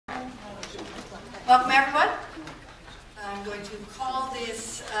Welcome, everyone. I'm going to call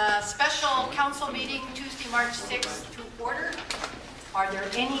this special council meeting Tuesday, March 6th to order. Are there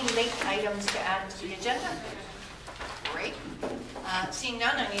any late items to add to the agenda? Great. Seeing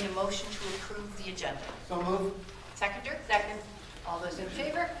none, I need a motion to approve the agenda. So moved. Seconder? Second. All those in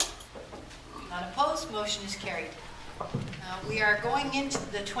favor? None opposed. Motion is carried. We are going into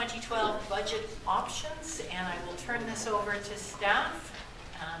the 2012 budget options, and I will turn this over to staff.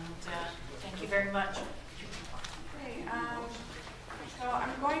 And thank you very much. Okay, so I'm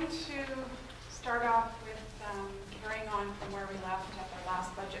going to start off with carrying on from where we left at our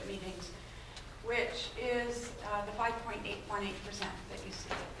last budget meetings, which is the 5.818% that you see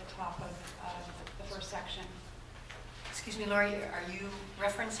at the top of the first section. Excuse me, Laurie, are you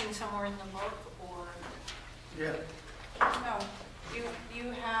referencing somewhere in the book, or? Yeah. No,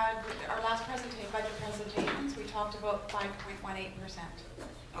 you had our last budget presentations. We talked about 5.18%.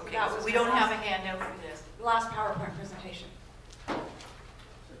 Okay, so we don't have a handout for this. Last PowerPoint presentation.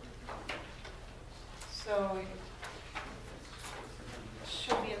 So it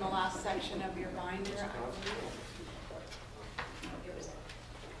should be in the last section of your binder, I believe.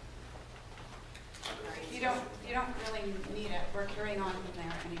 You don't really need it. We're carrying on from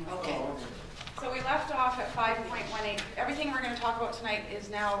there anyway. Okay. So we left off at 5.18. Everything we're going to talk about tonight is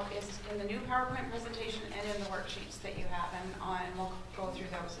in the new PowerPoint presentation and in the worksheets that you have, and we'll go through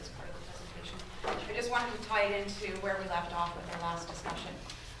those as part of the presentation. I just wanted to tie it into where we left off with our last discussion,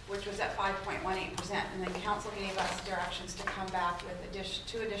 which was at 5.18%, and then council gave us directions to come back with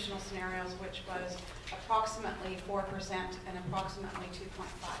two additional scenarios, which was approximately 4% and approximately 2.5%.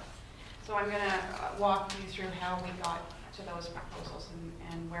 So I'm going to walk you through how we got to those proposals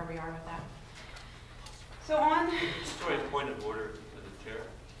and where we are with that. So on... Sorry, point of order for the chair.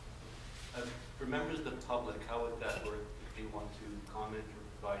 For members of the public, how would that work if they want to comment or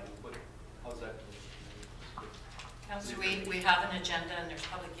provide input? How's that work? Councillor, we have an agenda and there's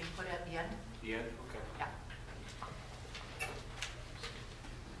public input at the end. The end? Okay. Yeah.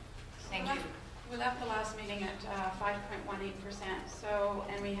 Thank you. We left the last meeting at 5.18%. So,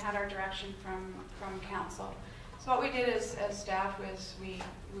 and we had our direction from council. So what we did as staff was we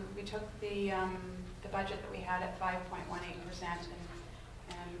took the budget that we had at 5.18%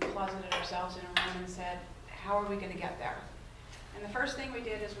 and closeted ourselves in a room and said, how are we going to get there? And the first thing we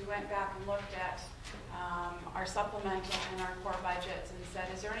did is we went back and looked at our supplemental and our core budgets and said,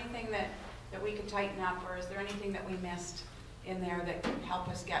 is there anything that we could tighten up, or is there anything that we missed in there that could help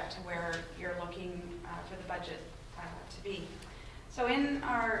us get to where you're looking for the budget to be? So in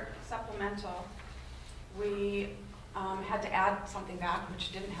our supplemental, we had to add something back,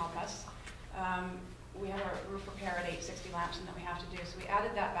 which didn't help us. We have a roof repair at 860 Lampson that we have to do, so we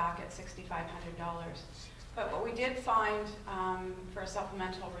added that back at $6,500. But what we did find for a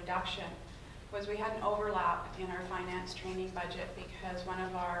supplemental reduction was we had an overlap in our finance training budget because one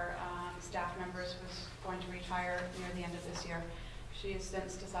of our staff members was going to retire near the end of this year. She has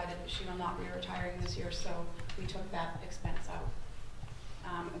since decided that she will not be retiring this year, so we took that expense out.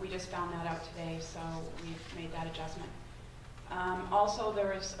 We just found that out today, so we've made that adjustment. Also,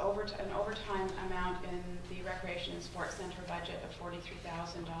 there is an overtime amount in the Recreation and Sports Center budget of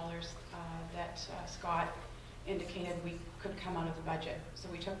 $43,000 that Scott indicated we could come out of the budget, so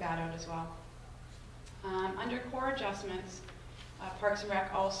we took that out as well. Under core adjustments, Parks and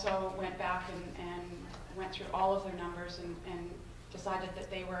Rec also went back and went through all of their numbers and decided that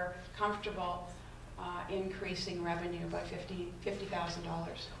they were comfortable increasing revenue by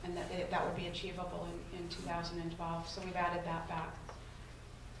 $50,000, and that would be achievable in 2012. So we've added that back.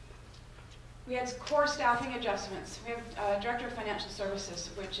 We had core staffing adjustments. We have Director of Financial Services,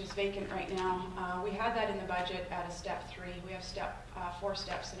 which is vacant right now. We had that in the budget at a step 3. We have 4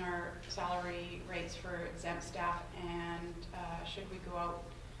 steps in our salary rates for exempt staff, and should we go out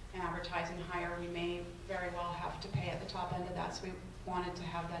and advertise and hire, we may very well have to pay at the top end of that, so we wanted to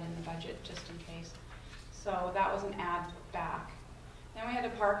have that in the budget just in case. So that was an add back. Then we had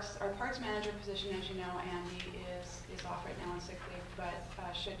our parks manager position, as you know, Andy is off right now on sick leave,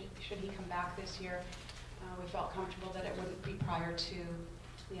 but should he come back this year, we felt comfortable that it wouldn't be prior to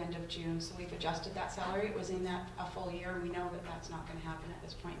the end of June, so we've adjusted that salary. It was in that a full year, and we know that that's not going to happen at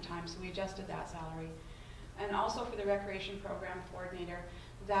this point in time, so we adjusted that salary. And also for the recreation program coordinator,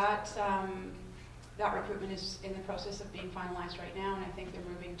 that recruitment is in the process of being finalized right now, and I think they're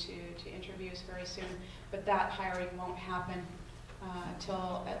moving to interviews very soon, but that hiring won't happen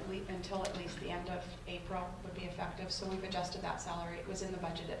until at least the end of April would be effective. So we've adjusted that salary. It was in the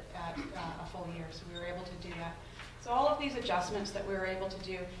budget at a full year, so we were able to do that. So all of these adjustments that we were able to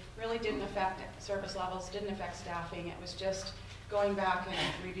do really didn't affect service levels, didn't affect staffing. It was just going back and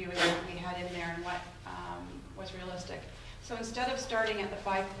reviewing what we had in there and what was realistic. So instead of starting at the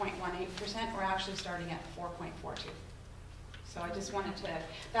 5.18%, we're actually starting at 4.42. So I just wanted to,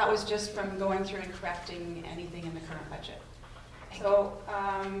 that was just from going through and correcting anything in the current budget. So,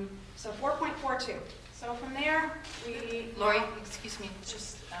 so 4.42. So from there, we... Lori, excuse me,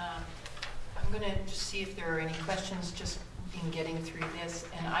 just, I'm going to just see if there are any questions just in getting through this.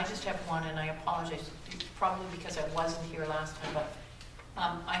 And I just have one, and I apologize, probably because I wasn't here last time, but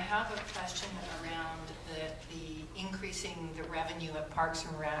I have a question around the increasing the revenue at Parks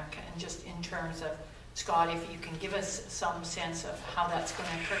and Rec, and just in terms of, Scott, if you can give us some sense of how that's going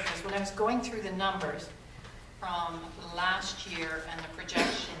to occur. Because when I was going through the numbers from last year and the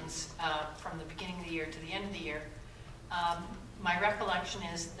projections from the beginning of the year to the end of the year, my recollection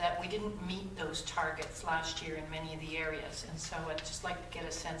is that we didn't meet those targets last year in many of the areas. And so I'd just like to get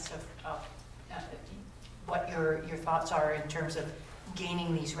a sense of what your thoughts are in terms of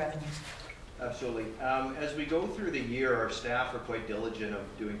gaining these revenues. Absolutely. As we go through the year, our staff are quite diligent of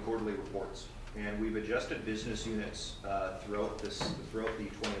doing quarterly reports. And we've adjusted business units throughout the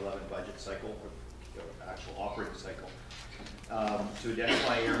 2011 budget cycle, or actual operating cycle, to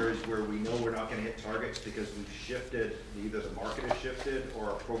identify areas where we know we're not going to hit targets because we've shifted, either the market has shifted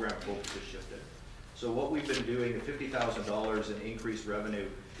or our program focus has shifted. So what we've been doing, the $50,000 in increased revenue,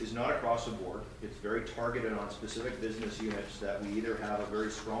 is not across the board. It's very targeted on specific business units that we either have a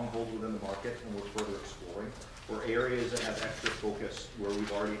very strong hold within the market and we're further exploring, or areas that have extra focus where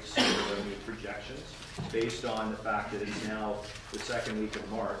we've already exceeded revenue projections based on the fact that it's now the second week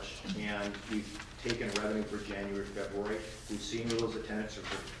of March and we've taken revenue for January, February. We've seen where those attendance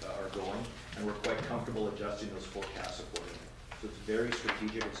are going, and we're quite comfortable adjusting those forecasts accordingly. So it's very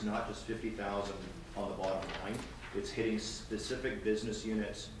strategic. It's not just 50,000 on the bottom line. It's hitting specific business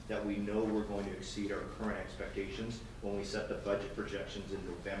units that we know we're going to exceed our current expectations when we set the budget projections in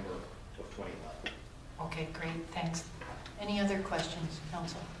November of 2011. Okay, great, thanks. Any other questions,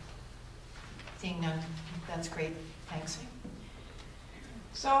 Council? Seeing none, that's great, thanks.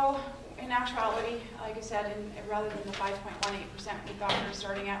 So in actuality, like I said, rather than the 5.18% we thought we were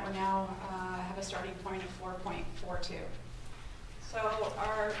starting at, we're now have a starting point of 4.42. So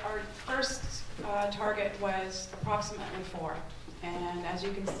our first target was approximately 4, and as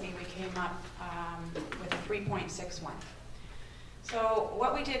you can see, we came up with a 3.61. So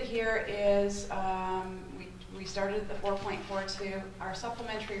what we did here is we started at the 4.42. Our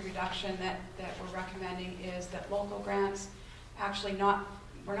supplementary reduction that we're recommending is that local grants, actually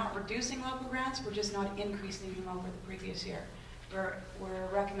we're not reducing local grants, we're just not increasing them over the previous year. We're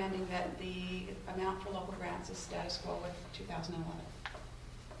recommending that the amount for local grants is status quo with 2011.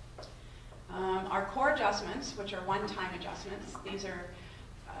 Our core adjustments, which are one-time adjustments, these are,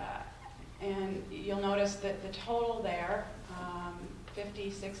 and you'll notice that the total there,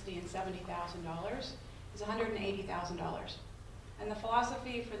 $50,000, $60,000, and $70,000 is $180,000. And the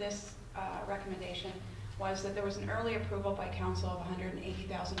philosophy for this recommendation was that there was an early approval by council of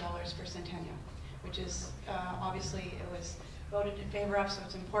 $180,000 for Centennial, which is obviously it was voted in favor of, so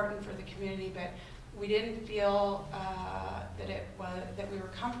it's important for the community, but we didn't feel that we were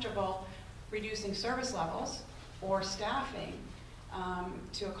comfortable reducing service levels or staffing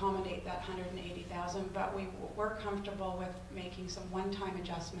to accommodate that $180,000, but we were comfortable with making some one-time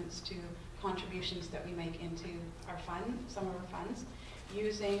adjustments to contributions that we make into our fund, some of our funds,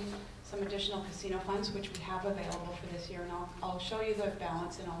 using some additional casino funds, which we have available for this year, and I'll show you the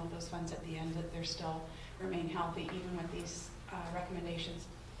balance in all of those funds at the end, that they're still remain healthy even with these recommendations.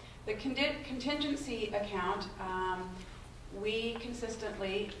 The contingency account, we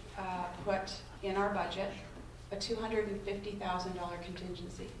consistently put in our budget a $250,000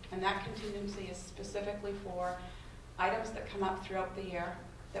 contingency, and that contingency is specifically for items that come up throughout the year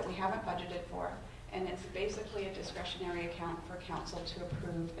that we haven't budgeted for, and it's basically a discretionary account for council to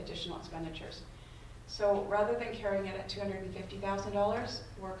approve additional expenditures. So rather than carrying it at $250,000,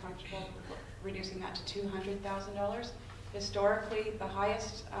 we're comfortable reducing that to $200,000. Historically, the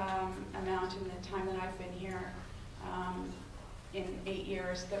highest amount in the time that I've been here, in 8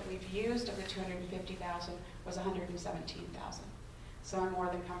 years, that we've used of the $250,000 was $117,000. So I'm more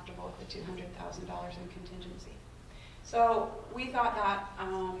than comfortable with the $200,000 in contingency. So we thought that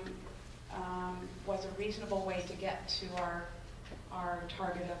was a reasonable way to get to our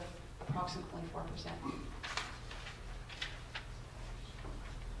target of approximately 4%.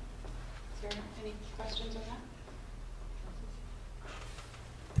 Is there any questions on that?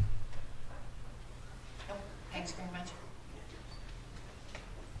 Nope. Thanks very much.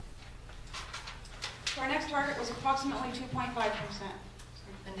 So our next target was approximately 2.5%.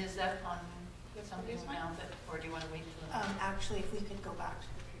 And is that on? The the something previous one? now that, or do you want to wait for the? Actually, if we could go back to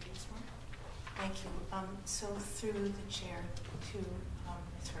the previous one. Thank you. So through the chair to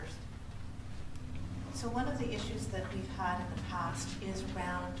Ms. Hurst. So one of the issues that we've had in the past is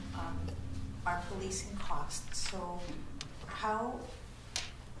around our policing costs. So how,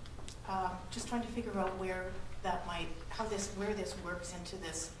 just trying to figure out where that might, where this works into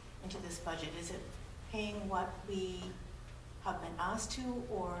this budget. Is it paying what we have been asked to,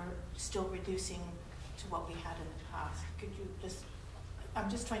 or still reducing to what we had in the past? Could you just, I'm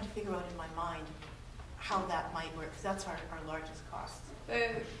just trying to figure out in my mind how that might work, because that's our largest cost.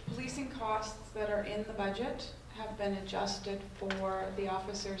 The policing costs that are in the budget have been adjusted for the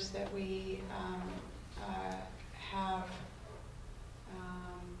officers that we have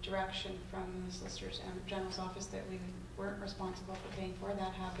direction from the Solicitor's and the General's office that we weren't responsible for paying for.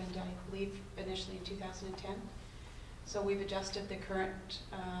 That happened, I believe, initially in 2010. So we've adjusted the current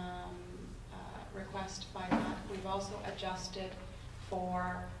request by that. We've also adjusted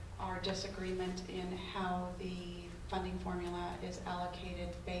for our disagreement in how the funding formula is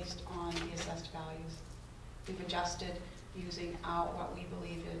allocated based on the assessed values. We've adjusted using out what we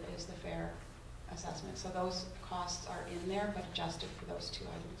believe is the fair assessment. So those costs are in there, but adjusted for those two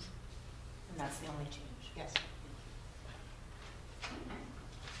items. And that's the only change. Yes.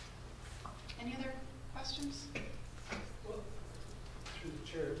 Any other questions? Well, through the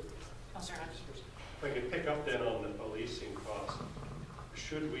chair, Councillor Hunt. if I could pick up then on the policing cost,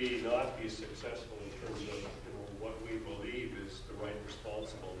 should we not be successful in terms of what we believe is the right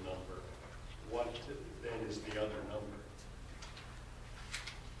responsible number, what then is the other number?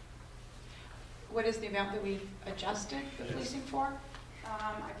 What is the amount that we've adjusted the policing for?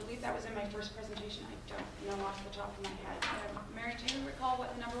 I believe that was in my first presentation. I don't know off the top of my head. Mary, do you recall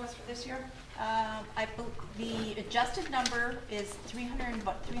what the number was for this year? The adjusted number is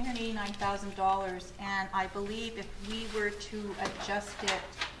 $389,000, and I believe if we were to adjust it,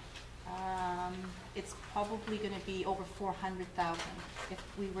 it's probably going to be over $400,000 if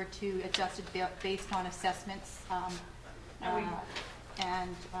we were to adjust it based on assessments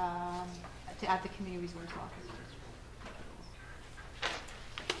and to add the community resource officers.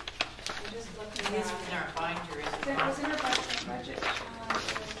 I'm just looking It is in our binder, is it? That was in our budget.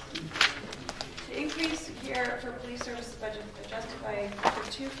 The increase here for police services budget adjusted by for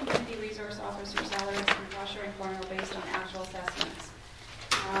 2 community resource officer salaries and cost sharing formula based on actual assessments.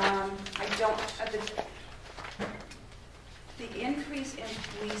 I don't, the increase in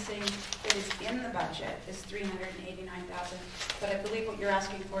policing that is in the budget is $389,000, but I believe what you're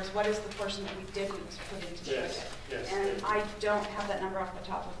asking for is what is the portion that we didn't put into the budget. Yes. And I don't have that number off the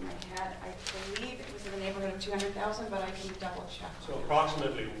top of my head. I believe it was in the neighborhood of 200,000, but I can double check. So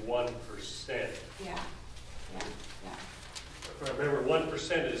approximately 1%. Yeah. Remember,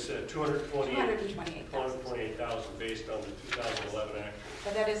 1% is 228,000 based on the 2011 actual.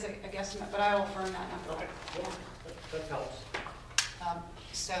 But that is a guesstimate, but I will firm that number. Okay, well, that helps.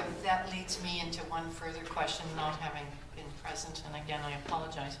 So that leads me into one further question, not having been present, and again, I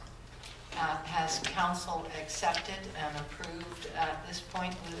apologize. Has council accepted and approved at this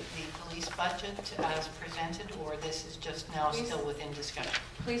point the police budget as presented, or this is just now still within discussion?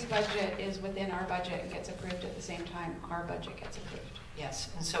 Police budget is within our budget and gets approved at the same time our budget gets approved. Yes,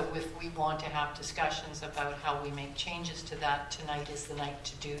 and so if we want to have discussions about how we make changes to that, tonight is the night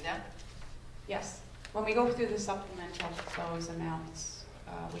to do that? Yes. When we go through the supplemental, those amounts,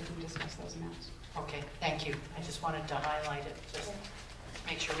 we can discuss those amounts. Okay, thank you. I just wanted to highlight it, just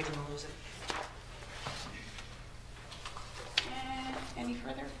make sure we didn't lose it. And any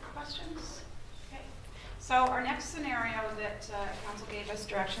further questions? Okay. So our next scenario that council gave us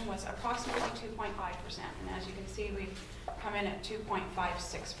direction was approximately 2.5%. And as you can see, we've come in at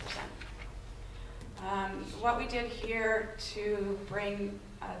 2.56%. What we did here to bring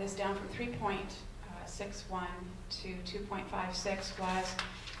this down from 3.61 to 2.56 was,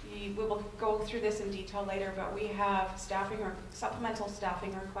 we will go through this in detail later, but we have staffing or supplemental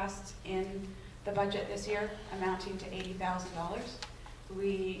staffing requests in the budget this year amounting to $80,000.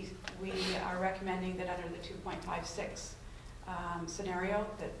 We are recommending that under the 2.56 scenario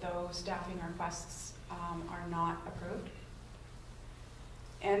that those staffing requests are not approved.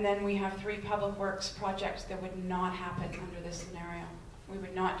 And then we have 3 public works projects that would not happen under this scenario. We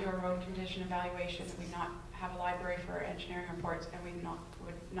would not do a road condition evaluation, we would not have a library for engineering reports, and we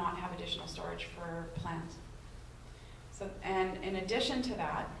would not have additional storage for plans. So, and in addition to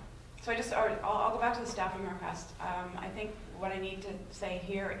that, so I'll go back to the staffing request. I think what I need to say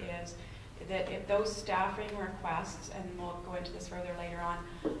here is that if those staffing requests, and we'll go into this further later on,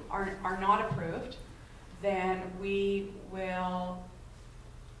 are not approved, then we will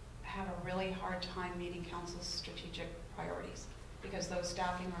have a really hard time meeting council's strategic priorities because those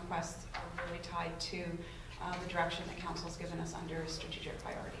staffing requests are really tied to the direction that council's given us under strategic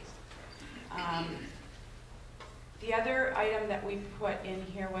priorities. The other item that we put in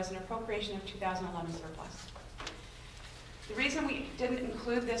here was an appropriation of 2011 surplus. The reason we didn't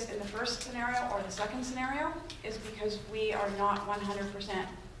include this in the first scenario or the second scenario is because we are not 100%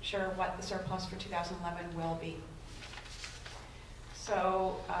 sure what the surplus for 2011 will be.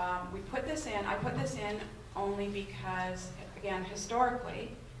 So we put this in. I put this in only because, again,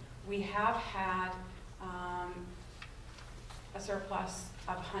 historically, we have had a surplus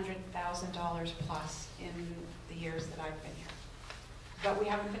of $100,000 plus in the years that I've been here. But we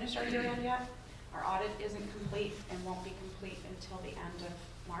haven't finished our year end yet. Our audit isn't complete and won't be complete until the end of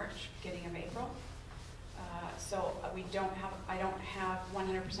March, beginning of April. So I don't have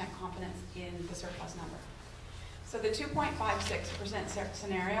 100% confidence in the surplus number. So the 2.56%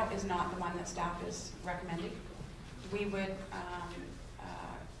 scenario is not the one that staff is recommending. We would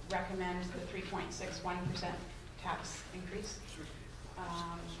recommend the 3.61% tax increase.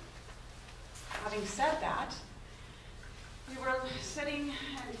 Having said that, we were sitting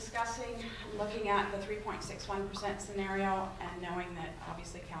and discussing, looking at the 3.61% scenario and knowing that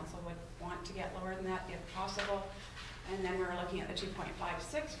obviously council would want to get lower than that if possible. And then we were looking at the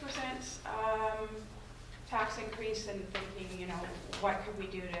 2.56% tax increase and thinking, you know, what could we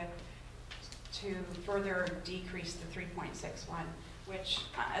do to further decrease the 3.61, which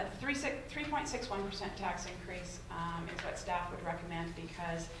the 3.61% tax increase is what staff would recommend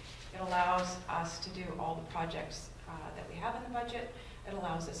because it allows us to do all the projects that we have in the budget. It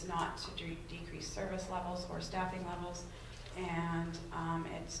allows us not to decrease service levels or staffing levels, and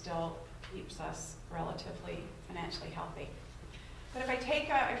it still keeps us relatively financially healthy. But if we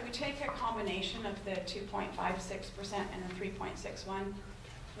take a combination of the 2.56% and the 3.61,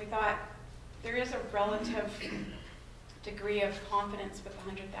 we thought there is a relative degree of confidence with the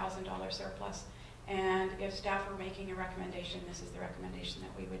 $100,000 surplus, and if staff were making a recommendation, this is the recommendation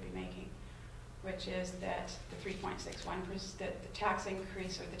that we would be making, which is that the 3.61%, that the tax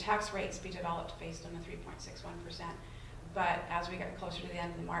increase or the tax rates be developed based on the 3.61%. But as we get closer to the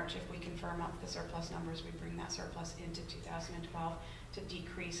end of March, if we can firm up the surplus numbers, we bring that surplus into 2012 to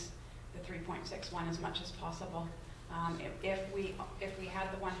decrease the 3.61 as much as possible. If we had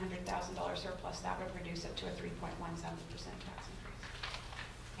the $100,000 surplus, that would reduce it to a 3.17% tax increase.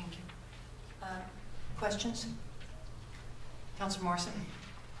 Thank you. Questions? Councillor Morrison?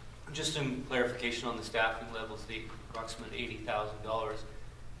 Just some clarification on the staffing levels, the approximate $80,000.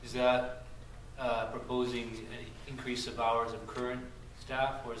 Is that proposing an increase of hours of current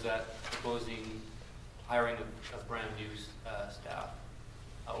staff, or is that proposing hiring of brand new staff,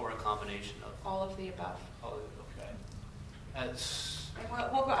 or a combination of all of the above? All of it, okay. That's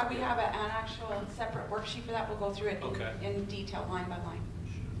We'll go, we have an actual separate worksheet for that. We'll go through it in detail, line by line.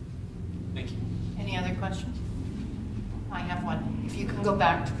 Thank you. Any other questions? I have one. If you can go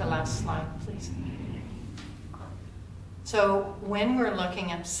back to the last slide, please. So when we're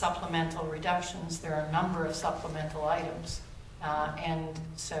looking at supplemental reductions, there are a number of supplemental items. And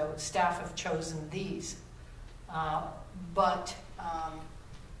so staff have chosen these. But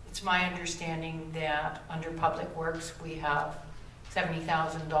it's my understanding that under Public Works, we have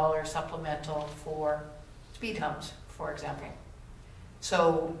 $70,000 supplemental for speed humps, for example.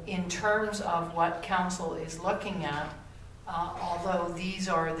 So in terms of what council is looking at, although these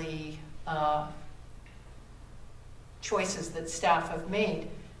are the choices that staff have made,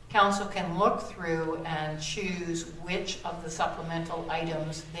 council can look through and choose which of the supplemental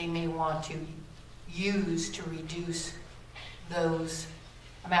items they may want to use to reduce those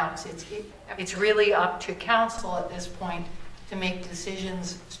amounts. It's really up to council at this point to make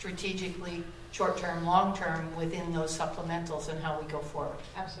decisions strategically, short-term, long-term, within those supplementals and how we go forward.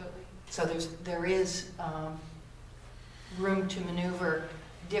 Absolutely. So there is room to maneuver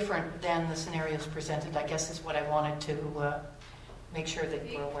different than the scenarios presented, I guess is what I wanted to make sure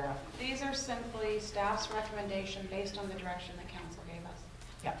that you were aware of. These are simply staff's recommendation based on the direction that council gave us.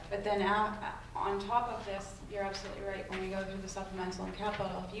 Yeah. But then on top of this, you're absolutely right. When we go through the supplemental and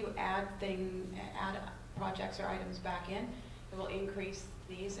capital, if you add projects or items back in, it will increase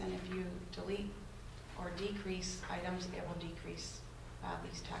these, and if you delete or decrease items, it will decrease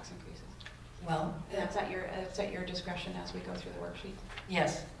these tax increases. Well, that's at your discretion as we go through the worksheet.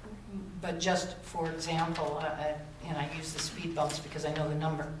 Yes, but just for example, and I use the speed bumps because I know the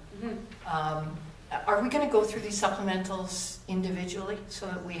number. Mm-hmm. Are we going to go through these supplementals individually so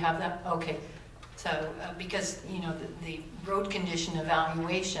that we have that? Okay, so because you know the road condition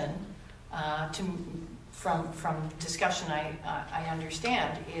evaluation from discussion I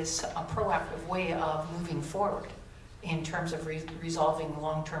understand, is a proactive way of moving forward in terms of resolving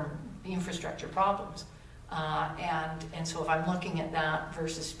long-term infrastructure problems. And so if I'm looking at that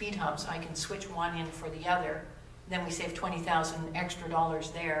versus speed humps, I can switch one in for the other. Then we save $20,000 extra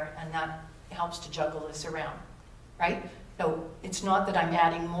there, and that helps to juggle this around, right? So it's not that I'm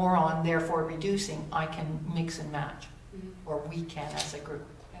adding more on, therefore reducing. I can mix and match, or we can as a group.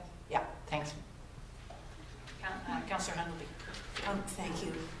 Yes. Yeah, thanks. Councillor Hundley. Thank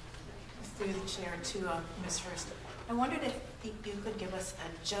you. Through the chair to Ms. Hurst. I wondered if you could give us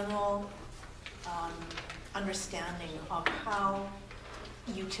a general understanding of how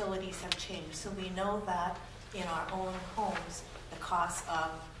utilities have changed. So we know that in our own homes, the cost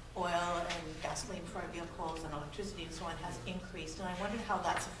of oil and gasoline for our vehicles and electricity and so on has increased, and I wondered how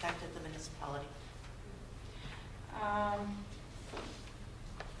that's affected the municipality.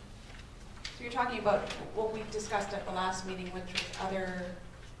 So you're talking about what we discussed at the last meeting, which was other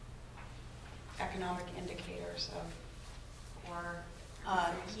economic indicators of, or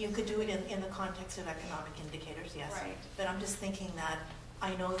you could do it in the context of economic indicators, yes. Right. But I'm just thinking that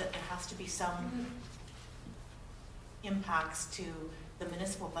I know that there has to be some impacts to the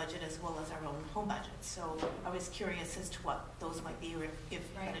municipal budget as well as our own home budget. So I was curious as to what those might be, or if you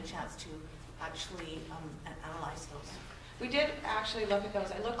had a chance to actually analyze those. we did actually look at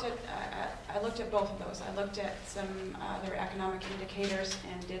those. I looked at both of those. I looked at some other economic indicators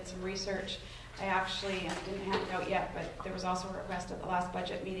and did some research. I actually didn't hand it out yet, but there was also a request at the last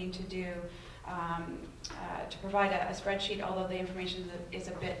budget meeting to do to provide a spreadsheet, although the information is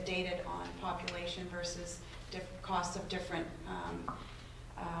a bit dated on population versus costs of different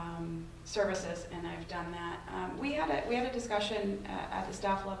services, and I've done that. We had a discussion at the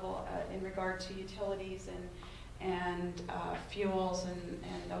staff level in regard to utilities and fuels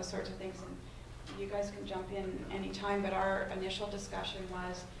and those sorts of things. And you guys can jump in anytime, but our initial discussion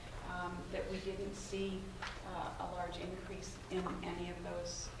was that we didn't see a large increase in any of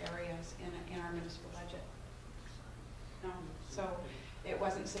those areas in our municipal budget. No, so it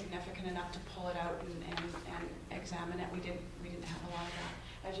wasn't significant enough to pull it out and examine it. We didn't have a lot of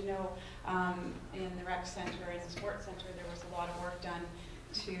that. As you know, in the rec center and the sports center, there was a lot of work done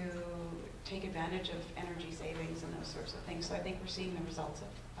to take advantage of energy savings and those sorts of things. So I think we're seeing the results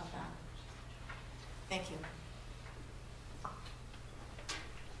of that. Thank you.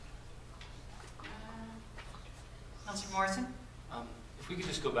 Councillor Morrison? If we could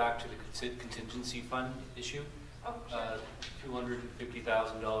just go back to the contingency fund issue. Oh, sure. $250,000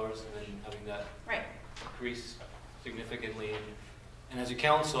 and then having that Right. increase significantly. And as a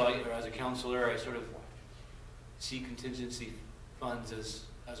council, or as a councillor, I sort of see contingency funds as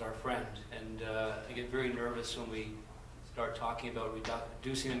our friend. And I get very nervous when we start talking about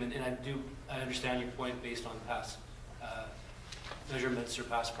reducing them. And I understand your point based on past measurements or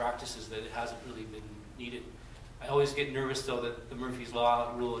past practices that it hasn't really been needed. I always get nervous, though, that the Murphy's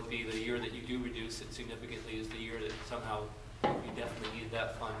Law rule would be the year that you do reduce it significantly is the year that somehow you definitely need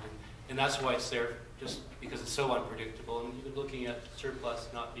that fund. And that's why it's there, just because it's so unpredictable. And even looking at surplus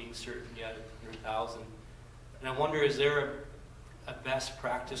not being certain yet at 100,000. And I wonder, is there a best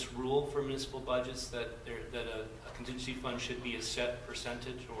practice rule for municipal budgets that a contingency fund should be a set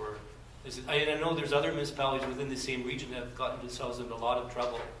percentage, or is it? I know there's other municipalities within the same region that have gotten themselves into a lot of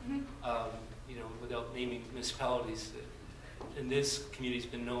trouble. Without naming municipalities, and this community's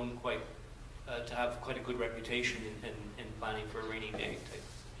been known to have quite a good reputation in planning for a rainy day type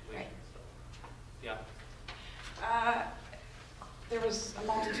situation. Right. So, yeah. There was a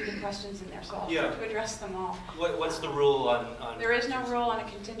multitude of questions in there, so I'll try to address them all. What's the rule on? There is no rule on a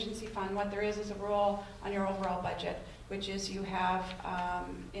contingency fund. What there is a rule on your overall budget, which is you have,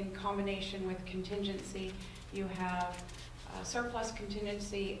 in combination with contingency, you have surplus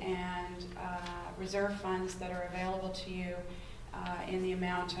contingency and reserve funds that are available to you in the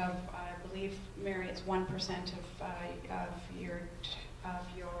amount of, I believe, Mary, it's 1% of your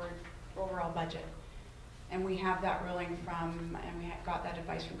overall budget. And we have that ruling from, and we got that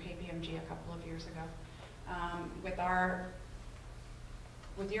advice from KPMG a couple of years ago.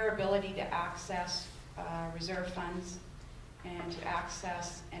 With your ability to access reserve funds and to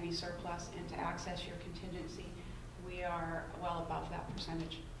access any surplus and to access your contingency, we are well above that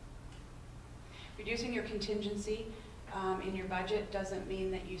percentage. Reducing your contingency in your budget doesn't mean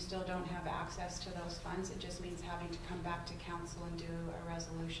that you still don't have access to those funds. It just means having to come back to council and do a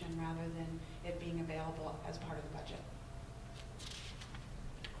resolution rather than it being available as part of the budget.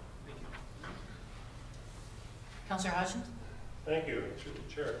 Councillor Hodgson? Thank you, through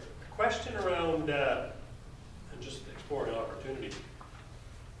the chair. A question around, and just exploring opportunity.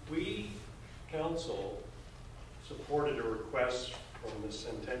 We council supported a request from the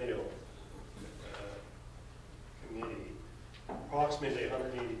Centennial Committee, approximately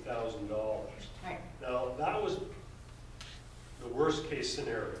 $180,000. Right. Now, that was the worst case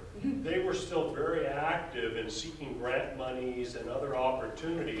scenario. They were still very active in seeking grant monies and other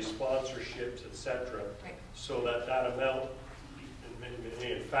opportunities, sponsorships, etc., Right. so that that amount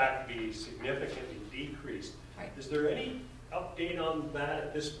may in fact be significantly decreased. Right. Is there any update on that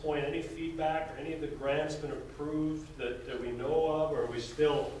at this point? Any feedback, or any of the grants been approved that we know of, or are we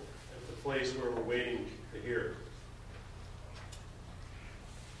still at the place where we're waiting to hear?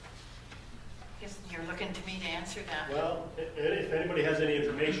 Guess you're looking to me to answer that. Well, if anybody has any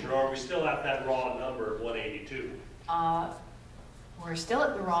information, or are we still at that raw number of 182? We're still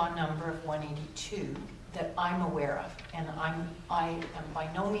at the raw number of 182 that I'm aware of, and I am by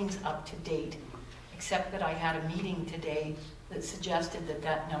no means up to date, except that I had a meeting today that suggested that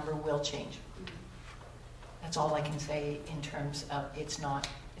that number will change. That's all I can say in terms of it's not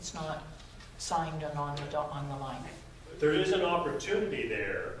signed and on the line. There is an opportunity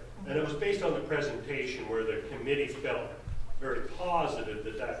there, and it was based on the presentation where the committee felt very positive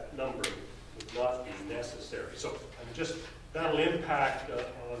that that number would not be necessary. So I'm just, that'll impact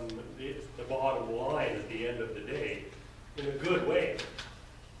on the bottom line at the end of the day in a good way.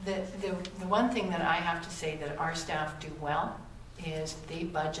 The one thing that I have to say that our staff do well is they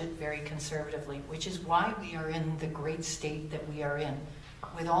budget very conservatively, which is why we are in the great state that we are in,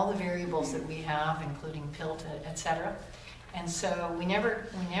 with all the variables that we have, including PILT, etc. And so we never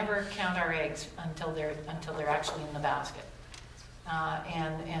count our eggs until they're actually in the basket.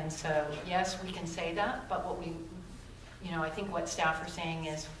 And so yes, we can say that, but what we, I think what staff are saying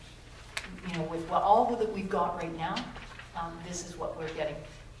is, with all that we've got right now, this is what we're getting.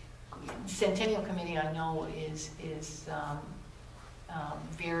 Centennial Committee, I know, is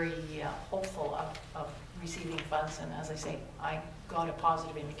very hopeful of receiving funds, and as I say, I got a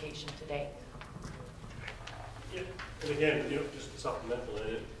positive indication today. Yeah. And again, just supplemental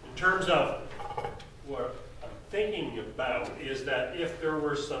in terms of what I'm thinking about is that if there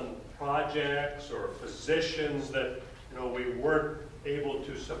were some projects or positions that we weren't able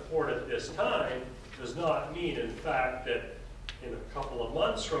to support at this time, does not mean, in fact, that in a couple of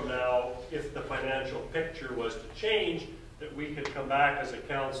months from now, if the financial picture was to change, that we could come back as a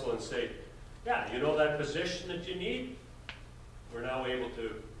council and say, yeah, that position that you need, we're now able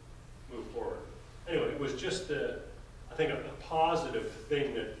to move forward. Anyway, it was just, I think, a positive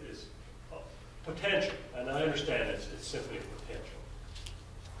thing that is potential, and I understand it's simply potential.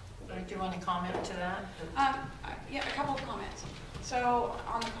 Do you want to comment to that? Yeah, a couple of comments. So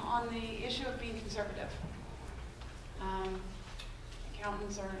on the issue of being conservative,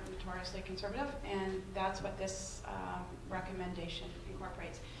 accountants are notoriously conservative, and that's what this recommendation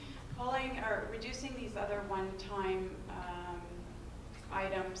incorporates. Pulling or reducing these other one-time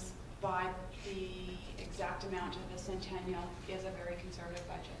items by the exact amount of the Centennial is a very conservative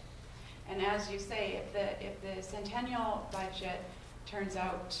budget. And as you say, if the Centennial budget turns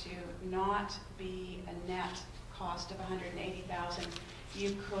out to not be a net cost of $180,000,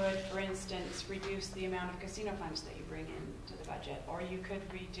 you could, for instance, reduce the amount of casino funds that you bring into the budget, or you could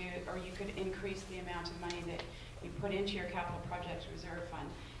increase the amount of money that you put into your capital projects reserve fund.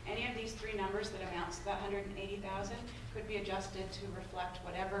 Any of these three numbers that amounts to that $180,000 could be adjusted to reflect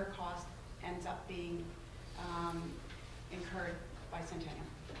whatever cost ends up being incurred by Centennial.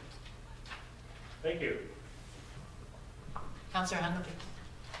 Thank you. Councillor Huntley.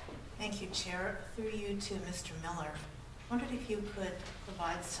 Thank you, Chair. Through you to Mr. Miller. I wondered if you could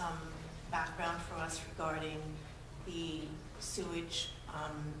provide some background for us regarding the sewage,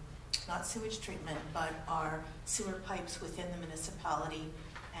 not sewage treatment, but our sewer pipes within the municipality,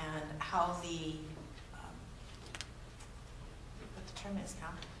 and how the, what the term is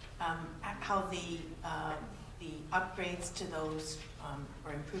now, how the upgrades to those,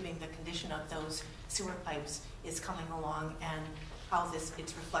 or improving the condition of those sewer pipes is coming along, and how it's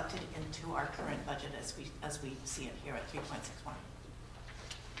reflected into our current budget as we see it here at 3.61.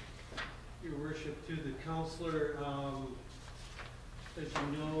 Your Worship, to the councillor, as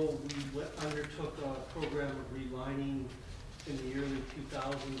you know, we undertook a program of relining in the early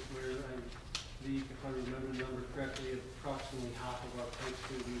 2000s, where I believe, if I remember the number correctly, approximately half of our pipes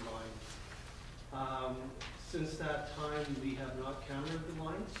were relined. Since that time, we have not countered the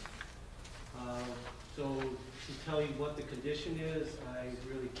lines. So to tell you what the condition is, I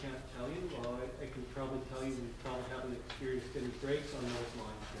really can't tell you. I can probably tell you we probably haven't experienced any breaks on those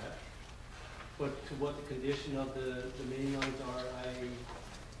lines yet. But to what the condition of the main lines are, I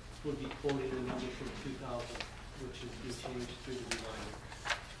would be quoting the number from 2000, which has been changed through the relining.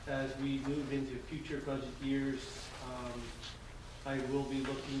 as we move into future budget years, I will be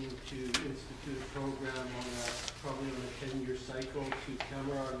looking to institute a program probably on a 10-year cycle to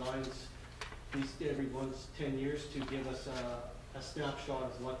camera our lines at least every 10 years to give us a snapshot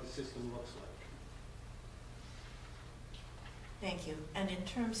of what the system looks like. Thank you. And in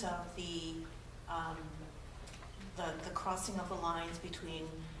terms of the crossing of the lines between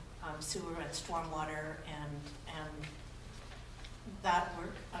sewer and stormwater and that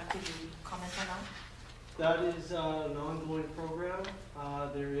work, could you comment on that? That is an ongoing program.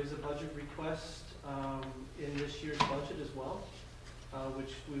 There is a budget request in this year's budget as well,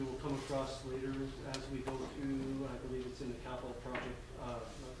 which we will come across later as we go through. I believe it's in the capital project,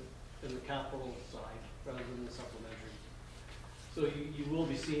 in the capital side rather than the supplementary. So you will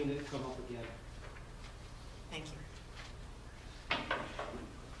be seeing it come up again. Thank you.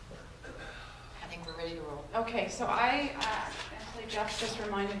 I think we're ready to roll. Okay, so actually Jeff just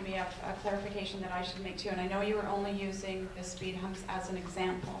reminded me of a clarification that I should make too, and I know you were only using the speed humps as an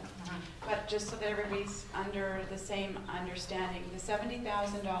example, but just so that everybody's under the same understanding, the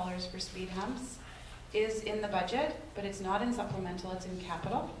 $70,000 for speed humps is in the budget, but it's not in supplemental, it's in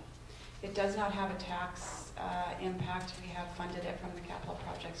capital. It does not have a tax impact. We have funded it from the Capital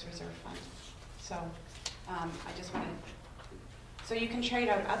Projects Reserve Fund. So I just wanted, so you can trade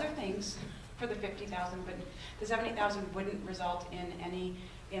out other things for the $50,000, but the $70,000 wouldn't result in any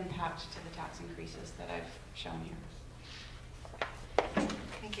impact to the tax increases that I've shown here.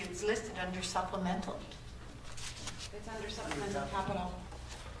 Thank you. It's listed under supplemental. It's under supplemental capital.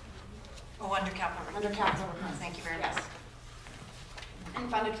 Oh, under capital. Under capital. Thank you very Yes. much.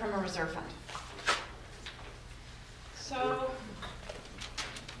 And funded from a reserve fund. So,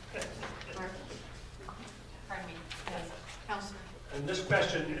 Pardon me. Yes. Councillor. And this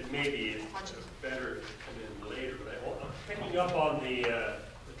question, it may be better to come in later, but I'm picking up on the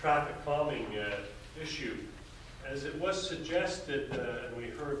traffic calming issue. As it was suggested, and we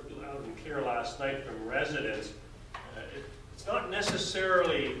heard loud and clear last night from residents, it's not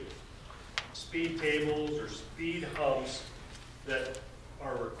necessarily speed tables or speed humps that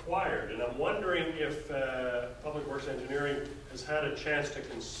are required. And I'm wondering if Public Works Engineering has had a chance to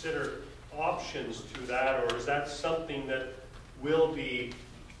consider options to that, or is that something that will be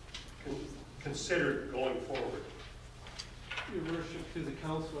considered going forward? Your worship, to the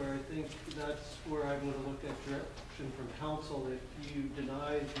councillor, I think that's where I'm going to look at direction from council. If you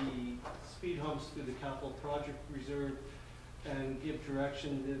deny the speed humps through the capital project reserve and give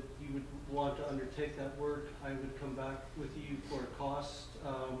direction that you would want to undertake that work, I would come back with you for a cost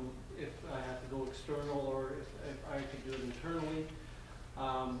if I have to go external or if I could do it internally,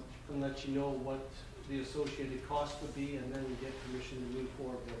 and let you know what the associated cost would be, and then get permission to move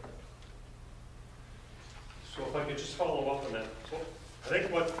forward with it. So if I could just follow up on that. So I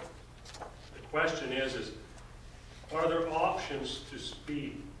think what the question is are there options to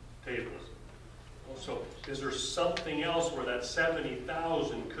speed tables? Also, is there something else where that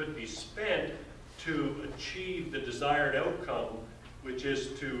 $70,000 could be spent to achieve the desired outcome, which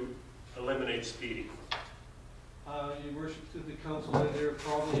is to eliminate speeding? Your worship, to the council, there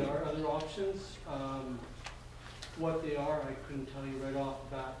probably are other options. What they are, I couldn't tell you right off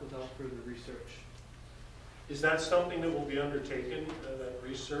the bat without further research. Is that something that will be undertaken, that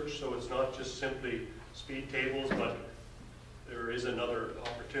research, so it's not just simply speed tables, but there is another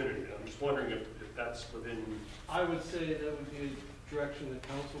opportunity? I'm just wondering if that's within... I would say that would be a direction the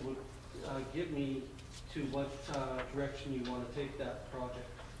council would give me to what direction you want to take that project.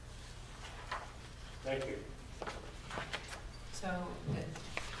 Thank you. So,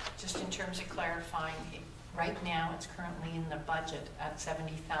 just in terms of clarifying, right now it's currently in the budget at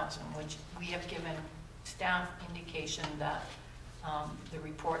 $70,000, which we have given staff indication that the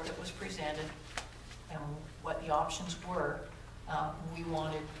report that was presented and what the options were, we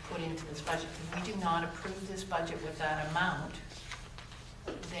wanted put into this budget. If we do not approve this budget with that amount,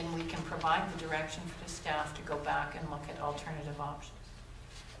 then we can provide the direction for the staff to go back and look at alternative options.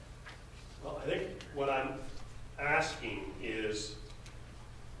 Well, I think what I'm asking is,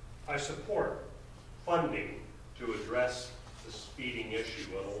 I support funding to address the speeding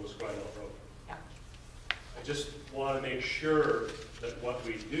issue on Old Esquimalt Road. Yeah. I just want to make sure that what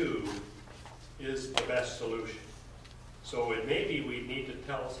we do is the best solution. So it may be we need to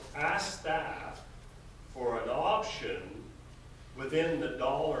ask staff for an option within the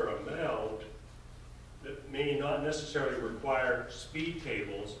dollar amount that may not necessarily require speed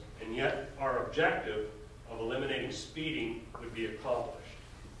tables, and yet our objective of eliminating speeding would be accomplished.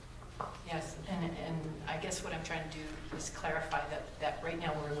 Yes, and I guess what I'm trying to do is clarify that right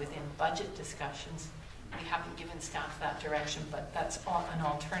now we're within budget discussions, we haven't given staff that direction, but that's an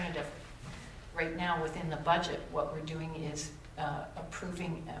alternative. Right now, within the budget, what we're doing is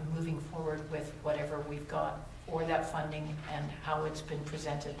approving and moving forward with whatever we've got for that funding and how it's been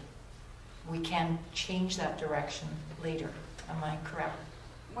presented. We can change that direction later. Am I correct?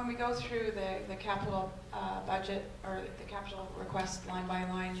 When we go through the capital budget or the capital request line by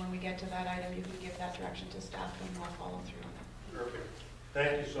line, when we get to that item, you can give that direction to staff and we'll follow through on that. Perfect.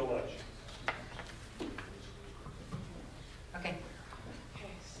 Thank you so much. Okay.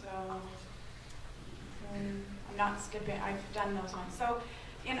 Okay, so I'm not skipping, I've done those ones. So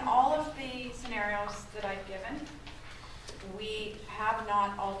in all of the scenarios that I've given, we have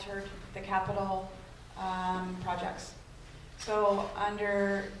not altered the capital projects. So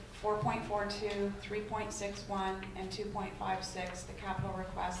under 4.42, 3.61, and 2.56, the capital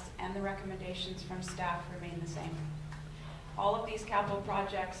requests and the recommendations from staff remain the same. All of these capital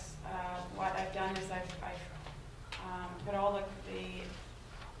projects, what I've done is I've put all the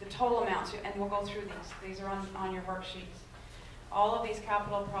total amounts, and we'll go through these. These are on your worksheets. All of these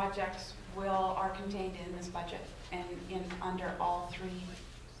capital projects are contained in this budget and under all three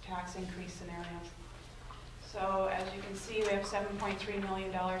tax increase scenarios. So as you can see, we have $7.3 million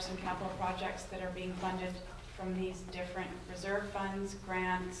in capital projects that are being funded from these different reserve funds,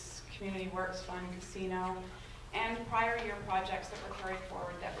 grants, Community Works Fund, casino, and prior year projects that were carried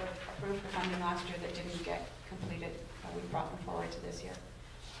forward that were approved for funding last year that didn't get completed. We brought them forward to this year.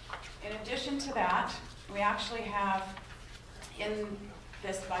 In addition to that, we actually have in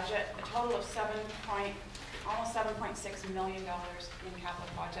this budget a total of almost $7.6 million in capital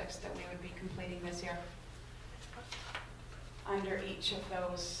projects that we would be completing this year. Under each of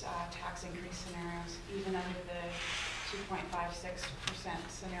those tax increase scenarios, even under the 2.56%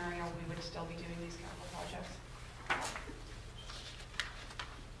 scenario, we would still be doing these capital projects.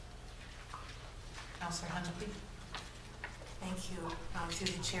 Councillor Hunter, please. Thank you.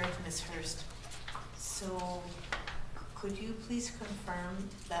 Through the chair to Ms. Hurst. So could you please confirm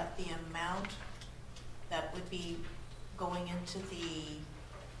that the amount that would be going into the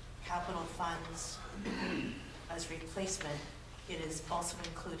capital funds as replacement, it is also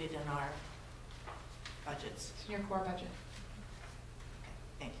included in our budgets? It's in your core budget. Okay,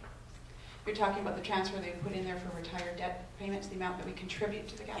 thank you. You're talking about the transfer they put in there for retired debt payments, the amount that we contribute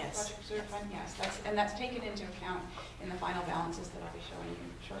to the capital Yes. project reserve fund? Yes, that's taken into account in the final balances that I'll be showing you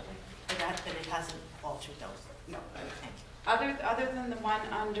shortly. For that, but it hasn't altered those? No. Thank you. Other than the one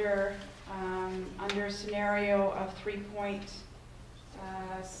under scenario of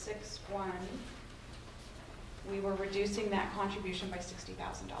 3.61, we were reducing that contribution by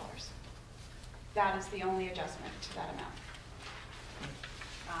 $60,000. That is the only adjustment to that amount.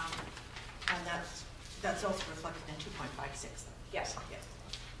 And that's also reflected in 2.56. Yes. Yes.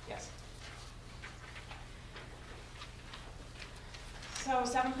 Yes. So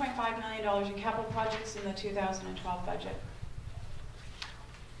 $7.5 million in capital projects in the 2012 budget.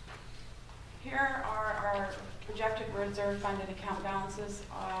 Here are our projected reserve funded account balances.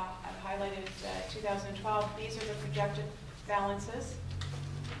 I've highlighted 2012. These are the projected balances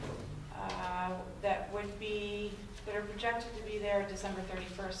that are projected to be there December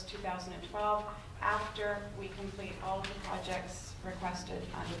 31st, 2012, after we complete all of the projects requested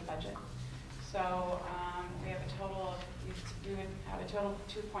under the budget. So we would have a total of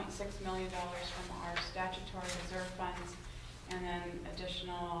 $2.6 million from our statutory reserve funds, and then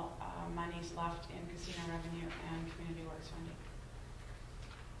additional monies left in casino revenue and community works funding.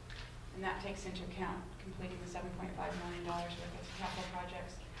 And that takes into account completing the $7.5 million worth of capital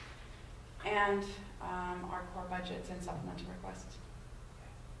projects and our core budgets and supplemental requests.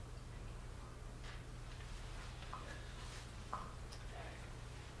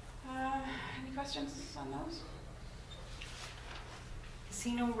 Any questions on those?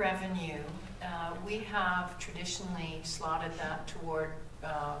 Casino revenue, we have traditionally slotted that toward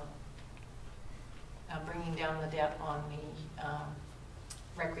bringing down the debt on the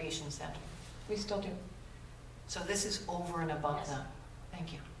recreation center. We still do. So this is over and above Yes. that.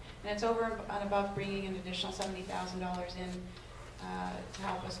 Thank you. And it's over and above bringing an additional $70,000 in to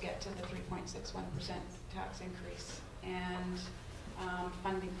help us get to the 3.61% tax increase and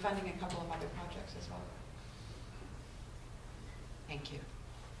funding a couple of other projects as well. Thank you.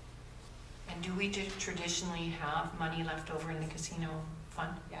 And do we traditionally have money left over in the casino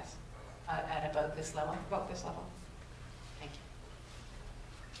fund Yes, at about this level? about this level. Thank you.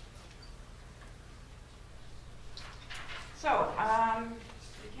 So,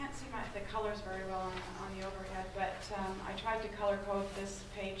 you can't see the colors very well on the overhead, but I tried to color code this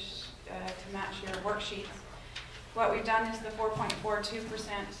page to match your worksheets. What we've done is the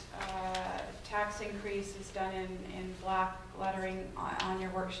 4.42% tax increase is done in black lettering on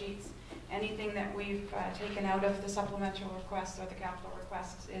your worksheets. Anything that we've taken out of the supplemental requests or the capital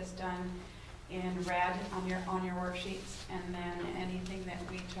requests is done in red on your worksheets, and then anything that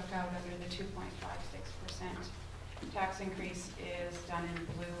we took out under the 2.56% tax increase is done in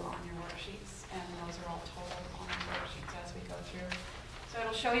blue on your worksheets, and those are all totaled on the worksheets as we go through. So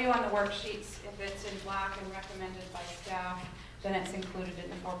it'll show you on the worksheets if it's in black and recommended by staff, then it's included in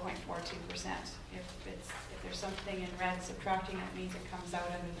the 4.42%. If there's something in red subtracting, it means it comes out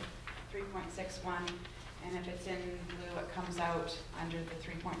under the 3.61, and if it's in blue, it comes out under the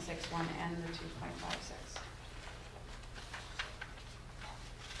 3.61 and the 2.56.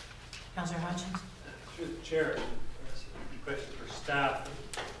 Councillor Hodgins? Through the chair, a question for staff.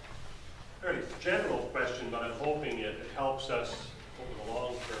 Very general question, but I'm hoping it helps us over the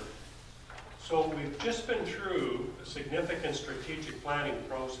long term. So we've just been through a significant strategic planning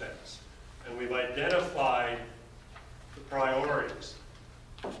process, and we've identified the priorities.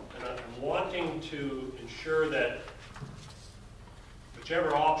 And I'm wanting to ensure that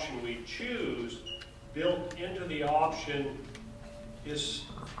whichever option we choose, built into the option is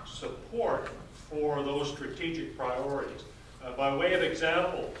support for those strategic priorities. By way of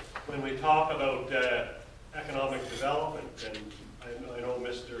example, when we talk about economic development, and I know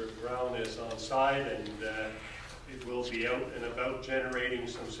Mr. Brown is on side, and it will be out and about generating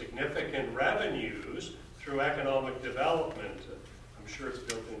some significant revenues through economic development. I'm sure it's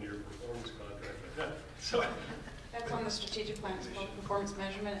built into your performance contract. So That's on the strategic plan, it's called performance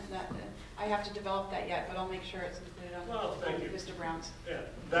measurement. I have to develop that yet, but I'll make sure it's included on thank you. Mr. Brown's. Yeah,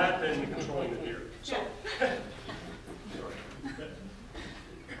 that and controlling the deer. So,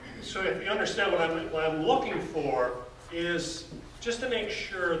 so if you understand what I'm looking for is just to make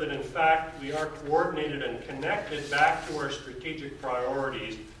sure that in fact we are coordinated and connected back to our strategic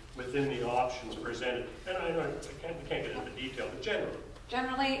priorities within the options presented. And I know we can't get into detail, but generally.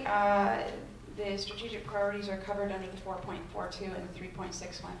 Generally, the strategic priorities are covered under the 4.42 and the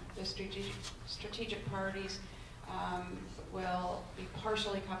 3.61. The strategic priorities will be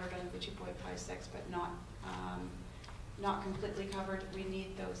partially covered under the 2.56, but not completely covered. We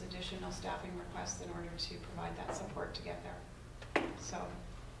need those additional staffing requests in order to provide that support to get there. So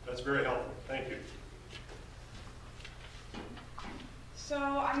that's very helpful. Thank you. So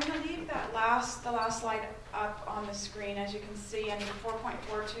I'm going to leave the last slide up on the screen. As you can see, under the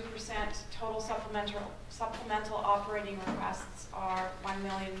 4.42%, total supplemental operating requests are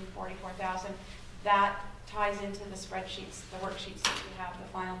 $1,044,000. That ties into the spreadsheets, the worksheets that we have, the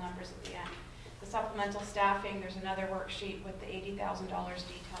final numbers at the end. The supplemental staffing, there's another worksheet with the $80,000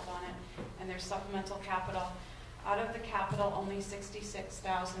 detailed on it, and there's supplemental capital. Out of the capital, only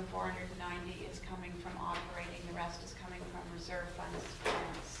 $66,490 is coming from operating. The rest is coming from reserve funds,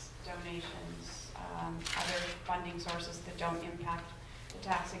 grants, donations, other funding sources that don't impact the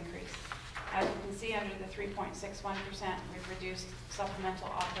tax increase. As you can see, under the 3.61%, we've reduced supplemental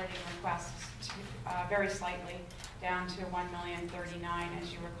operating requests to, very slightly, down to $1,039,000.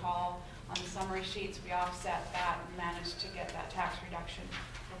 As you recall, on the summary sheets, we offset that and managed to get that tax reduction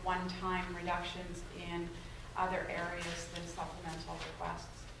for one-time reductions in other areas than supplemental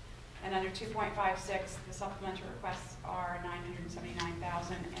requests. And under 2.56, the supplemental requests are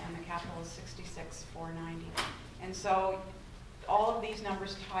 $979,000 and the capital is $66,490. And so all of these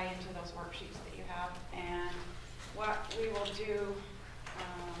numbers tie into those worksheets that you have. And what we will do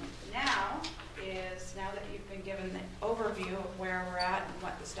now is, now that you've been given the overview of where we're at and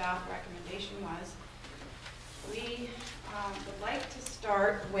what the staff recommendation was, we would like to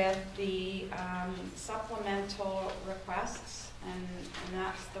start with the supplemental requests, and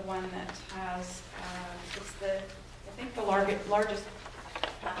that's the one that has, it's the, I think the largest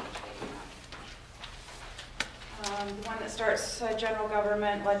package that you have. The one that starts general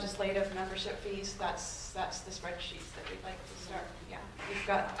government, legislative, membership fees, that's the spreadsheets that we'd like to start. Yeah, we've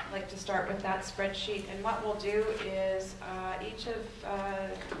like to start with that spreadsheet, and what we'll do is each of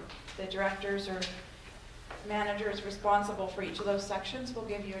the directors or managers responsible for each of those sections will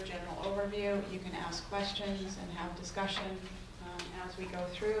give you a general overview. You can ask questions and have discussion as we go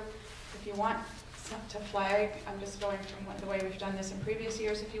through. If you want to flag, I'm just going from the way we've done this in previous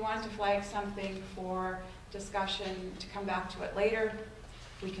years, if you want to flag something for discussion to come back to it later,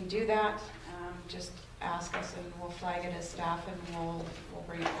 we can do that. Just ask us and we'll flag it as staff and we'll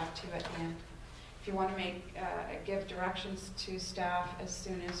bring it back to you at the end. If you want to give directions to staff as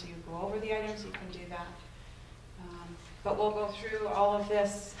soon as you go over the items, you can do that. But we'll go through all of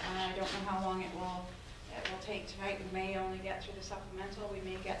this. I don't know how long it will it will take tonight. We may only get through the supplemental. We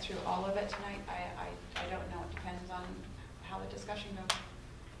may get through all of it tonight. I don't know. It depends on how the discussion goes.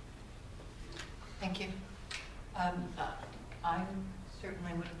 Thank you. I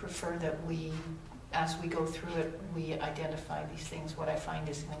certainly would prefer that we, as we go through it, we identify these things. What I find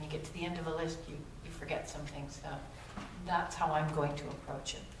is when you get to the end of a list, you forget some things. That's how I'm going to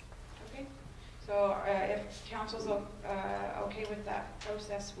approach it. Okay. So if council's okay with that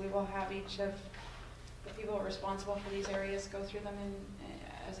process, we will have each of the people responsible for these areas go through them in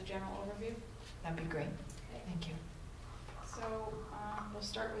as a general overview. That'd be great. Thank you. So we'll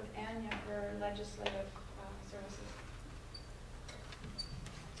start with Anya for legislative services.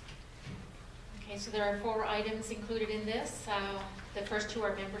 Okay, so there are 4 items included in this. The first 2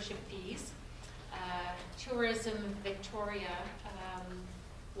 are membership fees. Tourism Victoria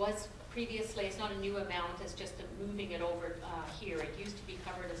was previously, it's not a new amount, it's just moving it over here. It used to be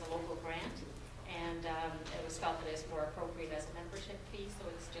covered as a local grant, and it was felt that it's more appropriate as a membership fee, so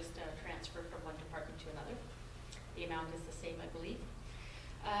it's just a transfer from one department to another. The amount is the same, I believe.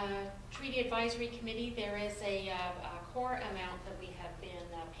 Treaty Advisory Committee, there is a core amount that we have been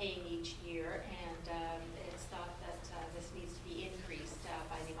paying each year, and it's thought that this needs to be increased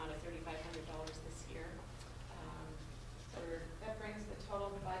by the amount of $3,500 this year. That brings the total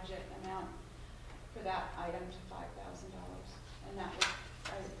budget amount for that item to $5,000, and that was,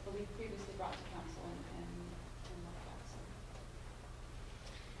 I believe, previously brought to council and looked at. So.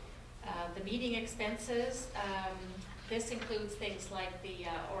 The meeting expenses, this includes things like the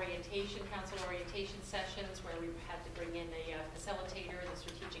council orientation sessions, where we had to bring in a facilitator, the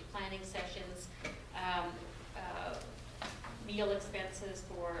strategic planning sessions, meal expenses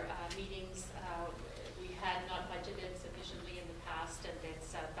for meetings. We had not budgeted sufficiently in the past, and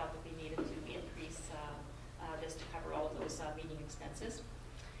it's felt that we needed to increase this to cover all of those meeting expenses.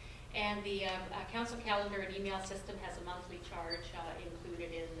 And the council calendar and email system has a monthly charge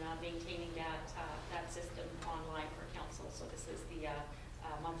included in maintaining that system online for council. So this is the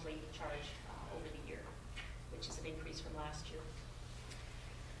monthly charge over the year, which is an increase from last year.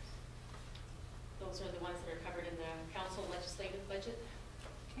 Those are the ones that are covered in the council legislative budget.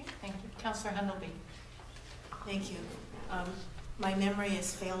 Okay, thank you. Councillor Hundelby. Thank you. My memory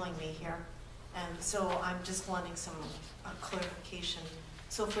is failing me here, and so I'm just wanting some clarification.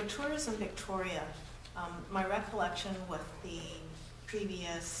 So for Tourism Victoria, my recollection with the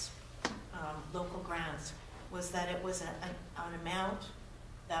previous local grants was that it was an amount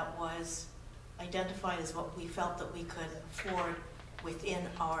that was identified as what we felt that we could afford within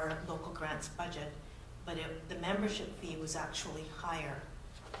our local grants budget, but the membership fee was actually higher.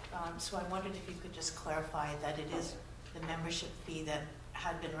 So I wondered if you could just clarify that it is the membership fee that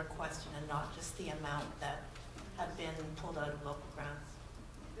had been requested and not just the amount that had been pulled out of local grants.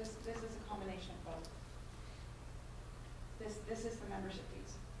 This is a combination of both. This is the membership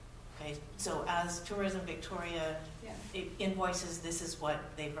fees. Okay, so as Tourism Victoria invoices, this is what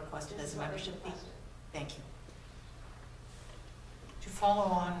they've requested as a membership fee? Thank you. To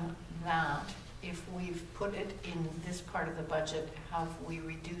follow on that, if we've put it in this part of the budget, have we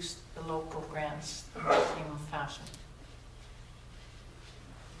reduced the local grants in the same fashion?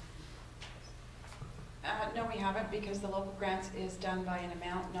 No, we haven't, because the local grants is done by an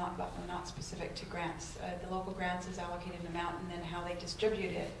amount, not specific to grants. The local grants is allocated an amount, and then how they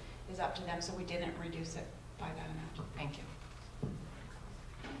distribute it is up to them, so we didn't reduce it by that amount. Thank you.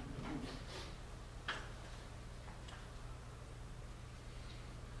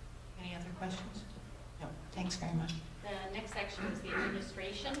 Any other questions? No, thanks very much. The next section is the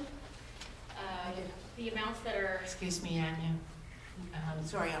administration. The amounts that are... Excuse me, Anya.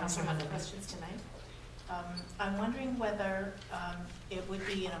 Sorry, I'm sorry for questions tonight. I'm wondering whether it would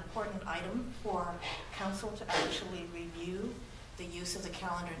be an important item for council to actually review the use of the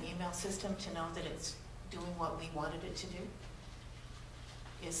calendar and email system to know that it's doing what we wanted it to do.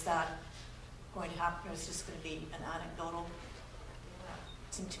 Is that going to happen, or is it just going to be an anecdotal?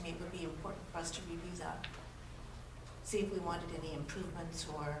 It seemed to me it would be important for us to review that. See if we wanted any improvements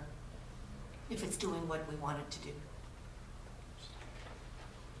or if it's doing what we want it to do.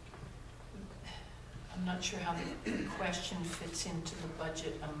 I'm not sure how the question fits into the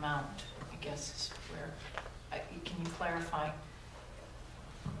budget amount, I guess is where, can you clarify?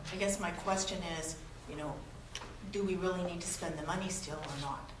 I guess my question is, do we really need to spend the money still or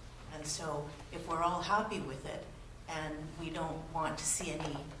not? And so if we're all happy with it and we don't want to see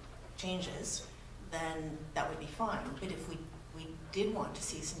any changes, then that would be fine. But if we did want to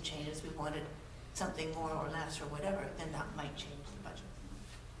see some changes, we wanted something more or less or whatever, then that might change the budget.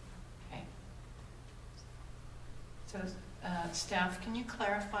 Okay. So Staff, can you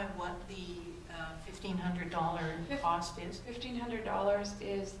clarify what the $1,500 cost is? $1,500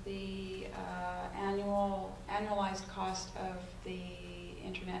 is the annualized cost of the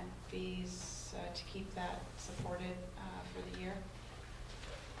internet fees to keep that supported for the year.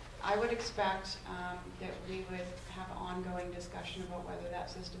 I would expect that we would have an ongoing discussion about whether that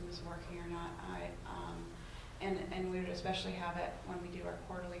system is working or not. And we would especially have it when we do our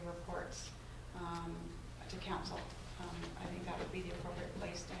quarterly reports to council. I think that would be the appropriate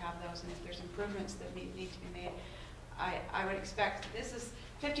place to have those, and if there's improvements that need to be made, I would expect, this is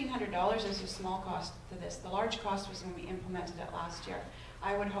 $1,500 is a small cost to this. The large cost was when we implemented it last year.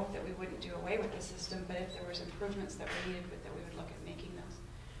 I would hope that we wouldn't do away with the system, but if there was improvements that were needed, that we would look at making those.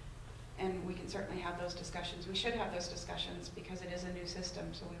 And we can certainly have those discussions. We should have those discussions because it is a new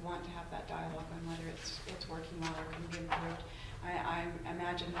system, so we want to have that dialogue on whether it's working well or can be improved. I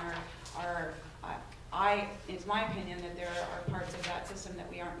imagine it's my opinion that there are parts of that system that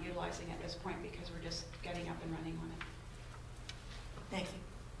we aren't utilizing at this point because we're just getting up and running on it. Thank you.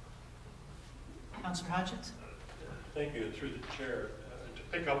 Councillor Hodgins? Thank you. Through the chair, to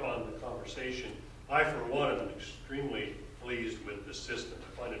pick up on the conversation, I, for one, am extremely pleased with the system. I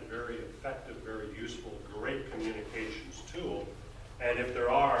find it very effective, very useful, great communications tool. And if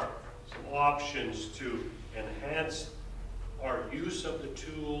there are some options to enhance our use of the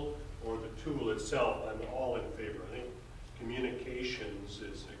tool or the tool itself, I'm all in favor. I think communications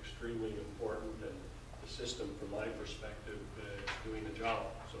is extremely important, and the system, from my perspective, is doing the job.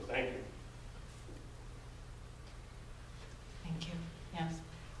 So thank you. Thank you. Yes.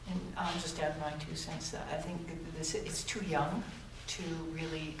 And I'll just add my 2 cents. I think it's too young to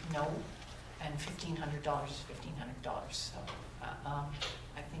really know, and $1,500 is $1,500. So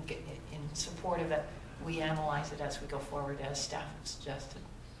I think in support of it, we analyze it as we go forward, as staff has suggested.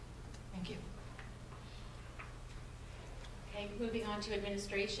 Thank you. Okay, moving on to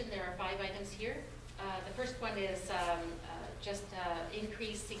administration, there are 5 items here. The first one is just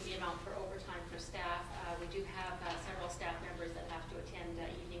increasing the amount for overtime for staff. We do have several staff members that have to attend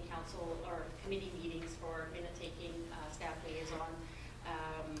evening council or committee meetings for minute-taking, staff liaison.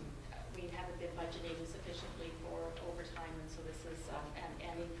 We haven't been budgeting sufficiently for overtime, and so this is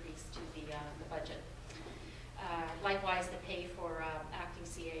an increase to the budget. Likewise, the pay for acting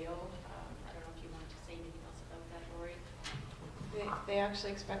CAO. I don't know if you want to say anything else about that, Lori. They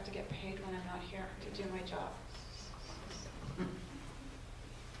actually expect to get paid when I'm not here to do my job.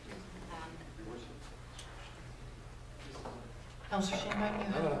 Councillor Sheinbaum, you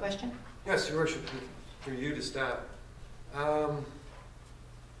have a question? Yes, Your Worship, for you to staff. I'm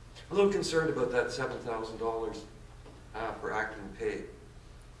a little concerned about that $7,000 for acting pay.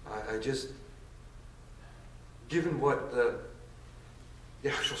 I just, given what the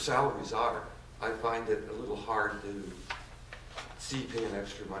actual salaries are, I find it a little hard to see paying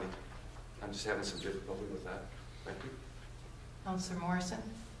extra money. I'm just having some difficulty with that. Thank you. Councillor Morrison?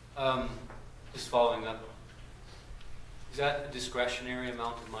 Just following up, is that a discretionary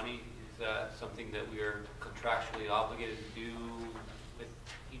amount of money? Is that something that we are contractually obligated to do with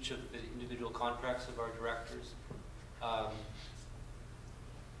each of the individual contracts of our directors?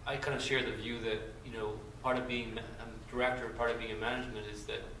 I kind of share the view that, you know, part of being a director, part of being in management is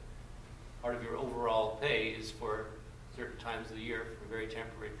that part of your overall pay is for certain times of the year, for very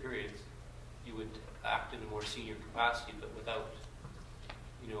temporary periods. You would act in a more senior capacity, but without,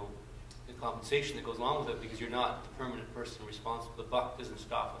 you know, the compensation that goes along with it, because you're not the permanent person responsible. The buck doesn't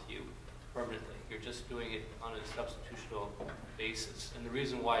stop with you permanently. You're just doing it on a substitutional basis. And the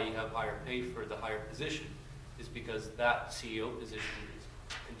reason why you have higher pay for the higher position is because that CEO position is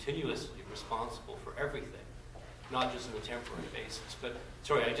continuously responsible for everything, not just on a temporary basis. But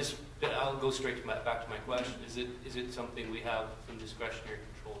sorry, I'll go straight to back to my question. Is it something we have some discretionary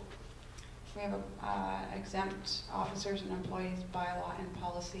control over? We have an exempt officers and employees bylaw and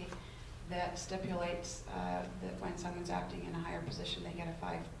policy that stipulates that when someone's acting in a higher position, they get a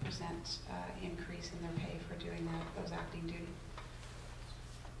 5% increase in their pay for doing those acting duties.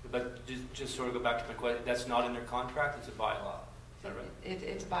 But just sort of go back to my question, that's not in their contract, it's a bylaw, is that right?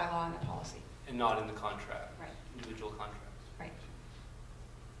 It's a bylaw and a policy. And not in the contract? Right. Individual contracts? Right.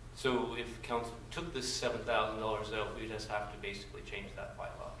 So if council took this $7,000 out, we just have to basically change that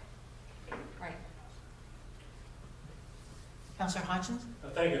bylaw? Right. Councillor Hodgins?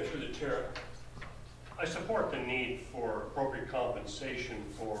 Thank you, through the chair. I support the need for appropriate compensation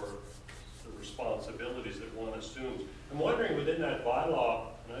for the responsibilities that one assumes. I'm wondering, within that bylaw,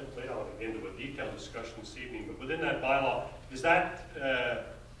 and I don't want to get into a detailed discussion this evening, but within that bylaw, is that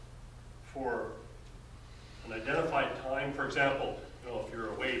for an identified time? For example, you know, if you're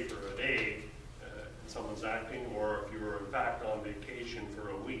away for a day and someone's acting, or if you're fact on vacation for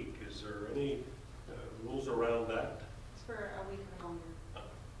a week. Is there any rules around that? It's for a week or longer.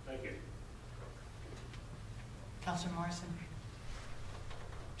 Thank you. Councillor Morrison.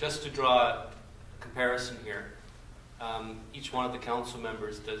 Just to draw a comparison here, each one of the council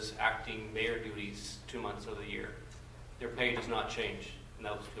members does acting mayor duties 2 months of the year. Their pay does not change in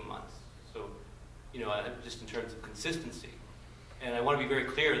those 2 months. So, just in terms of consistency. And I want to be very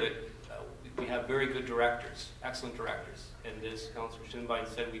clear that we have very good directors, excellent directors. And as Councillor Shinbein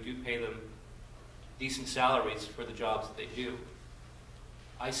said, we do pay them decent salaries for the jobs that they do.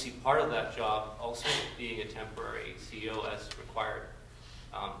 I see part of that job also being a temporary CEO as required.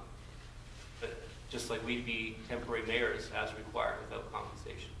 But just like we'd be temporary mayors as required without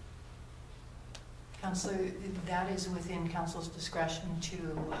compensation. Councillor, that is within council's discretion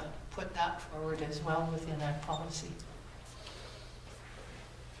to put that forward as well within that policy.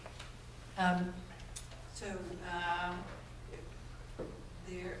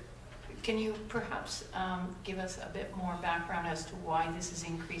 Can you perhaps give us a bit more background as to why this is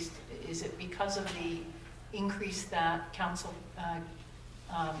increased? Is it because of the increase that council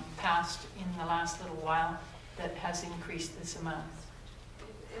passed in the last little while that has increased this amount?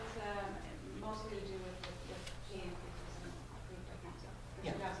 It's mostly to do with pay increases approved by council for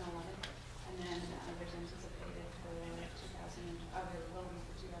Yeah. 2011, and then there's anticipated for 2012 as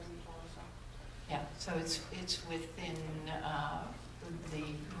well. Yeah, so it's within the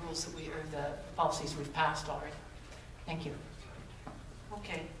rules that or the policies we've passed already. Thank you.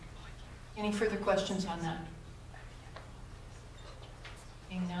 Okay. Any further questions on that?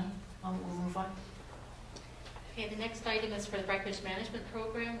 Seeing none, we'll move on. Okay, the next item is for the breakfast management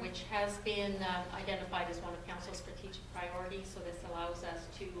program, which has been identified as one of council's strategic priorities. So this allows us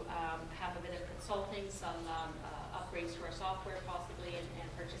to have a bit of consulting, some upgrades to our software possibly, and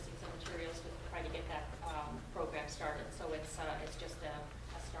purchasing some materials to try to get that program started. So it's just a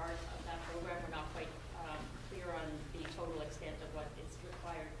start of that program. We're not quite clear on the total extent of what is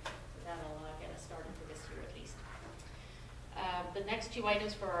required. So that'll get us started for this year at least. The next two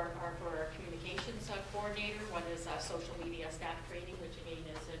items are for our communications coordinator. One is social media staff training, which again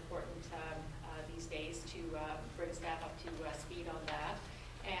is important these days to bring staff up to speed on that.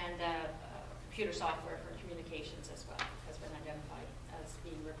 And computer software for communications as well has been identified as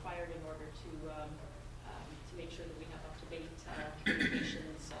being required in order to make sure that we have up-to-date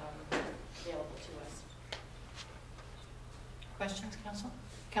communications available to us. Questions, Council?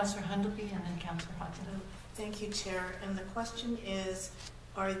 Councillor Hundleby and then Councillor Hodgson. Thank you, Chair. And the question is,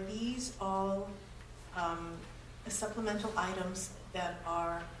 are these all supplemental items that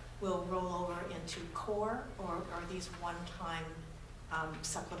will roll over into core, or are these one-time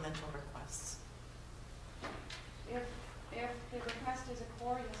supplemental requests? If the request is a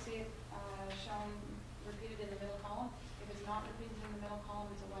core, you'll see it shown repeated in the middle column. If it's not repeated in the middle column,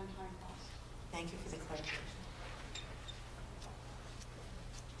 it's a one-time cost. Thank you for the clarification.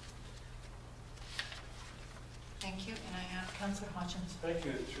 Thank you, and I have Councillor Hodgins. Thank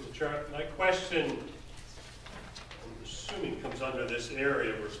you, through the chair. My question, I'm assuming, comes under this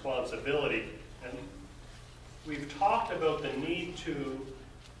area of responsibility. And we've talked about the need to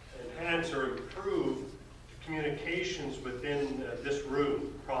enhance or improve communications within this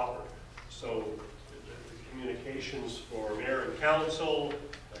room proper. So the communications for mayor and council,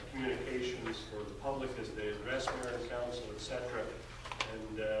 communications for the public as they address mayor and council, etc.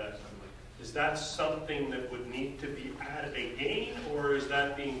 And is that something that would need to be added again, or is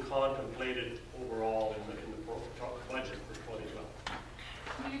that being contemplated overall in the budget for 2012?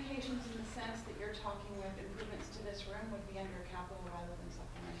 Communications in the sense that you're talking with improvements to this room would be under capital rather than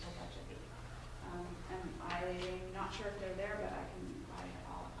supplemental budget. And I'm not sure if they're there, but I can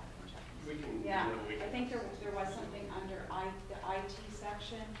check. We can. Yeah, We can. I think there was something under the IT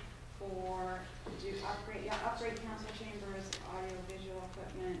section for upgrade council chambers, audio visual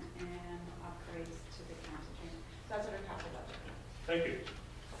equipment, and upgrades to the council chamber. So that's under capital budget. Thank you.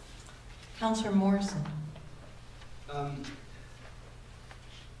 Councillor Morrison.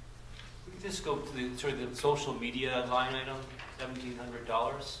 We could just go to the social media line item,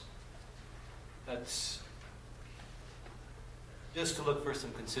 $1,700. That's just to look for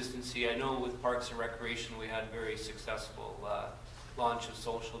some consistency. I know with Parks and Recreation we had a very successful launch of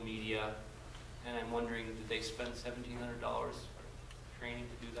social media, and I'm wondering, did they spend $1,700 for training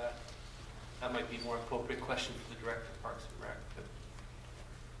to do that? That might be a more appropriate question for the Director of Parks and Rec. But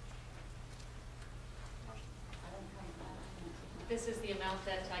This is the amount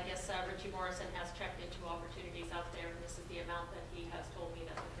that I guess Richie Morrison has checked into opportunities out there, and this is the amount that he has told me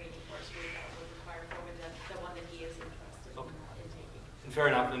that the training course would require for the one that he is interested in taking. And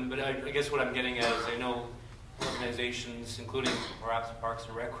fair enough, but I guess what I'm getting at is I know organizations, including perhaps Parks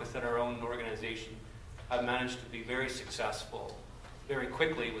and Rec within our own organization, have managed to be very successful very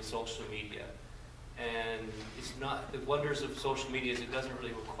quickly with social media. And it's not, the wonders of social media is it doesn't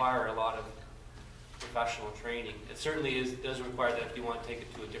really require a lot of professional training. It certainly does require that if you want to take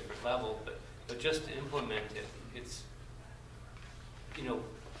it to a different level, but just to implement it, it's, you know,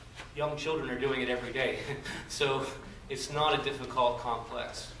 young children are doing it every day. So it's not a difficult,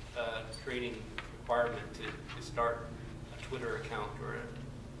 complex training requirement to start a Twitter account or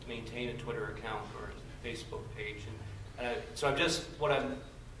to maintain a Twitter account or a Facebook page. And so what I'm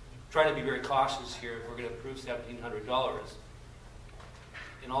trying to be very cautious here, if we're going to approve $1,700,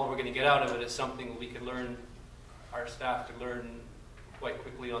 and all we're going to get out of it is something we can learn, our staff could learn quite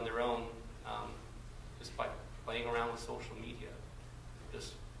quickly on their own, just by playing around with social media.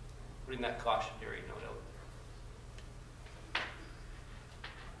 Just putting that cautionary note out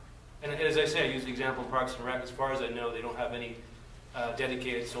there. And as I say, I use the example of Parks and Rec. As far as I know, they don't have any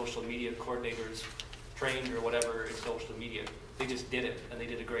dedicated social media coordinators trained or whatever in social media. They just did it, and they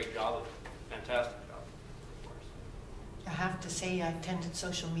did a great job of it. Fantastic job, of course. I have to say I attended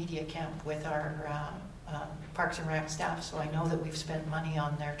social media camp with our Parks and Rec staff, so I know that we've spent money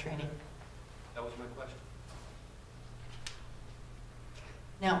on their training. That was my question.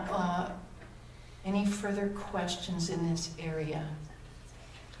 Now, any further questions in this area?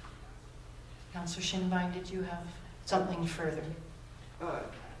 Councillor Shinvine, did you have something further?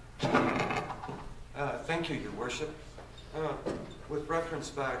 Thank you, Your Worship. With reference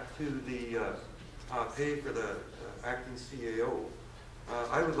back to the pay for the acting CAO,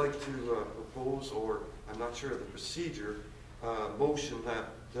 I would like to propose, or I'm not sure of the procedure, motion that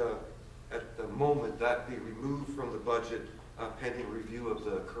at the moment that be removed from the budget pending review of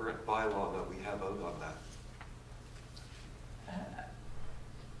the current bylaw that we have out on that.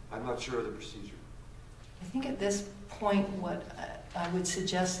 I'm not sure of the procedure. I think at this point what I would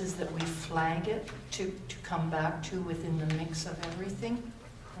suggest is that we flag it to come back to within the mix of everything,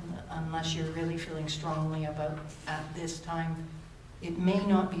 unless you're really feeling strongly about at this time. It may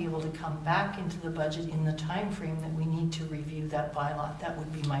not be able to come back into the budget in the time frame that we need to review that bylaw. That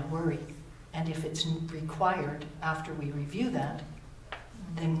would be my worry. And if it's required after we review that,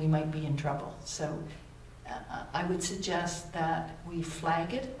 then we might be in trouble. So I would suggest that we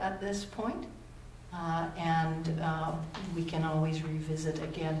flag it at this point, and we can always revisit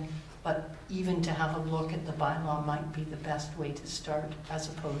again. But even to have a look at the bylaw might be the best way to start, as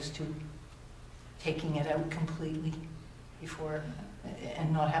opposed to taking it out completely before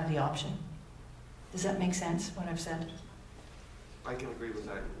and not have the option. Does that make sense, what I've said? I can agree with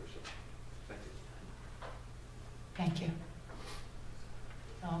that, Your Worship. Thank you. Thank you.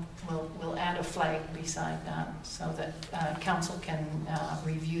 We'll add a flag beside that so that council can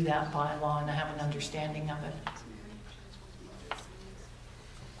review that bylaw and have an understanding of it.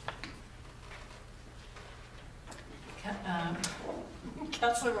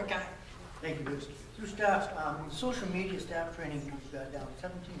 Councillor McKay. Thank you, Bruce. Through staff, social media staff training, we've got down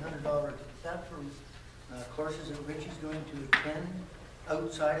 $1,700. Is that for courses that Richie's going to attend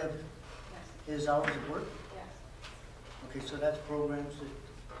outside of his hours of work? Yes. Okay, so that's programs that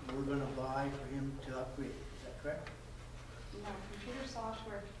we're going to buy for him to upgrade. Is that correct? No, computer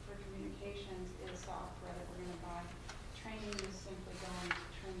software for communications is software that we're going to buy. Training is simply going to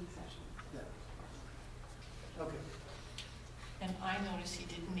training sessions. Yeah. Okay. And I noticed he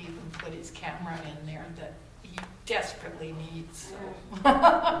didn't even put his camera in there that he desperately needs. So.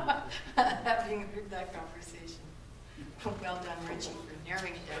 Having heard that conversation. Well done, Richie, for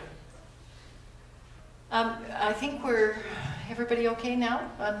narrowing it down. I think everybody okay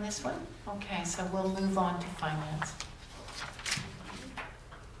now on this one? Okay, so we'll move on to finance.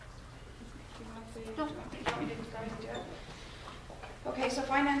 Okay, so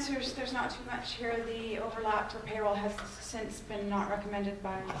financiers, there's not too much here. The overlap for payroll has since been not recommended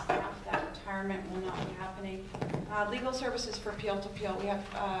by the staff. That retirement will not be happening. Legal services for peel-to-peel. We have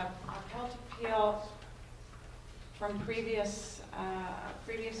a peel-to-peel from previous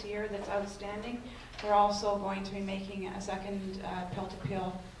year that's outstanding. We're also going to be making a second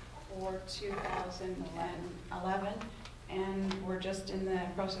peel-to-peel for 2011, and we're just in the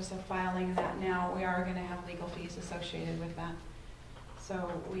process of filing that now. We are going to have legal fees associated with that.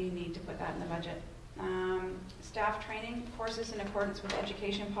 So we need to put that in the budget. Staff training courses in accordance with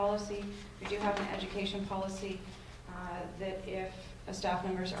education policy. We do have an education policy that if staff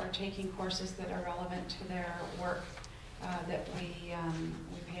members are taking courses that are relevant to their work, that we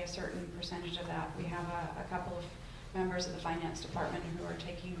pay a certain percentage of that. We have a couple of members of the finance department who are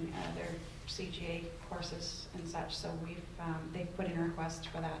taking their CGA courses and such. So they've put in a request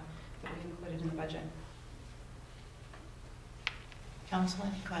for that we included in the budget. Council,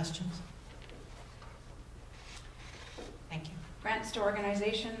 any questions? Thank you. Grants to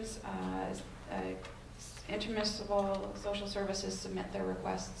organizations, intermunicipal social services submit their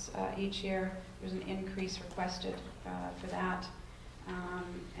requests each year. There's an increase requested for that.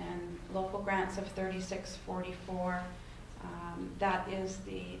 And local grants of 3644.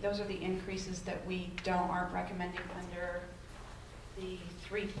 Those are the increases that we aren't recommending under the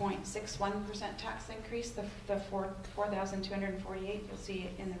 3.61% tax increase, the 4,248. You'll see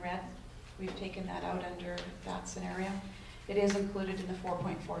it in the red. We've taken that out under that scenario. It is included in the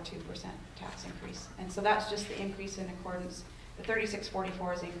 4.42% tax increase. And so that's just the increase in accordance. The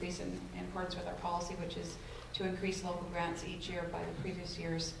 3644 is the increase in accordance with our policy, which is to increase local grants each year by the previous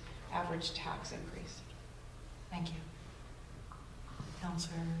year's average tax increase. Thank you.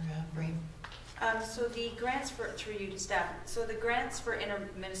 Councillor Breen. So the grants through you to staff, so the grants for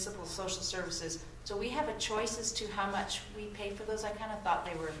intermunicipal social services, so we have a choice as to how much we pay for those. I kind of thought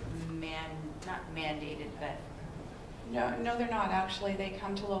they were not mandated, but. No, they're not actually. They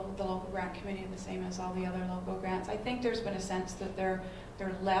come to the local grant committee the same as all the other local grants. I think there's been a sense that they're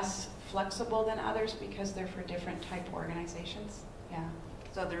less flexible than others because they're for different type organizations. Yeah.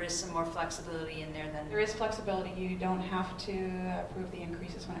 So there is some more flexibility in there than. There is flexibility. You don't have to approve the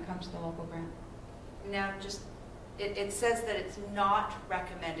increases when it comes to the local grant. Now, just it says that it's not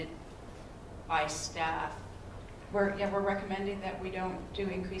recommended by staff. We're recommending that we don't do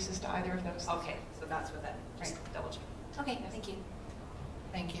increases to either of those. Okay, so that's what that. Just double check. Okay, yes. Thank you.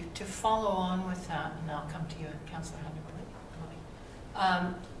 Thank you. To follow on with that, and I'll come to you, Councillor Hunter.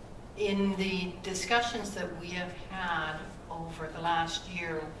 In the discussions that we have had over the last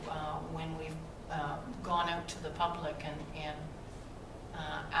year, when we've gone out to the public and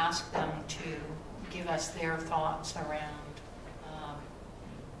asked them to give us their thoughts around,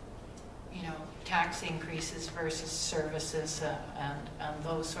 tax increases versus services and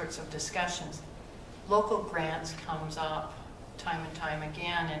those sorts of discussions, local grants comes up time and time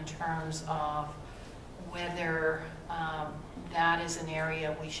again in terms of whether that is an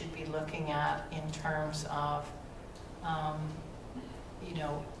area we should be looking at in terms of,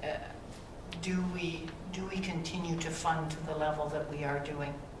 do we continue to fund to the level that we are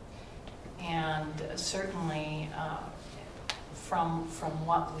doing? And certainly, from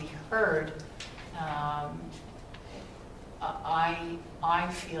what we heard, I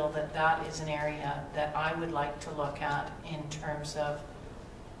feel that is an area that I would like to look at in terms of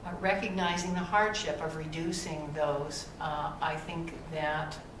recognizing the hardship of reducing those. I think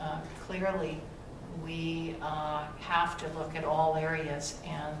that clearly we have to look at all areas,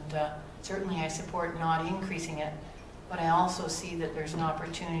 and certainly I support not increasing it, but I also see that there's an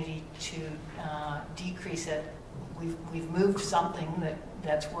opportunity to decrease it. We've moved something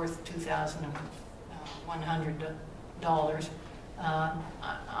that's worth $2,100.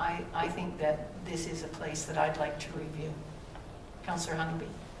 I think that this is a place that I'd like to review. Councillor Hunterby.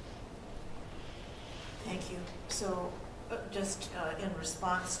 Thank you. So just in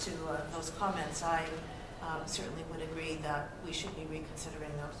response to those comments, I certainly would agree that we should be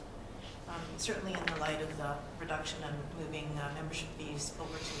reconsidering those. Certainly in the light of the reduction and moving membership fees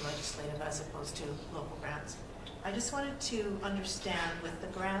over to legislative as opposed to local grants. I just wanted to understand with the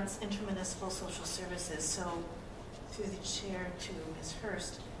grants, intermunicipal social services, so through the chair to Ms.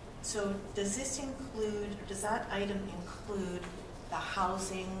 Hurst, so does this include, or does that item include the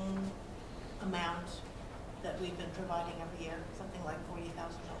housing amount that we've been providing every year, something like $40,000?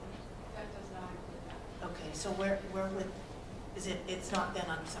 That does not include that. Okay, so where would, is it, it's not then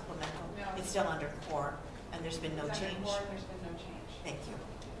under supplemental? No. It's still under core, and there's been no It's change? under core, there's been no change. Thank you.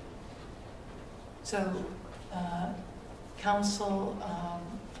 So, Council,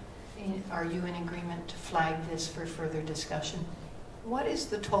 are you in agreement to flag this for further discussion? What is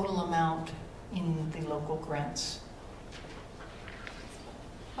the total amount in the local grants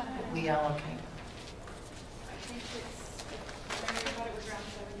that we allocate? I think it's, I thought it was around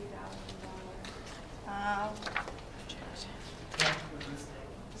 $70,000.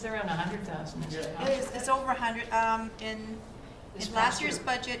 It's around 100,000. It is. It's over 100. In last year's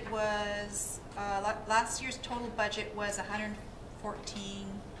budget was last year's total budget was $114,000.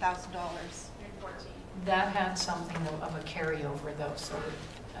 That had something of a carryover, though, so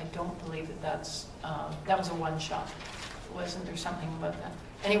I don't believe that that was a one-shot. Wasn't there something about that?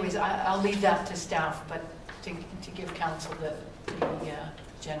 Anyways, I'll leave that to staff, but to give council the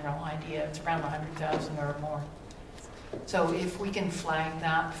general idea, it's around 100,000 or more. So if we can flag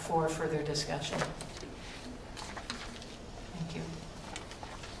that for further discussion. Thank you.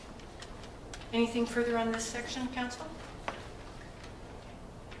 Anything further on this section, council?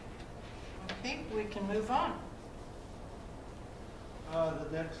 Okay, we can move on.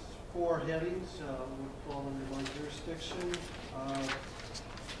 The next 4 headings would fall under my jurisdiction.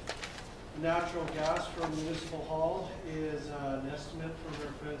 Natural gas from Municipal Hall is an estimate from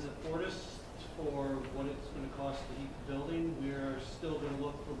our friends at Fortis for what it's going to cost to heat the building. We are still going to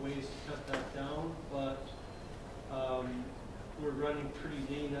look for ways to cut that down, but we're running pretty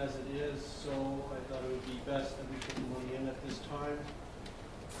lean as it is, so I thought it would be best that we put the money in at this time.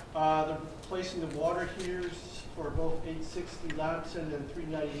 They're replacing the water heaters for both 860 Lamson and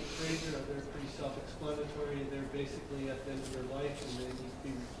 398 Fraser. They're pretty self-explanatory. They're basically at the end of their life and they need to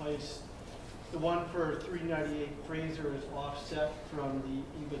be replaced. The one for 398 Fraser is offset from the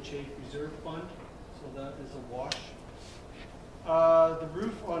EVA Chafe Reserve Fund, so that is a wash. The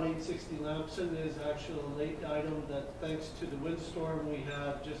roof on 860 Lamson is actually a late item that, thanks to the windstorm we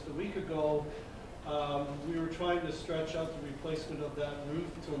had just a week ago, we were trying to stretch out the replacement of that roof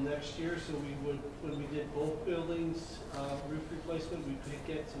until next year, so we would, when we did both buildings roof replacement, we could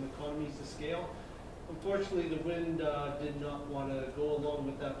get some economies of scale. Unfortunately, the wind did not want to go along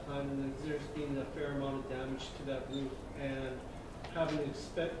with that plan, and there's been a fair amount of damage to that roof. And having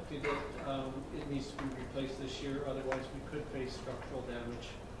expected it, it needs to be replaced this year. Otherwise, we could face structural damage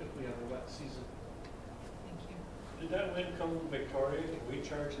if we have a wet season. Thank you. Did that wind come from Victoria? Did we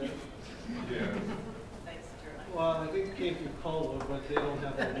charge them? Yeah. Well, I think it came from Colwood, but they don't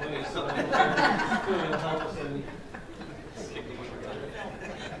have the money, so I don't know if it's going to help us any.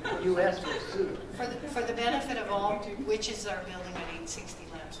 U.S. will sue. For the benefit of all, which is our building at 860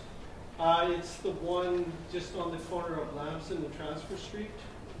 Lamson? It's the one just on the corner of Lamson and Transfer Street.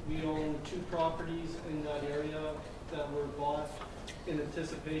 We own 2 properties in that area that were bought in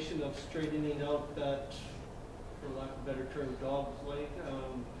anticipation of straightening out that, for lack of a better term, dog's leg.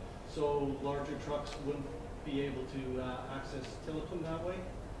 So larger trucks wouldn't be able to access Tillicum that way.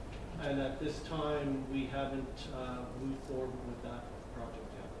 And at this time, we haven't moved forward with that project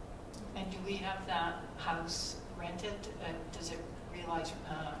yet. And do we have that house rented? Does it realize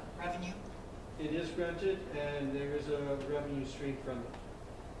revenue? It is rented, and there is a revenue stream from it.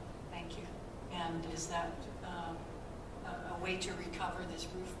 Thank you. And is that a way to recover this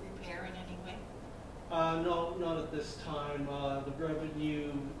roof repair in any way? No, not at this time. The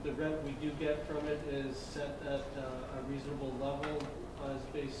revenue, the rent we do get from it is set at a reasonable level, is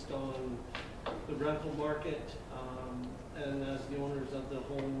based on the rental market, and as the owners of the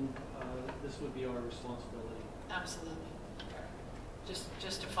home, this would be our responsibility. Absolutely.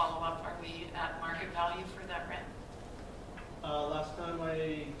 Just to follow up, are we at market value for that rent? Last time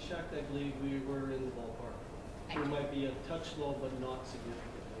I checked, I believe we were in the ballpark. Thank We you. might be a touch low, but not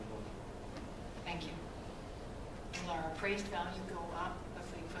significantly low. Thank you. Will our appraised value go up if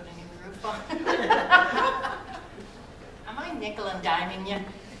we put a new roof on? Am I nickel and diming you? I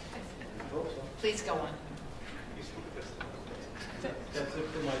hope so. Please go on. That's it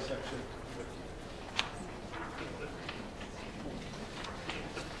for my section.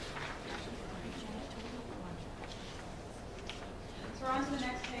 So we're on to the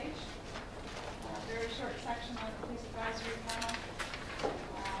next page. Very short section on the police advisory panel.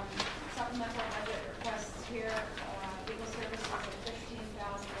 Supplemental budget requests here, legal services of $15,000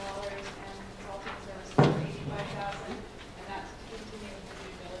 and consulting services of $85,000, and that's to continue the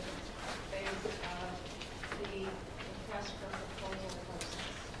due diligence phase of the request for proposal process.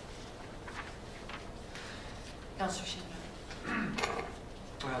 Councillor Shindler.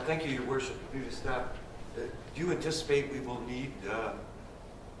 Well, thank you, Your Worship, due to staff. Do you anticipate we will need,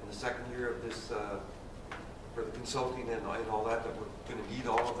 in the second year of this, for the consulting and all that we're going to need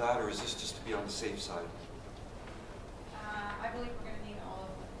all of that, or is this just to be on the safe side? I believe we're going to need all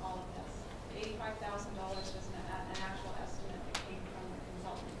of this. The $85,000 was an actual estimate that came from the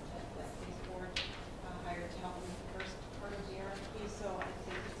consultant that the police board hired to help with the first part of the RFP, so I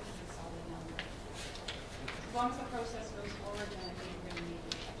think it's a pretty solid number. As long as the process goes forward, then I think we're going to need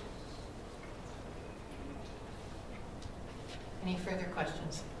the budget. Any further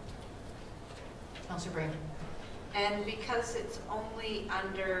questions? Councillor Brayman. And because it's only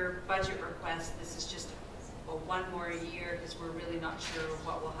under budget request, this is just one more year because we're really not sure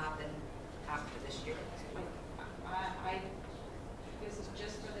what will happen after this year. This is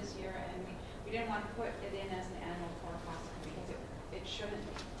just for this year, and we didn't want to put it in as an annual forecast because it shouldn't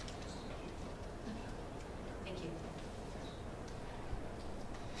be. Thank you.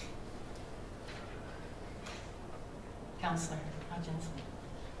 Councillor Hutchinson.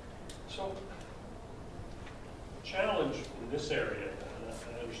 So, challenge in this area, and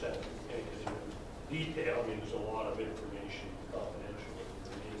I understand that we can't get into detail, I mean, there's a lot of information confidential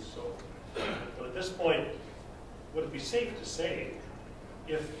that remains, so, but at this point, would it be safe to say,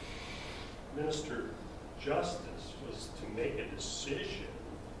 if Minister justice was to make a decision,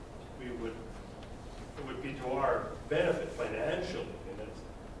 it would be to our benefit financially. And it's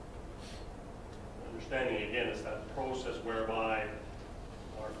understanding, again, it's that process whereby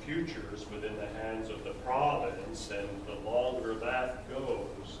our future is within the hands of the province, and the longer that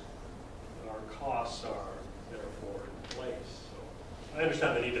goes, our costs are therefore in place. So I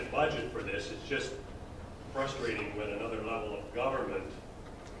understand the need to budget for this. It's just frustrating when another level of government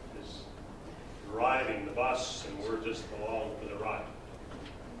is driving the bus and we're just along for the ride.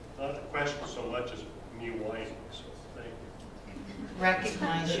 Not a question so much as me whining, so thank you.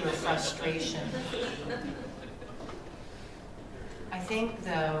 Recognize your frustration. I think,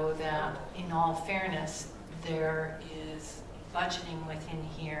 though, that in all fairness, there is budgeting within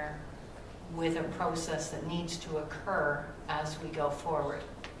here with a process that needs to occur as we go forward.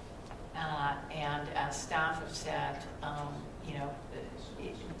 And as staff have said, you know,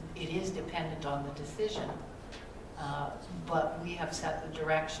 it is dependent on the decision, but we have set the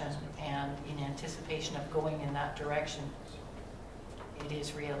direction, and in anticipation of going in that direction, it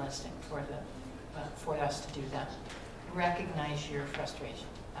is realistic for us to do that. Recognize your frustration.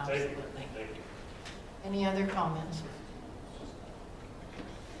 Absolutely. Thank you. Any other comments?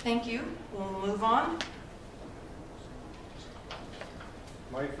 Thank you. We'll move on.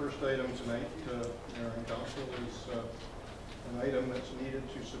 My first item tonight, Mayor and Council, is an item that's needed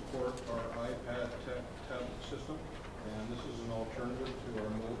to support our iPad tablet system. And this is an alternative to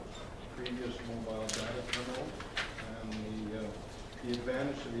our previous mobile data terminal. And the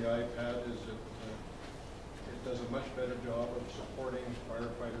advantage of the iPad is that it does a much better job of supporting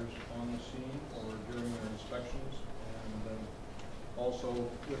firefighters on the scene or during their inspections. And also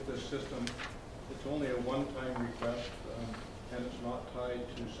with this system, it's only a one-time request. And it's not tied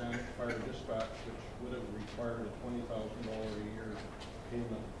to Sandwich Fire Dispatch, which would have required a $20,000 a year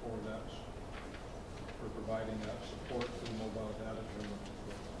payment for that, for providing that support to the mobile data terminal.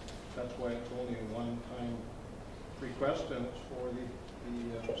 So that's why it's only a one-time request, and it's for the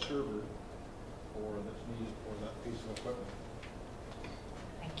server that's needed for that piece of equipment.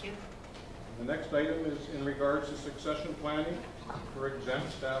 Thank you. And the next item is in regards to succession planning for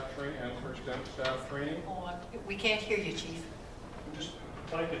exempt staff training training. Oh, we can't hear you, Chief. Just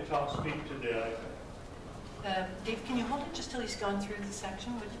if I could speak to the iPad. Dave, can you hold it just till he's gone through the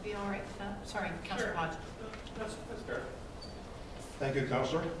section? Would you be all right with that? Sorry, Councillor Hodge. That's fair. Thank you,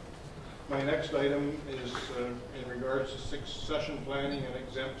 Councillor. My next item is in regards to succession planning and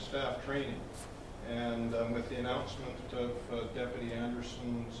exempt staff training. And with the announcement of Deputy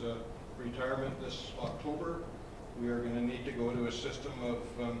Anderson's retirement this October, we are going to need to go to a system of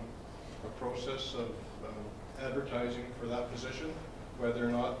a process of advertising for that position, whether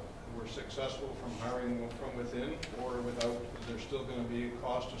or not we're successful from hiring from within or without. There's still going to be a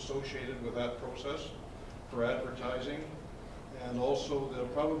cost associated with that process for advertising, and also there'll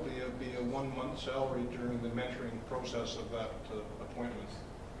probably be a 1-month salary during the mentoring process of that appointment.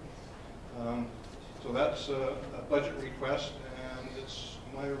 So that's a budget request, and it's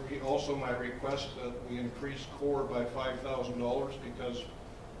also my request that we increase core by $5,000 because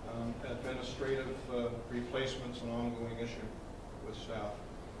administrative replacement's an ongoing issue with staff.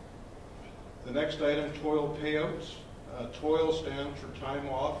 The next item, toil payouts. Toil stands for time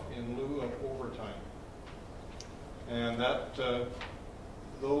off in lieu of overtime. And that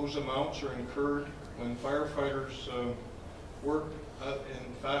those amounts are incurred when firefighters work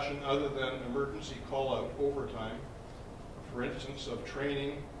in fashion other than emergency call-out overtime. For instance, of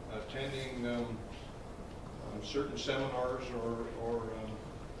training, attending certain seminars, or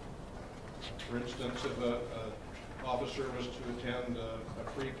for instance, if an officer was to attend a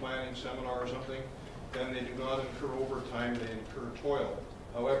pre-planning seminar or something, then they do not incur overtime, they incur toil.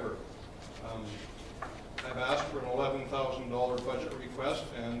 However, I've asked for an $11,000 budget request,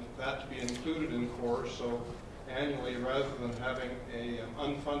 and that to be included in core, so annually, rather than having an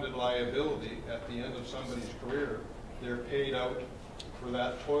unfunded liability at the end of somebody's career, they're paid out for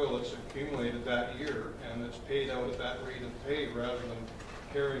that toil that's accumulated that year, and it's paid out at that rate of pay rather than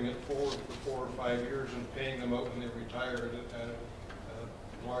carrying it forward for 4 or 5 years and paying them out when they retire at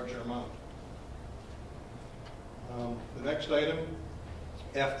a larger amount. The next item,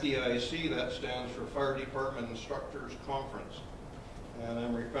 FDIC, that stands for Fire Department Instructors Conference. And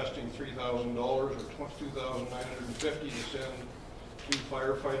I'm requesting $3,000 or $2,950 to send 2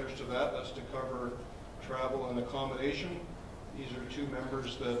 firefighters to that. That's to cover travel and accommodation. These are 2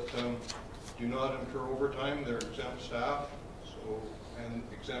 members that do not incur overtime. They're exempt staff, and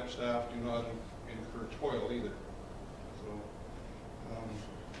exempt staff do not incur toil either. So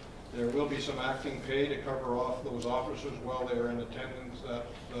There will be some acting pay to cover off those officers while they're in attendance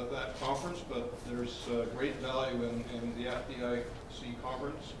at that conference, but there's great value in the FDIC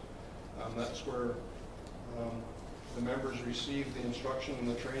conference. That's where the members receive the instruction and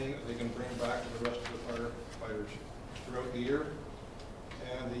the training that they can bring back to the rest of the firefighters throughout the year.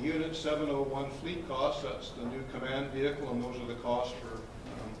 And the Unit 701 fleet costs, that's the new command vehicle, and those are the costs for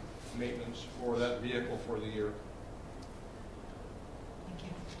maintenance for that vehicle for the year. Thank you.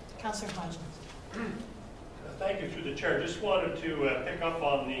 Councillor Hodgins. Thank you, through the chair. Just wanted to pick up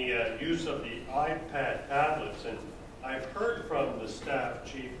on the use of the iPad tablets, and I've heard from the staff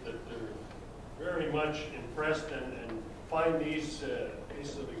chief that they're very much impressed and find these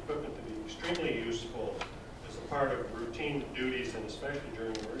pieces of equipment to be extremely useful as a part of routine duties, and especially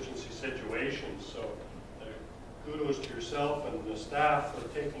during emergency situations. So kudos to yourself and the staff for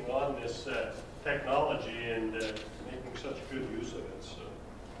taking on this technology and making such good use of it. So,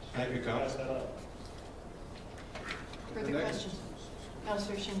 thank you, Councillor. Further questions?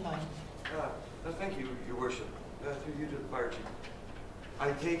 Councillor Shinbine. Thank you, Your Worship. Through you to the fire chief.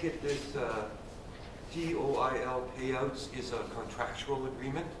 I take it this TOIL payouts is a contractual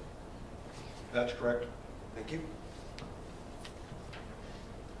agreement? That's correct. Thank you.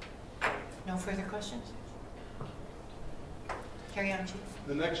 No further questions? Carry on, Chief.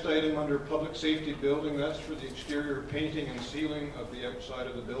 The next item under public safety building, that's for the exterior painting and sealing of the outside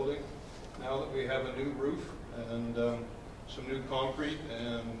of the building. Now that we have a new roof and some new concrete,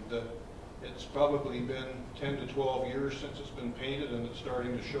 and it's probably been 10 to 12 years since it's been painted, and it's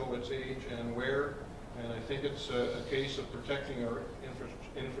starting to show its age and wear. And I think it's a case of protecting our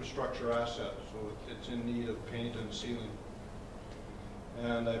infrastructure assets, so it's in need of paint and sealing.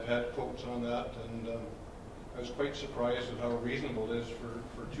 And I've had quotes on that, and I was quite surprised at how reasonable it is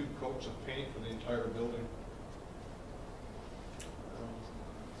for 2 coats of paint for the entire building.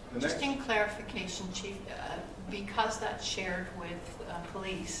 Just in clarification, Chief, because that's shared with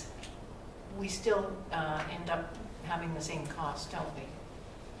police, we still end up having the same cost, don't we?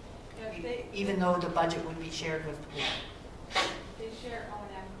 Yeah, even though the budget would be shared with police. They share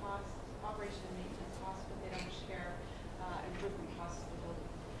O&M costs, operation and maintenance costs, but they don't share improvement costs of the building.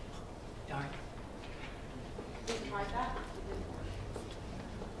 Darn. We tried that, it didn't work.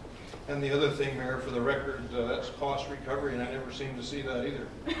 And the other thing, Mayor, for the record, that's cost recovery, and I never seem to see that either.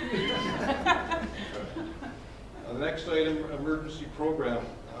 The next item, emergency program.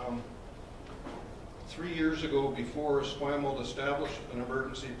 3 years ago, before Esquimalt established an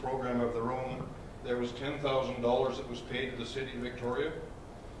emergency program of their own, there was $10,000 that was paid to the City of Victoria.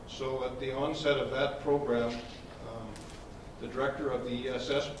 So at the onset of that program, the director of the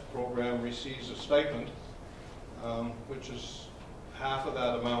ESS program receives a stipend, which is half of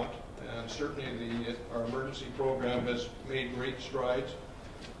that amount. And certainly our emergency program has made great strides.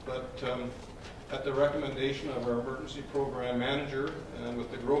 But at the recommendation of our emergency program manager, and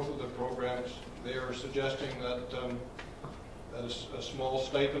with the growth of the programs, they are suggesting that, a small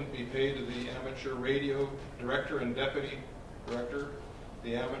stipend be paid to the amateur radio director and deputy director,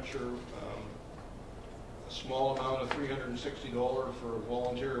 the amateur, a small amount of $360 for a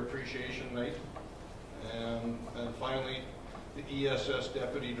volunteer appreciation night, and finally the ESS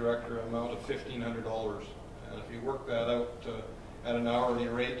deputy director amount of $1,500. And if you work that out at an hourly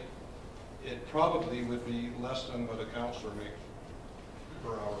rate, it probably would be less than what a councillor makes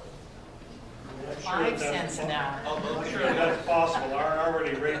per hour. 5 cents an hour. I'm sure that's possible. Our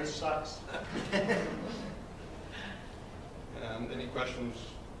hourly rate sucks. And any questions?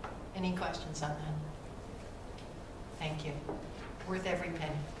 Any questions on that? Thank you. Worth every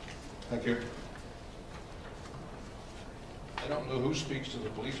penny. Thank you. I don't know who speaks to the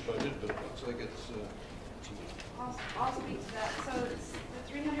police budget, but it looks like it's... I'll speak to that. So it's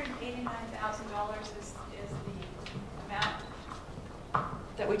the $389,000 is the amount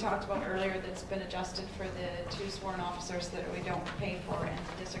that we talked about earlier that's been adjusted for the 2 sworn officers that we don't pay for, and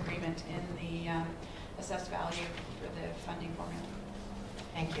the disagreement in the assessed value for the funding formula.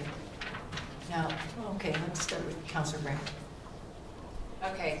 Thank you. Now, okay, let's start with Councillor Brand.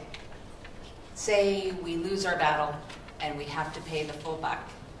 Okay. Say we lose our battle and we have to pay the full buck.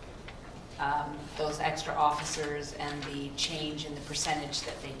 Those extra officers and the change in the percentage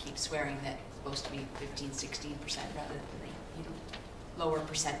that they keep swearing that's supposed to be 15-16% rather than the lower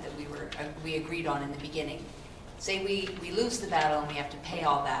percent that we agreed on in the beginning. Say we lose the battle and we have to pay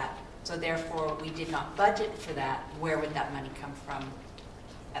all that, so therefore we did not budget for that. Where would that money come from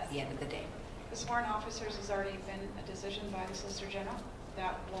at the end of the day? The sworn officers has already been a decision by the Solicitor General.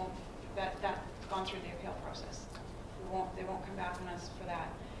 That's gone through the appeal process. They won't come back on us for that.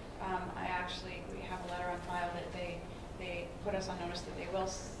 We have a letter on file that they they put us on notice that they will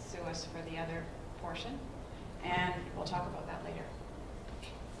sue us for the other portion, and we'll talk about that later.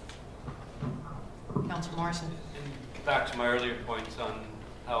 Councillor Morrison. And back to my earlier points on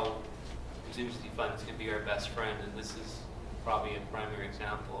how contingency funds can be our best friend, and this is probably a primary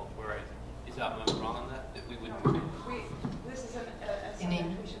example of where is that am I wrong on that? That we would. This is a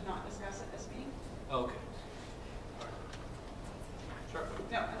subject we should not discuss at this meeting. Okay. Sure.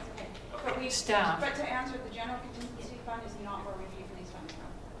 No, that's okay. Okay. But to answer, the general contingency fund is not where we pay for these funds from.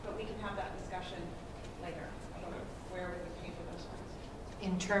 But we can have that discussion later about where we would pay for those funds.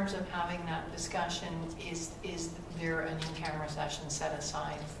 In terms of having that discussion, is there an in-camera session set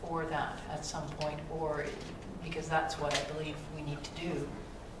aside for that at some point, or because that's what I believe we need to do,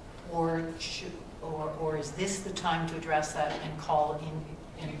 or is this the time to address that and call in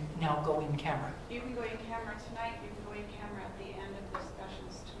and now go in camera? You can go in camera tonight. You can go in camera at the end of the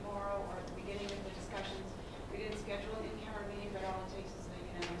discussions tomorrow or at the beginning of the discussions. We didn't schedule an in-camera meeting, but all it takes is a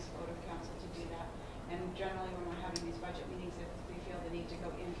unanimous vote of council to do that. And generally, when we're having these budget meetings, if we feel the need to go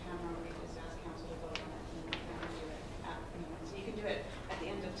in camera, we just ask council to vote on it, and we can do it at the moment. So you can do it at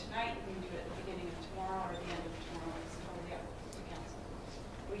the end of tonight, you can do it at the beginning of tomorrow, or at the end of tomorrow. It's totally up to council.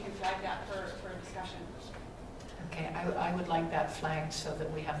 We can flag that for discussion. Okay, I would like that flagged so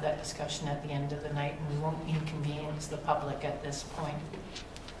that we have that discussion at the end of the night and we won't inconvenience the public at this point.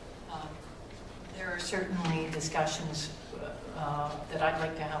 There are certainly discussions that I'd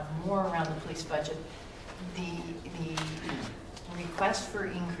like to have more around the police budget. The request for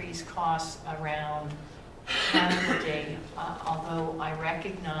increased costs around Canada Day, although I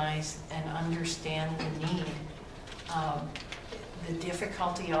recognize and understand the need, the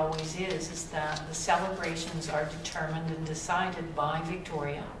difficulty always is that the celebrations are determined and decided by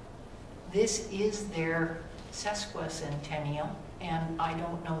Victoria. This is their sesquicentennial, and I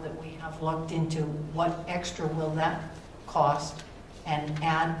don't know that we have looked into what extra will that cost and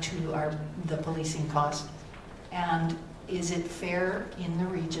add to the policing cost. And is it fair in the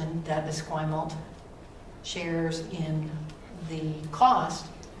region that Esquimalt shares in the cost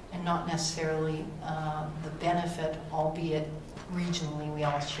and not necessarily the benefit, albeit regionally we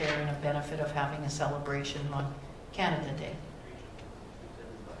all share in a benefit of having a celebration on Canada Day?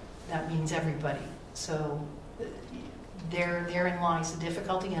 That means everybody. So therein lies the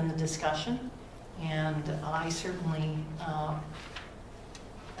difficulty and the discussion, and I certainly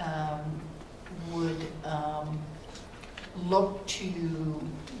would look to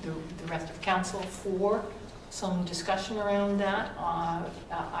the rest of council for some discussion around that.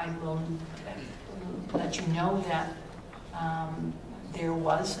 I will let you know that there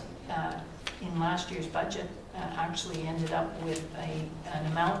was, in last year's budget, actually ended up with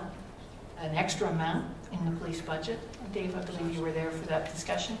an extra amount in the police budget. Dave, I believe you were there for that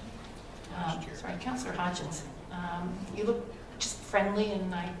discussion. Sorry, Councillor Hodgins. You look just friendly,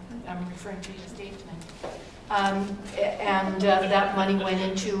 and I'm referring to you as Dave tonight. That money went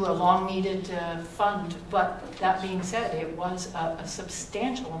into a long-needed fund. But that being said, it was a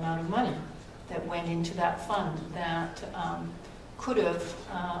substantial amount of money that went into that fund that could have,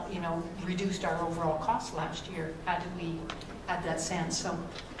 reduced our overall cost last year had we had that sense. So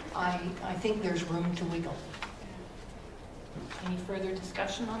I think there's room to wiggle. Any further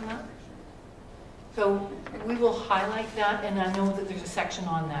discussion on that? So we will highlight that, and I know that there's a section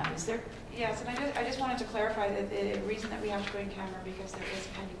on that. Is there? Yes, and I just wanted to clarify that the reason that we have to go in camera because there is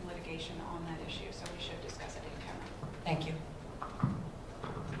pending litigation on that issue, so we should discuss it in camera. Thank you.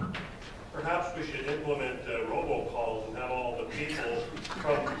 Perhaps we should implement robocalls and have all the people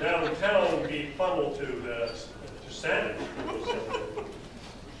from downtown be funneled to Sandwich.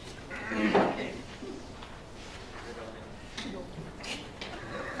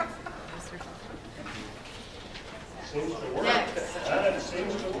 Seems to work. That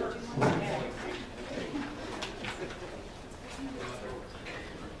seems to work.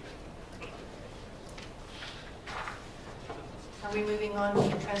 Are we moving on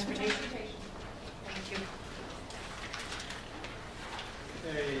to transportation? Thank you.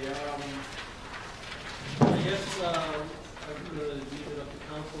 Okay, I guess I'm going to leave it up to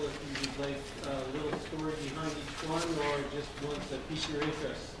council if you would like a little story behind each one or just one that piques your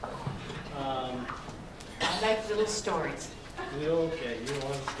interest. I like little stories. Okay, you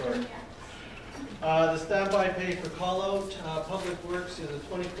want a story. The standby pay for call-out, Public Works is a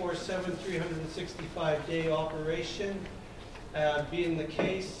 24/7, 365-day operation. Being the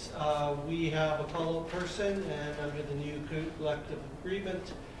case, we have a call-out person, and under the new collective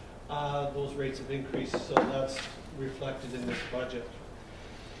agreement, those rates have increased, so that's reflected in this budget.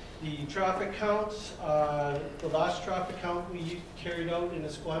 The traffic counts, the last traffic count we carried out in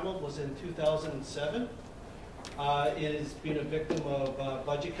Esquimalt was in 2007. It has been a victim of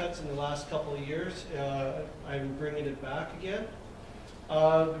budget cuts in the last couple of years. I'm bringing it back again.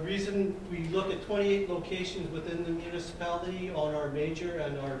 The reason we look at 28 locations within the municipality on our major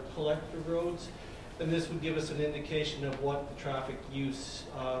and our collector roads, and this would give us an indication of what the traffic use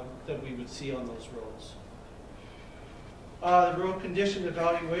that we would see on those roads. The road condition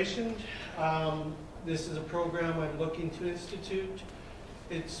evaluation, this is a program I'm looking to institute.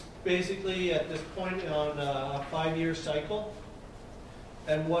 It's basically at this point on a 5-year cycle.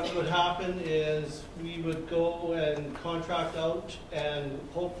 And what would happen is we would go and contract out, and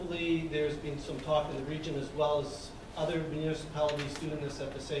hopefully there's been some talk in the region as well as other municipalities doing this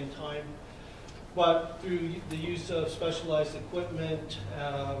at the same time. But through the use of specialized equipment,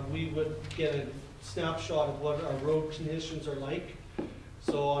 we would get a snapshot of what our road conditions are like.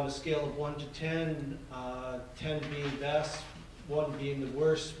 So on a scale of 1 to 10, 10 being best, 1 being the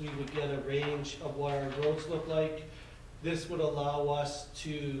worst, we would get a range of what our roads look like. This would allow us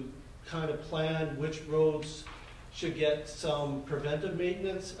to kind of plan which roads should get some preventive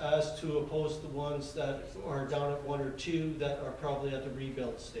maintenance as to opposed to the ones that are down at 1 or 2 that are probably at the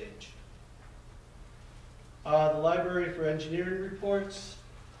rebuild stage. The library for engineering reports.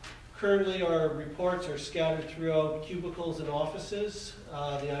 Currently our reports are scattered throughout cubicles and offices.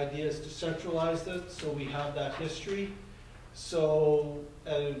 The idea is to centralize it so we have that history. So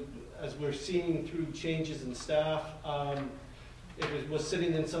as we're seeing through changes in staff, if it was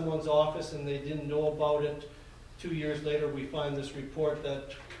sitting in someone's office and they didn't know about it, 2 years later we find this report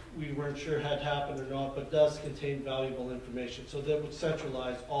that we weren't sure had happened or not, but does contain valuable information. So that would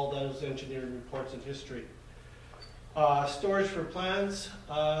centralize all those engineering reports and history. Storage for plans,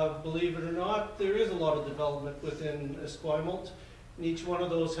 believe it or not, there is a lot of development within Esquimalt. And each one of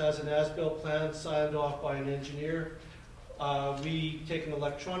those has an as-built plan signed off by an engineer. We take an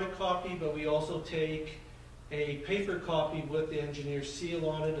electronic copy, but we also take a paper copy with the engineer's seal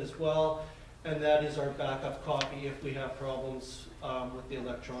on it as well, and that is our backup copy if we have problems with the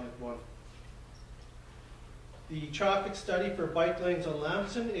electronic one. The traffic study for bike lanes on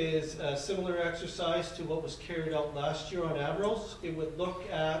Lamson is a similar exercise to what was carried out last year on Admirals. It would look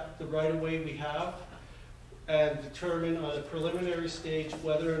at the right-of-way we have and determine on a preliminary stage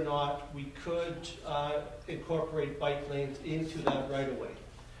whether or not we could incorporate bike lanes into that right-of-way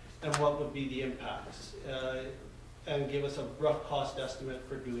and what would be the impacts, and give us a rough cost estimate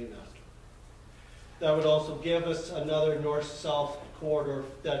for doing that. That would also give us another north-south corridor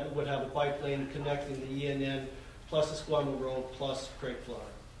that would have a bike lane connecting the ENN plus Esquimalt Road plus Craigflower.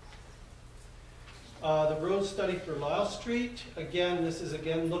 The road study for Lyle Street, again, this is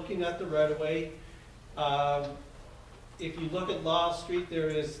looking at the right-of-way. If you look at Lyle Street, there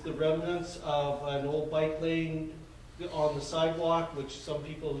is the remnants of an old bike lane on the sidewalk, which some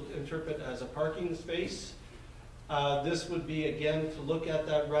people interpret as a parking space. This would be, again, to look at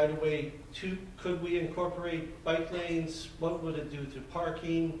that right-of-way. Could we incorporate bike lanes? What would it do to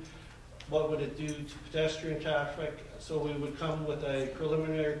parking? What would it do to pedestrian traffic? So we would come with a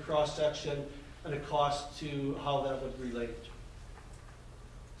preliminary cross-section and a cost to how that would relate.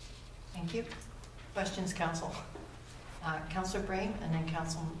 Thank you. Questions, Council? Councillor Brame and then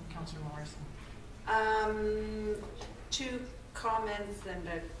Councillor Morrison. 2 comments and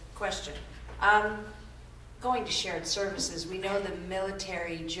a question. Going to shared services, we know the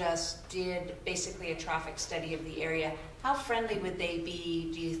military just did basically a traffic study of the area. How friendly would they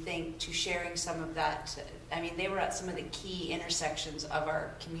be, do you think, to sharing some of that? I mean, they were at some of the key intersections of our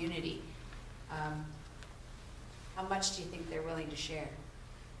community. How much do you think they're willing to share?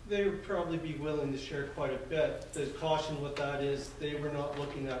 They would probably be willing to share quite a bit. The caution with that is they were not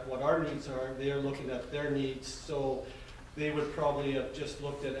looking at what our needs are, they are looking at their needs. So they would probably have just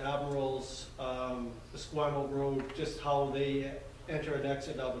looked at Admirals, Esquimalt Road, just how they enter and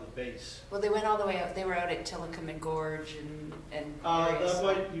exit out of the base. Well, they went all the way out. They were out at Tillicum and Gorge and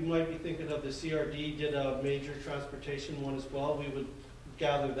you might be thinking of the CRD did a major transportation one as well. We would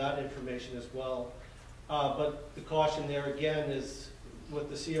gather that information as well. But the caution there again is with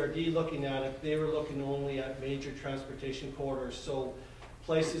the CRD looking at it, they were looking only at major transportation corridors. So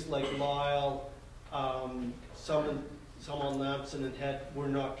places like Lyle, some on Lamson and Head were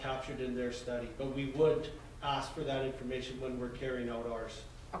not captured in their study, but we would ask for that information when we're carrying out ours.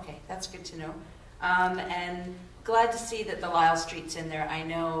 Okay, that's good to know. And glad to see that the Lyle Street's in there. I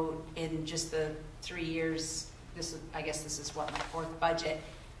know in just the 3 years, I guess this is what, my 4th budget,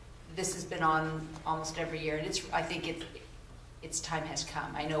 this has been on almost every year, and I think its time has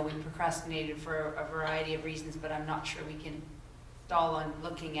come. I know we procrastinated for a variety of reasons, but I'm not sure we can stall on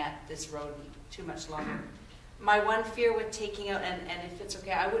looking at this road too much longer. My one fear with taking out, and if it's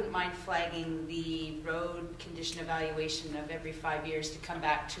okay, I wouldn't mind flagging the road condition evaluation of every 5 years to come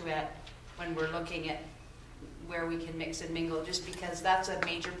back to it when we're looking at where we can mix and mingle, just because that's a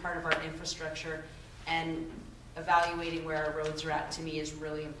major part of our infrastructure, and evaluating where our roads are at to me is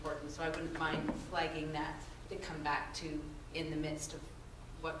really important. So I wouldn't mind flagging that to come back to in the midst of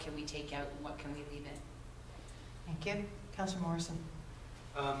what can we take out and what can we leave in. Thank you. Councillor Morrison.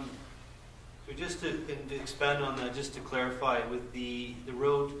 So just to expand on that, just to clarify, with the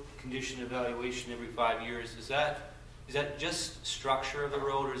road condition evaluation every 5 years, is that just structure of the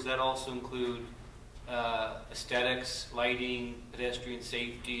road, or does that also include aesthetics, lighting, pedestrian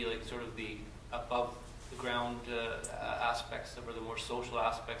safety, like sort of the above the ground aspects of, or the more social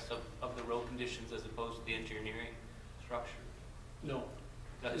aspects of the road conditions as opposed to the engineering structure? No.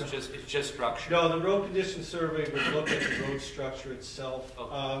 It's just structure. No, the road condition survey would look at the road structure itself.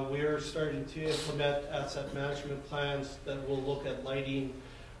 Okay. We're starting to implement asset management plans that will look at lighting,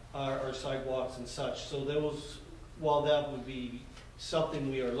 our sidewalks and such. So those, while that would be something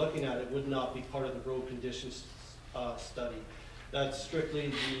we are looking at, it would not be part of the road conditions study. That's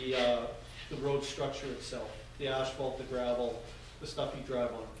strictly the road structure itself, the asphalt, the gravel, the stuff you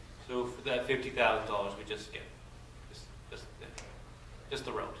drive on. So for that $50,000, we just skip just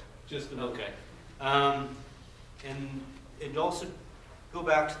the road. Just the road. Okay. And also go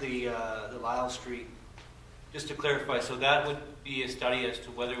back to the Lyle Street, just to clarify. So that would be a study as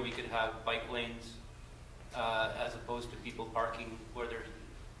to whether we could have bike lanes as opposed to people parking where they're,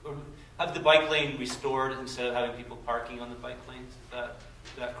 or have the bike lane restored instead of having people parking on the bike lanes.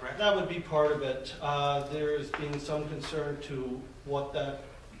 Is that correct? That would be part of it. There has been some concern to what that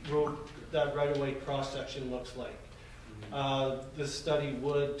road, that right-of-way cross-section looks like. This study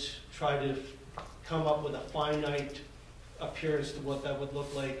would try to come up with a finite appearance to what that would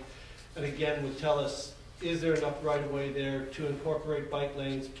look like, and again would tell us, is there enough right-of-way there to incorporate bike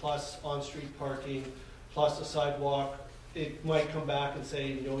lanes plus on-street parking plus a sidewalk? It might come back and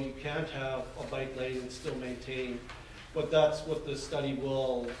say, no, you can't have a bike lane and still maintain, but that's what the study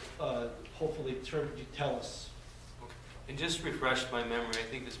will hopefully tell us. Okay. And just refresh my memory, I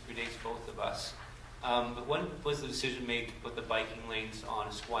think this predates both of us. But when was the decision made to put the biking lanes on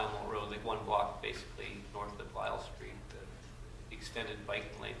Esquimalt Road, like one block basically north of Lyle Street, the extended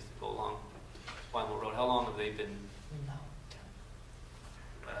biking lanes that go along Esquimalt Road? How long have they been?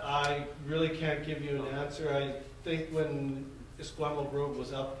 I really can't give you an answer. I think when Esquimalt Road was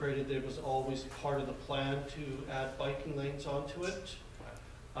upgraded, it was always part of the plan to add biking lanes onto it.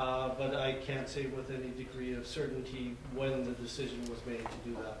 But I can't say with any degree of certainty when the decision was made to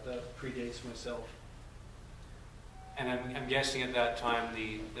do that. That predates myself. And I'm guessing at that time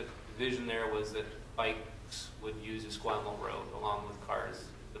the vision there was that bikes would use Esquimalt Road along with cars,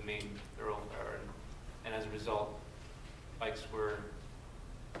 the main thoroughfare, and as a result, bikes were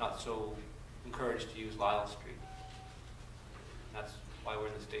not so encouraged to use Lyle Street. And that's why we're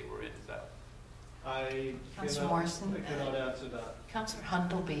in the state we're in. Is that? I cannot answer that. Councillor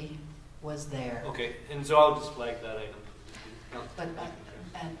Hundleby was there. Okay, and so I'll just flag that item. But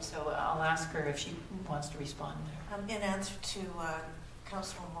and so I'll ask her if she wants to respond there. In answer to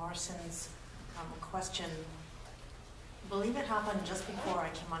Councillor Morrison's question, I believe it happened just before I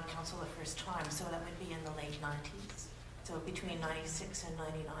came on council the first time, so that would be in the late 90s. So between 96 and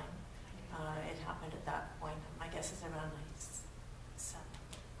 99, it happened at that point. My guess is around 97.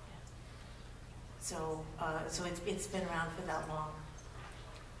 Yeah. So it's been around for that long.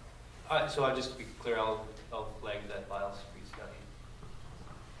 So I'll just be clear, I'll flag that Lyle Street study.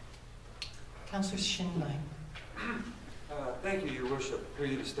 Councillor Schindler. Thank you, Your Worship, through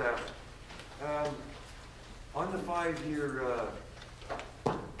you to staff. On the 5-year,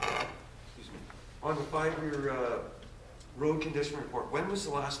 road condition report, when was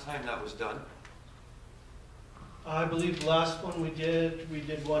the last time that was done? I believe the last one we did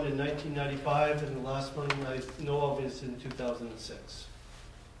one in 1995, and the last one I know of is in 2006.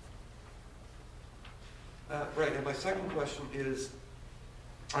 Right, and my second question is,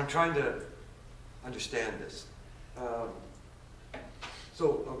 I'm trying to understand this.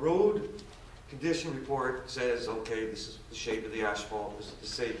 So a road condition report says, okay, this is the shape of the asphalt, this is the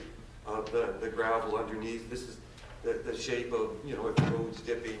shape of the gravel underneath, this is the shape of, you know, if the road's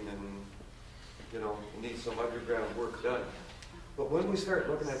dipping and, you know, needs some underground work done. But when we start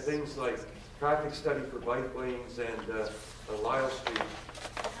looking at things like traffic study for bike lanes and Lyle Street,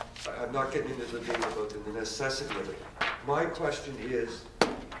 I'm not getting into the debate about the necessity of it. My question is,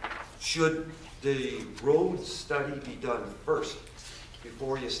 should the road study be done first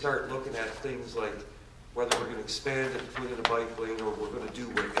before you start looking at things like whether we're going to expand it, put in a bike lane, or we're going to do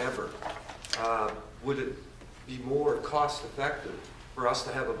whatever? Would it be more cost effective for us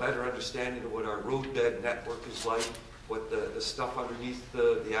to have a better understanding of what our roadbed network is like, what the stuff underneath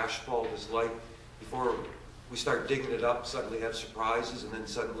the asphalt is like, before we start digging it up, suddenly have surprises, and then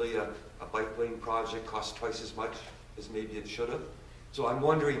suddenly a bike lane project costs twice as much as maybe it should have. So I'm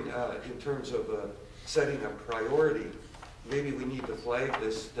wondering, in terms of setting a priority, maybe we need to flag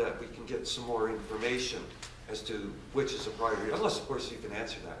this, that we can get some more information as to which is a priority, unless of course you can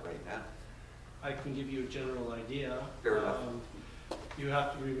answer that right now. I can give you a general idea. Fair enough. You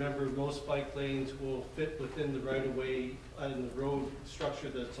have to remember most bike lanes will fit within the right-of-way and the road structure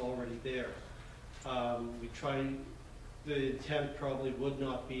that's already there. The intent probably would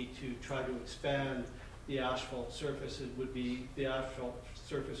not be to try to expand the asphalt surface. It would be the asphalt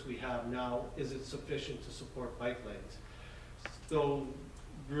surface we have now, is it sufficient to support bike lanes? So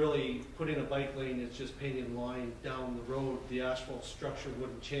really putting a bike lane is just painting a line down the road. The asphalt structure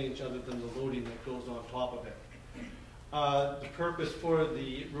wouldn't change other than the loading that goes on top of it. The purpose for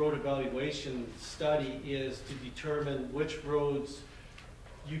the road evaluation study is to determine which roads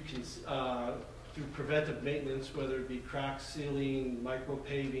you can, through preventive maintenance, whether it be crack sealing, micro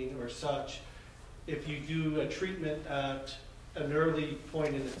paving, or such, if you do a treatment at an early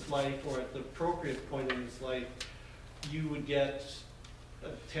point in its life or at the appropriate point in its life, you would get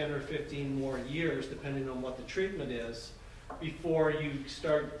 10 or 15 more years, depending on what the treatment is, before you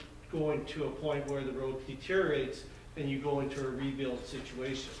start going to a point where the road deteriorates and you go into a rebuild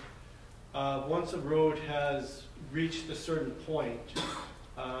situation. Once a road has reached a certain point,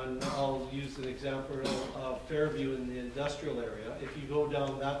 and I'll use an example of Fairview in the industrial area. If you go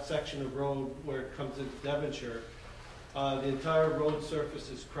down that section of road where it comes into Devonshire, the entire road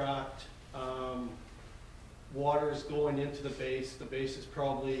surface is cracked. Water is going into the base. The base is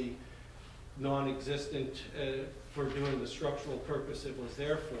probably non-existent for doing the structural purpose it was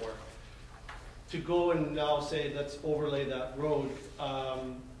there for. To go and now say let's overlay that road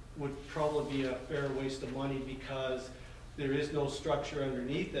would probably be a fair waste of money, because there is no structure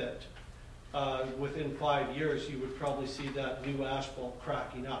underneath it. Within 5 years, you would probably see that new asphalt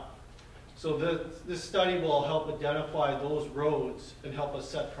cracking up. So this study will help identify those roads and help us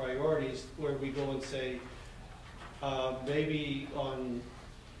set priorities where we go and say, maybe on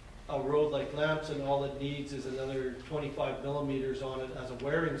a road like Lamson, all it needs is another 25 millimeters on it as a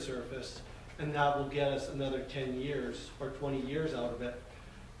wearing surface, and that will get us another 10 years or 20 years out of it.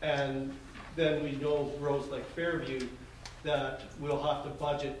 And then we know roads like Fairview that we'll have to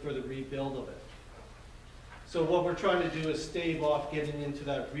budget for the rebuild of it. So what we're trying to do is stave off getting into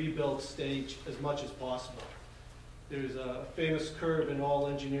that rebuild stage as much as possible. There's a famous curve in all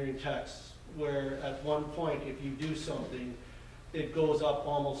engineering texts where at one point, if you do something, it goes up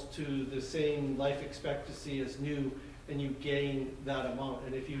almost to the same life expectancy as new, and you gain that amount.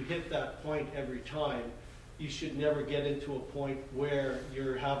 And if you hit that point every time, you should never get into a point where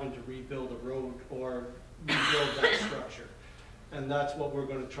you're having to rebuild a road or rebuild that structure. And that's what we're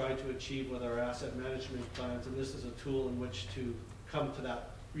going to try to achieve with our asset management plans, and this is a tool in which to come to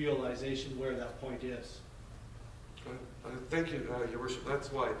that realization where that point is. Thank you, Your Worship.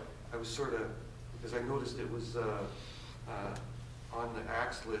 That's why I was sort of, because I noticed it was on the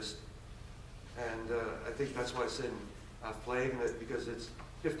ACTS list, and I think that's why I said flagging it, because it's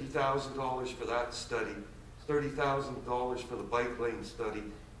 $50,000 for that study, $30,000 for the bike lane study.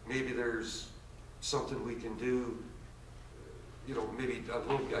 Maybe there's something we can do, you know, maybe a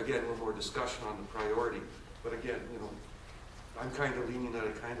little more discussion on the priority. But again, you know, I'm kind of leaning that I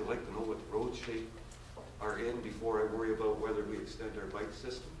kind of like to know what the road shape are in before I worry about whether we extend our bike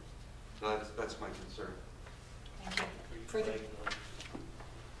system. That's my concern. Thank you. Further?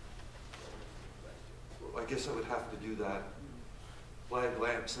 Well, I guess I would have to do that. Flag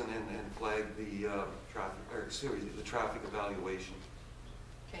Lamson and flag the the traffic evaluation.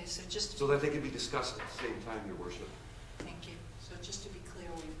 Okay, so just so that they can be discussed at the same time, Your Worship. Thank you. So just to be clear,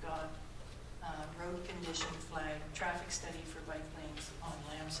 we've got road condition flag, traffic study for bike lanes on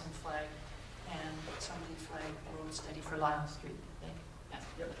Lamson flag, and somebody flag road study for Lyle Street. Yeah.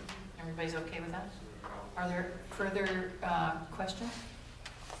 Yep. Everybody's okay with that? Are there further questions?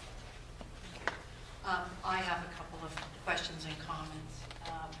 I have a couple of questions and comments,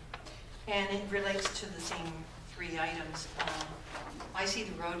 and it relates to the same three items. I see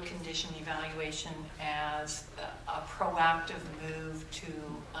the road condition evaluation as a proactive move to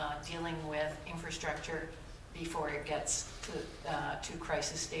dealing with infrastructure before it gets to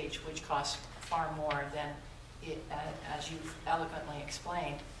crisis stage, which costs far more than it, as you've eloquently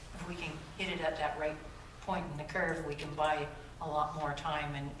explained. If we can hit it at that right point in the curve, we can buy a lot more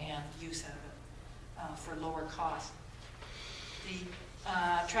time and use out of it for lower cost. The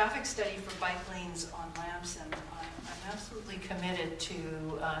traffic study for bike lanes on Lamson. I'm absolutely committed to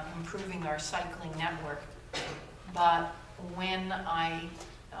improving our cycling network. But when I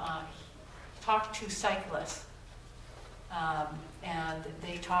talk to cyclists and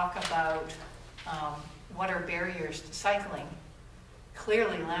they talk about what are barriers to cycling,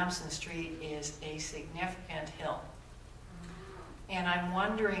 clearly Lamson Street is a significant hill. And I'm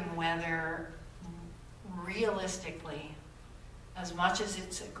wondering whether realistically, as much as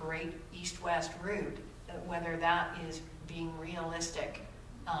it's a great east-west route, whether that is being realistic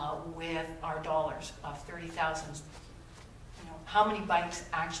with our dollars of 30,000. You know, how many bikes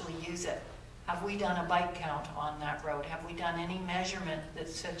actually use it? Have we done a bike count on that road? Have we done any measurement that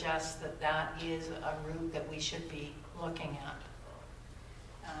suggests that that is a route that we should be looking at?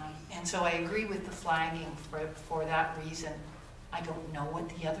 And so I agree with the flagging for that reason. I don't know what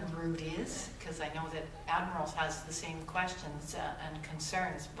the other route is, because I know that Admirals has the same questions and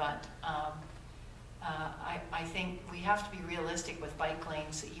concerns, but I think we have to be realistic with bike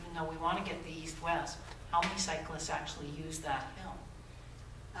lanes, even though we want to get the east-west. How many cyclists actually use that hill?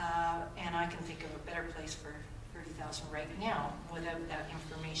 And I can think of a better place for 30,000 right now without that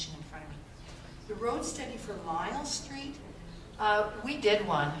information in front of me. The road study for Lyle Street, we did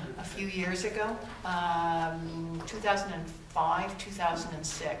one a few years ago, 2005,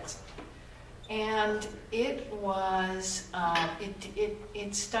 2006. And it was,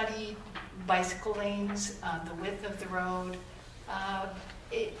 it studied bicycle lanes, the width of the road.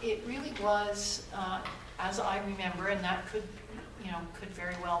 It really was, as I remember, and that could, could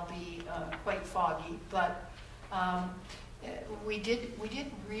very well be quite foggy, but we did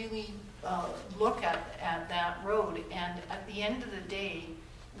really look at that road, and at the end of the day,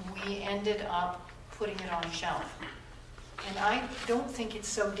 we ended up putting it on a shelf. And I don't think it's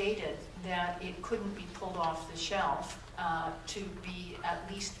so dated that it couldn't be pulled off the shelf to be at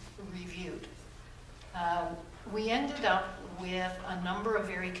least reviewed. We ended up with a number of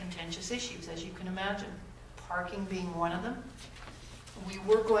very contentious issues, as you can imagine, parking being one of them. We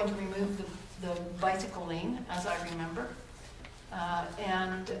were going to remove the bicycle lane, as I remember.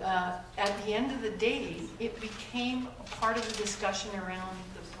 And at the end of the day, it became a part of the discussion around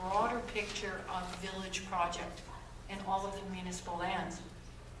the broader picture of the village project and all of the municipal lands.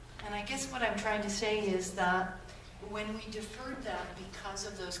 And I guess what I'm trying to say is that when we deferred that because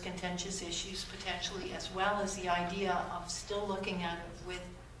of those contentious issues potentially, as well as the idea of still looking at it with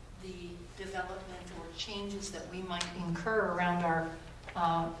the development or changes that we might incur around our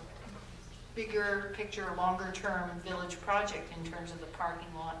bigger picture, longer term village project in terms of the parking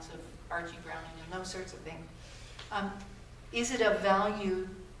lots of Archie Browning and those sorts of things. Is it of value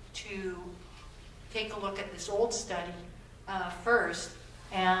to take a look at this old study first,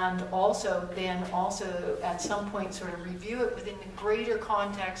 and also at some point sort of review it within the greater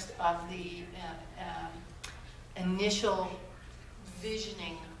context of the initial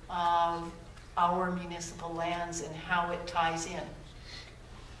visioning of our municipal lands and how it ties in?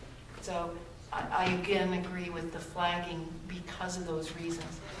 So I again agree with the flagging because of those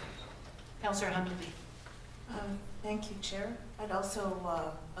reasons. Councillor Huntley. Thank you, Chair. I'd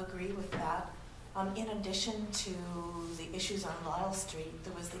also agree with that. In addition to the issues on Lyle Street,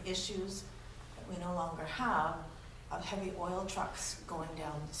 there was the issues that we no longer have of heavy oil trucks going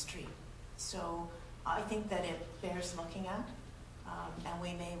down the street. So I think that it bears looking at, and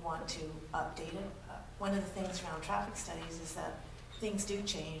we may want to update it. One of the things around traffic studies is that things do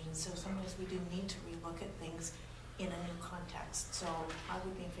change, and so sometimes we do need to relook at things in a new context. So I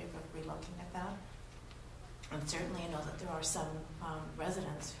would be in favor of relooking at that. And certainly I know that there are some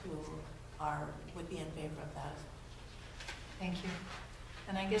residents who would be in favor of that. Thank you.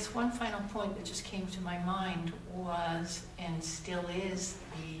 And I guess one final point that just came to my mind was, and still is,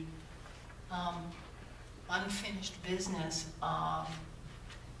 the unfinished business of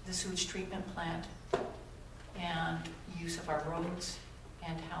the sewage treatment plant and use of our roads,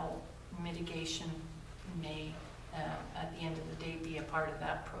 and how mitigation may, at the end of the day, be a part of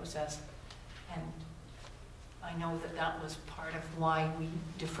that process. And I know that that was part of why we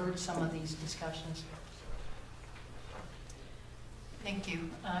deferred some of these discussions. Thank you.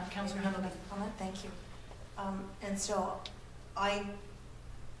 Councillor Huntley. Thank you. And so I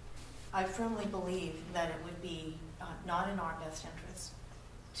firmly believe that it would be not in our best interest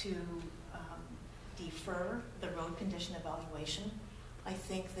to defer the road condition evaluation. I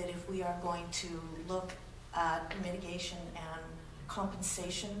think that if we are going to look at mitigation and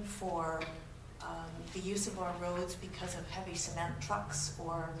compensation for the use of our roads because of heavy cement trucks,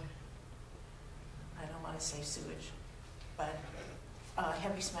 or I don't want to say sewage, but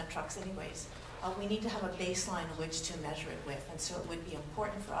heavy cement trucks anyways, we need to have a baseline in which to measure it with. And so it would be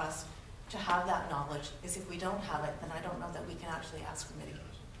important for us to have that knowledge, because if we don't have it, then I don't know that we can actually ask for mitigation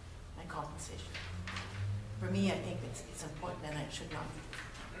and compensation. For me, I think it's important and it should not be.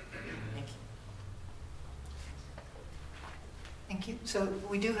 Thank you. Thank you. So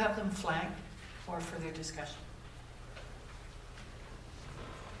we do have them flagged for further discussion.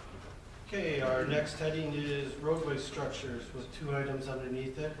 Okay, our next heading is roadway structures with 2 items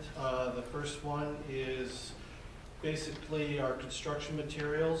underneath it. The first one is basically our construction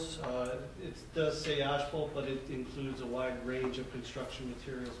materials. It does say asphalt, but it includes a wide range of construction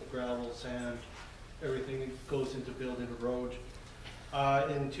materials, gravel, sand, everything that goes into building a road.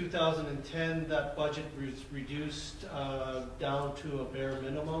 In 2010, that budget was reduced down to a bare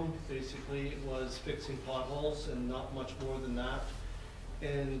minimum. Basically, it was fixing potholes and not much more than that.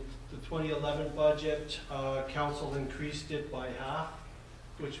 In the 2011 budget, council increased it by half,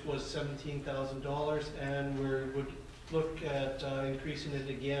 which was $17,000, and we would look at increasing it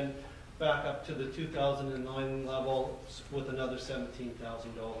again back up to the 2009 level with another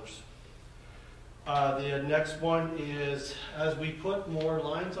 $17,000. The next one is, as we put more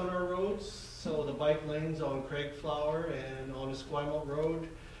lines on our roads, so the bike lanes on Craigflower and on Esquimalt Road,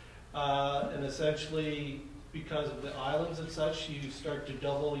 and essentially because of the islands and such, you start to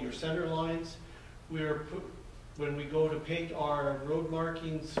double your center lines. When we go to paint our road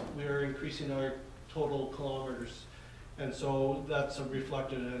markings, we're increasing our total kilometers. And so that's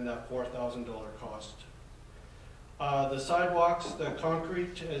reflected in that $4,000 cost. The sidewalks, the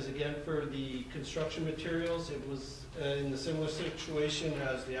concrete is again for the construction materials. It was in a similar situation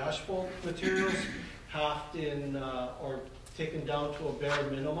as the asphalt materials, halved in or taken down to a bare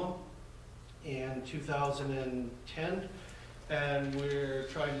minimum in 2010, and we're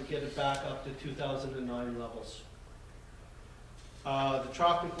trying to get it back up to 2009 levels. The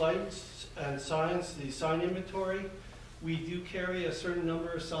traffic lights and signs, the sign inventory, we do carry a certain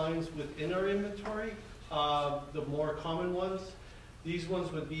number of signs within our inventory. The more common ones, these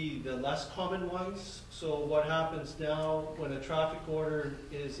ones would be the less common ones. So what happens now when a traffic order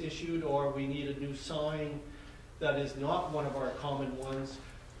is issued or we need a new sign that is not one of our common ones,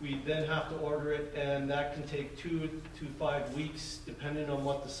 we then have to order it, and that can take 2 to 5 weeks depending on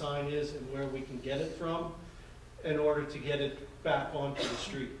what the sign is and where we can get it from in order to get it back onto the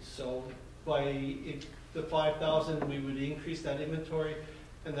street. So by the 5,000, we would increase that inventory,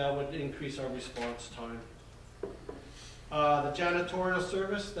 and that would increase our response time. The janitorial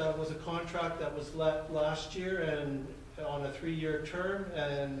service, that was a contract that was let last year and on a 3-year term,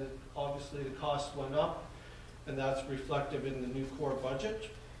 and obviously the cost went up, and that's reflective in the new core budget.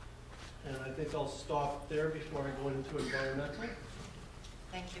 And I think I'll stop there before I go into environmental.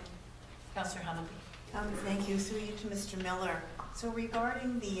 Thank you. Councillor Hanneby. Thank you. Through you to Mr. Miller. So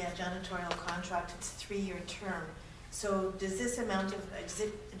regarding the janitorial contract, it's a 3-year term. So does this amount of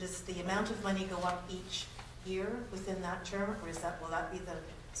does the amount of money go up each year within that term, or will that be the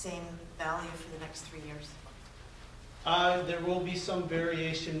same value for the next 3 years? There will be some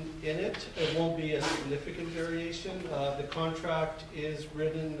variation in it. It won't be a significant variation. The contract is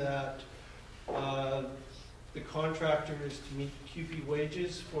written that the contractor is to meet QP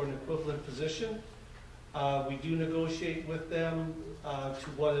wages for an equivalent position. We do negotiate with them to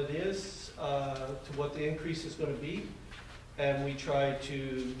what it is, to what the increase is going to be, and we try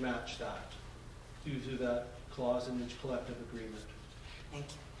to match that due to that clause in each collective agreement. Thank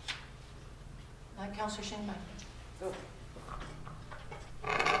you. Councillor Shinbai.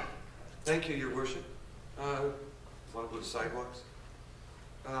 Thank you, Your Worship. Want to go to sidewalks?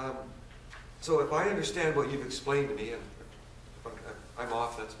 So if I understand what you've explained to me, and if I'm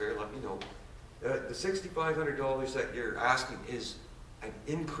off, that's fair, let me know. The $6,500 that you're asking is an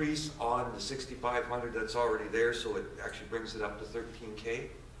increase on the $6,500 that's already there, so it actually brings it up to $13K?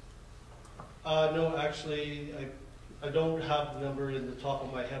 No, actually, I don't have the number in the top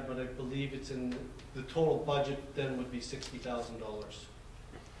of my head, but I believe it's in the total budget then would be $60,000.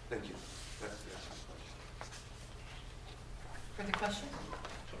 Thank you. That's Further questions?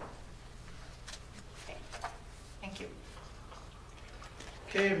 Okay. Thank you.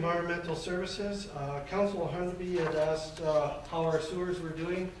 Okay, environmental services. Councillor Hanneby had asked how our sewers were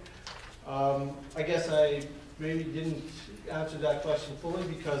doing. I guess I maybe didn't answer that question fully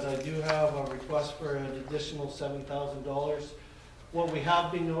because I do have a request for an additional $7,000. What we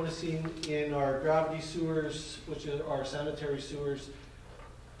have been noticing in our gravity sewers, which are our sanitary sewers,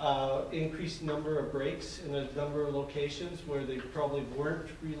 increased number of breaks in a number of locations where they probably weren't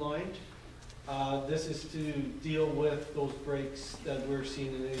relined. This is to deal with those breaks that we're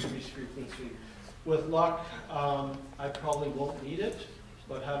seeing in increased frequency. With luck, I probably won't need it,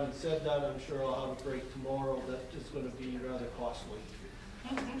 But having said that, I'm sure I'll have a break tomorrow that is going to be rather costly.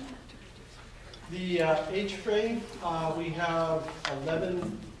 The H-frame, we have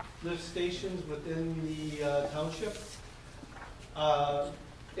 11 lift stations within the township.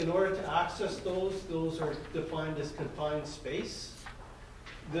 In order to access those are defined as confined space.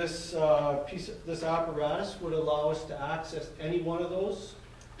 This this apparatus would allow us to access any one of those.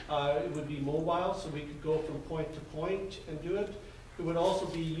 It would be mobile, so we could go from point to point and do it. It would also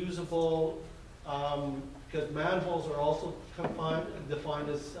be usable because manholes are also defined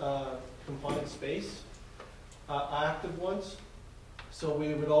as confined space, active ones. So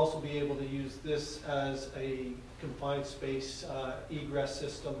we would also be able to use this as a confined space egress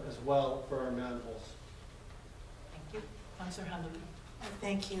system as well for our manholes. Thank you. Councillor Hunter.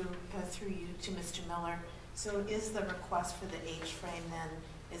 Thank you, through you to Mr. Miller. So is the request for the H-frame then,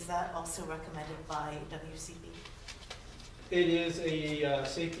 is that also recommended by WCB? It is a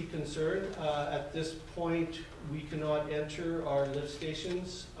safety concern. At this point, we cannot enter our lift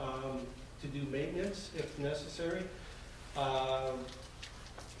stations to do maintenance if necessary.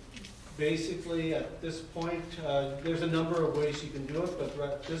 Basically, at this point, there's a number of ways you can do it, but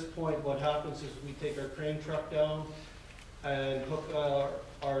at this point, what happens is we take our crane truck down and hook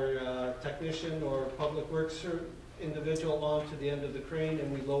our technician or public works individual onto the end of the crane,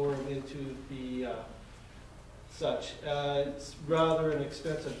 and we lower him into the such. It's rather an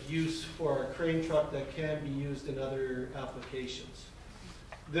expensive use for a crane truck that can be used in other applications.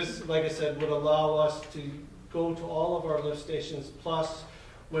 This, like I said, would allow us to go to all of our lift stations, plus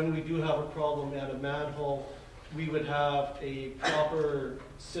when we do have a problem at a manhole, we would have a proper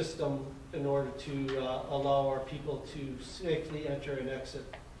system in order to allow our people to safely enter and exit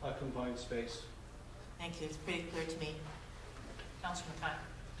a confined space. Thank you. It's pretty clear to me. Councillor McKay.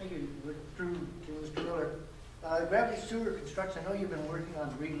 Thank you. Through to Mr. Miller. Gravity sewer construction, I know you've been working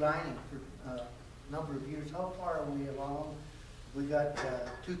on relining for a number of years. How far are we along? We got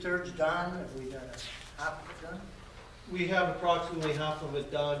 2/3 done. Have we got half of it done? We have approximately half of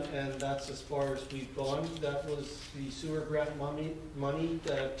it done, and that's as far as we've gone. That was the sewer grant money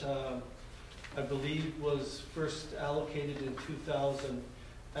that I believe was first allocated in 2000.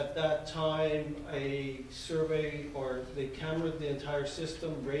 At that time, a survey, or they cameraed the entire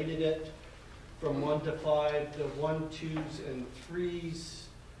system, rated it from 1 to 5, the 1, 2s, and 3s.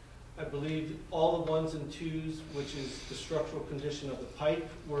 I believe all the 1s and 2s, which is the structural condition of the pipe,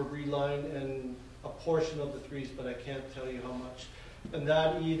 were relined, and a portion of the 3s, but I can't tell you how much. And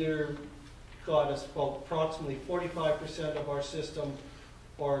that either got us about approximately 45% of our system,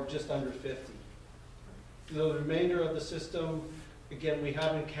 or just under 50. The remainder of the system, again, we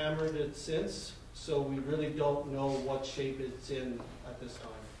haven't cameraed it since, so we really don't know what shape it's in at this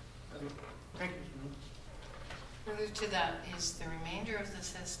time. Thank you. Further to that, is the remainder of the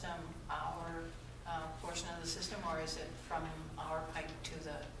system our portion of the system, or is it from our pipe to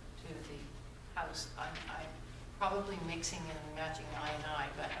the house? I'm probably mixing and matching I and I,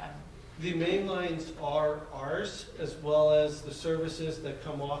 but I'm... The main lines are ours, as well as the services that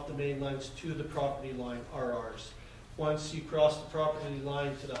come off the main lines to the property line are ours. Once you cross the property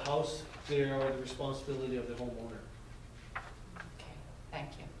line to the house, they are the responsibility of the homeowner. Okay, thank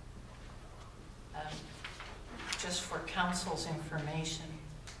you. Just for council's information,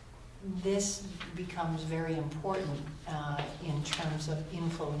 this becomes very important in terms of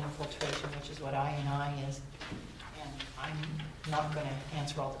inflow and infiltration, which is what I&I is. And I'm not going to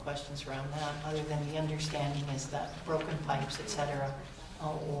answer all the questions around that, other than the understanding is that broken pipes, etc.,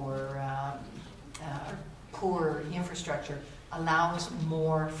 or poor infrastructure allows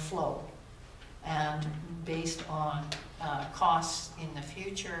more flow. And based on costs in the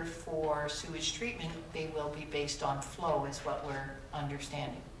future for sewage treatment, they will be based on flow, is what we're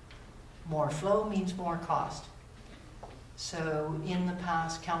understanding. More flow means more cost. So in the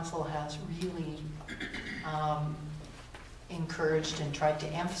past, council has really encouraged and tried to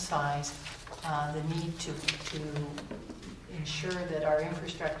emphasize the need to ensure that our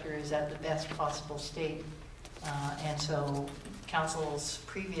infrastructure is at the best possible state. And so councils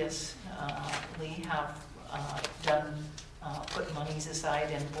previously have put monies aside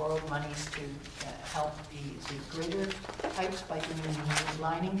and borrowed monies to help the greater pipes by doing the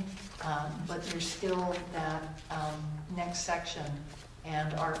lining, but there's still that next section,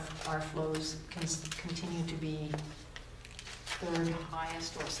 and our flows continue to be third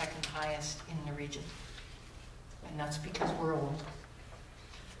highest or second highest in the region, and that's because we're old.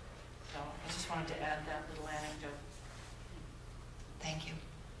 So I just wanted to add that little anecdote. Thank you.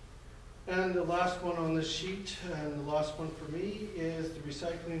 And the last one on this sheet, and the last one for me, is the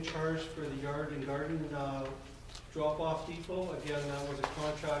recycling charge for the yard and garden drop-off depot. Again, that was a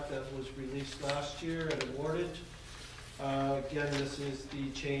contract that was released last year and awarded. Again, this is the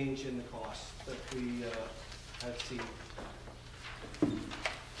change in the cost that we had seen.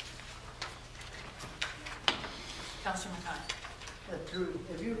 Councillor McCann.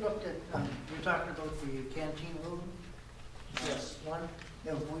 If you looked at, you're talking about the canteen room? Yes. One,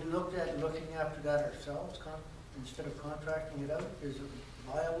 if we looked at looking after that ourselves, instead of contracting it out, is it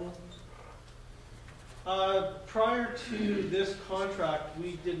viable? Prior to this contract,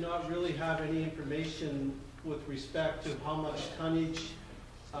 we did not really have any information with respect to how much tonnage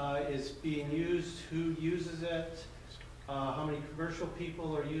is being used, who uses it, how many commercial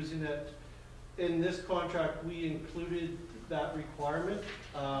people are using it. In this contract, we included that requirement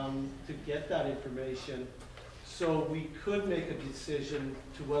to get that information, so we could make a decision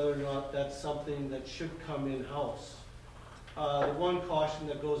to whether or not that's something that should come in-house. The one caution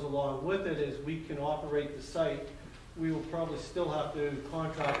that goes along with it is we can operate the site. We will probably still have to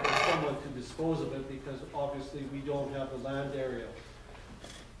contract with someone to dispose of it because obviously we don't have the land area.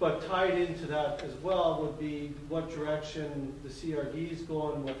 But tied into that as well would be what direction the CRD is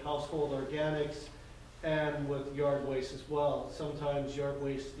going with household organics and with yard waste as well. Sometimes yard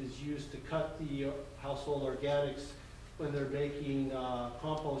waste is used to cut the household organics when they're making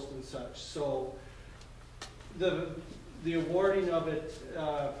compost and such. So the awarding of it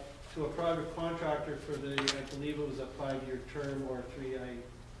to a private contractor for the, I believe it was a 5-year term or 3, I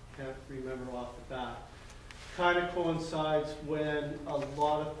can't remember off the bat, kind of coincides when a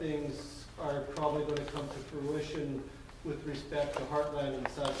lot of things are probably going to come to fruition with respect to Heartland and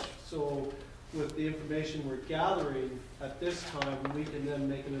such. So with the information we're gathering at this time, we can then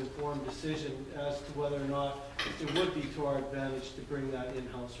make an informed decision as to whether or not it would be to our advantage to bring that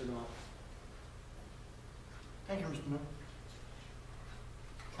in-house or not. Thank you, Mr. Mayor.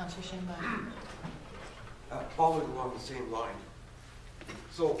 Councillor Shinbone. Following along the same line.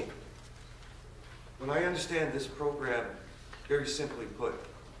 So, when I understand this program, very simply put,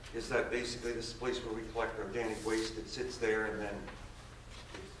 is that basically this is a place where we collect organic waste that sits there and then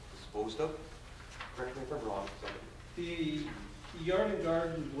it's disposed of? Correct me if I'm wrong. The yard and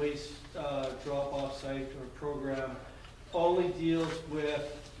garden waste drop-off site or program only deals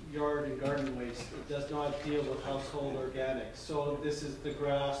with yard and garden waste. It does not deal with household organics. So this is the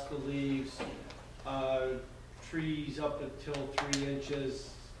grass, the leaves, trees up until 3 inches,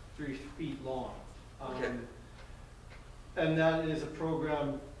 3 feet long. Okay. And that is a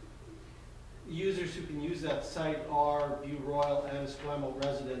program. Users who can use that site are View Royal and Esquimalt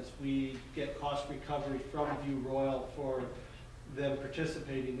residents. We get cost recovery from View Royal for them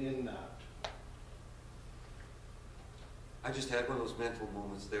participating in that. I just had one of those mental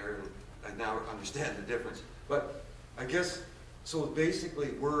moments there, and I now understand the difference. But I guess, so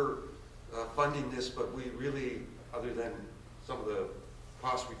basically we're funding this, but we really, other than some of the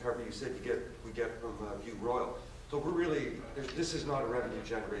cost recovery you said we get from View Royal, so we're really, this is not a revenue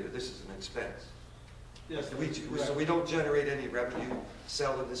generator, this is an expense. Yes. So we don't generate any revenue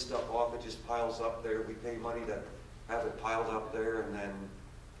selling this stuff off, it just piles up there, we pay money to have it piled up there, and then...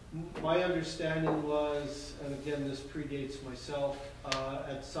 My understanding was, and again this predates myself,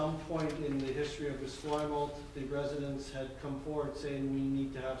 at some point in the history of Esquimalt, the residents had come forward saying we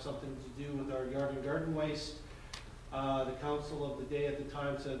need to have something to do with our yard and garden waste. The council of the day at the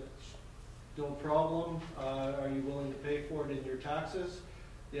time said, no problem, are you willing to pay for it in your taxes?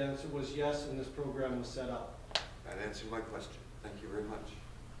 The answer was yes, and this program was set up. That answered my question. Thank you very much.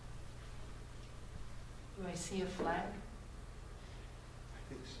 Do I see a flag? I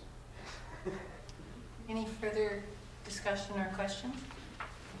think so. Any further discussion or questions?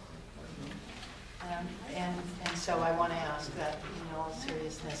 And so I want to ask that, in all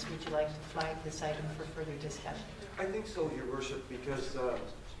seriousness, would you like to flag this item for further discussion? I think so, Your Worship, because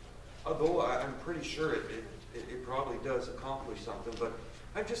although I'm pretty sure it probably does accomplish something, but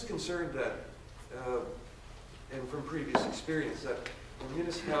I'm just concerned that, and from previous experience, that when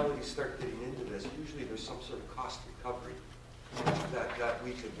municipalities start getting into this, usually there's some sort of cost recovery that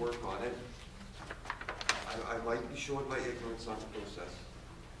we could work on. And I might be showing my ignorance on the process,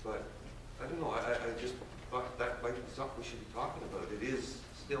 but I don't know, I just thought that might be something we should be talking about. It is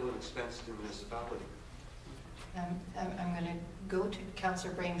still an expense to municipality. I'm going to go to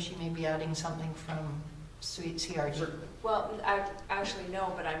Councillor Brame. She may be adding something from CRD. Well, actually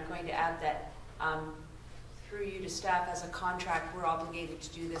no, but I'm going to add that through you to staff, as a contract, we're obligated to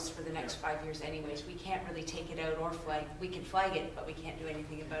do this for the next 5 years anyways. We can't really take it out or flag. We can flag it, but we can't do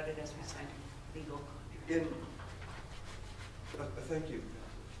anything about it as we sign legal. Thank you.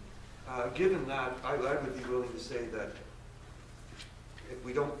 Given that, I would be willing to say that if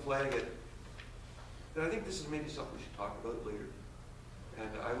we don't flag it And I think this is maybe something we should talk about later. And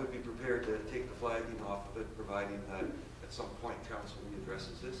I would be prepared to take the flagging off of it, providing that at some point council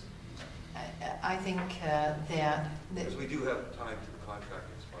readdresses this. I think that... Because we do have time to the contract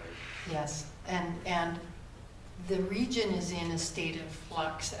expires. Yes, and the region is in a state of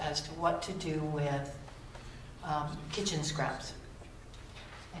flux as to what to do with kitchen scraps.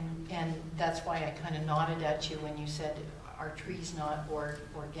 And that's why I kind of nodded at you when you said, are trees not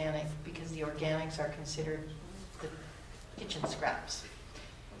organic? Because the organics are considered the kitchen scraps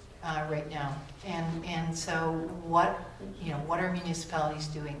right now. And so what are municipalities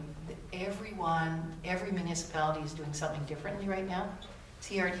doing? Every municipality is doing something differently right now.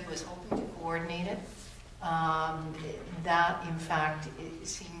 CRD was hoping to coordinate it. That, in fact, it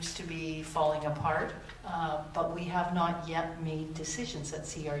seems to be falling apart, but we have not yet made decisions at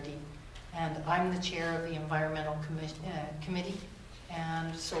CRD. And I'm the chair of the Environmental Committee,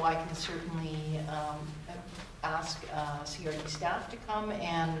 and so I can certainly ask CRD staff to come,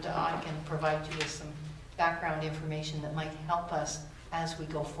 and I can provide you with some background information that might help us as we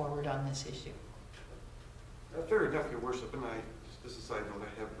go forward on this issue. Fair enough, Your Worship, and just a side note,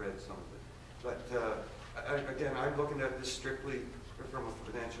 I have read some of it. But again, I'm looking at this strictly from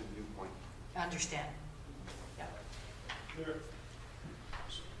a financial viewpoint. Understand. Yeah. Sure.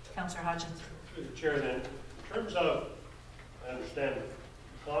 Councillor Hodgins. Through the chair, then, in terms of, I understand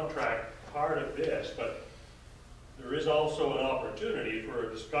the contract part of this, but there is also an opportunity for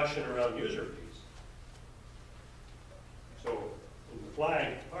a discussion around user fees. So in the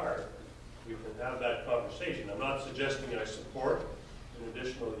flag part, we can have that conversation. I'm not suggesting I support an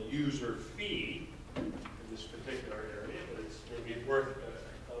additional user fee in this particular area, but it's maybe worth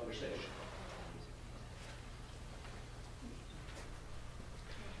a conversation.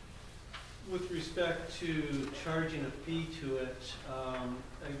 With respect to charging a fee to it,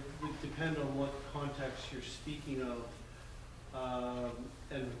 it would depend on what context you're speaking of,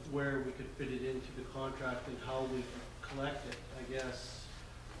 and where we could fit it into the contract and how we collect it. I guess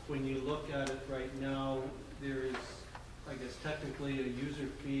when you look at it right now, there is, I guess, technically a user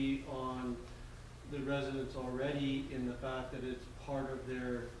fee on the residents already, in the fact that it's part of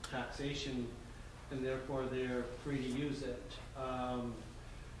their taxation and therefore they're free to use it.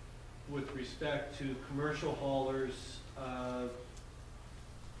 With respect to commercial haulers,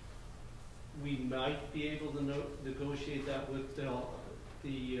 we might be able to negotiate that with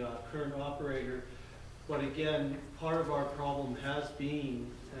the current operator. But again, part of our problem has been,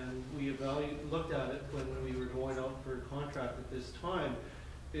 and we looked at it when we were going out for a contract at this time,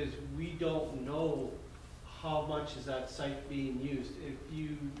 is we don't know how much is that site being used. If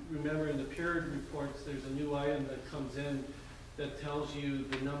you remember in the period reports, there's a new item that comes in that tells you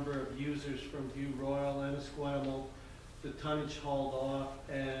the number of users from View Royal and Esquimalt, the tonnage hauled off,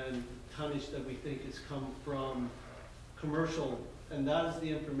 and tonnage that we think has come from commercial. And that is the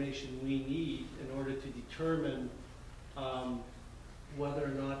information we need in order to determine whether or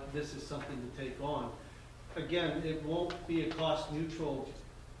not this is something to take on. Again, it won't be a cost-neutral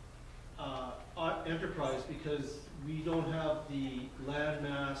enterprise because we don't have the land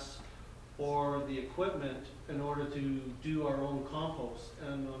mass or the equipment in order to do our own compost.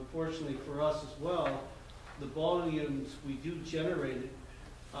 And unfortunately for us as well, the volumes we do generate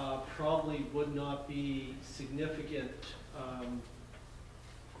probably would not be significant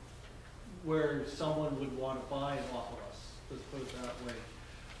where someone would want to buy it off of us, let's put it that way.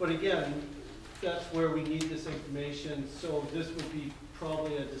 But again, that's where we need this information, so this would be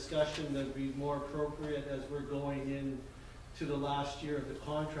probably a discussion that would be more appropriate as we're going in to the last year of the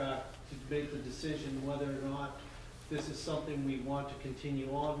contract to make the decision whether or not this is something we want to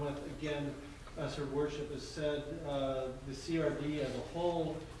continue on with. Again, as Her Worship has said, the CRD as a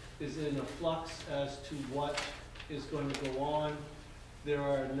whole is in a flux as to what is going to go on. There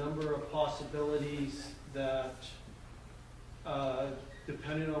are a number of possibilities that,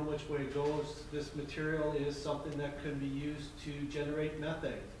 depending on which way it goes, this material is something that can be used to generate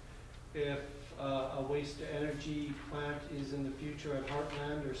methane. If a waste-to-energy plant is in the future at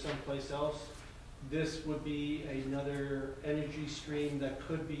Heartland or someplace else, this would be another energy stream that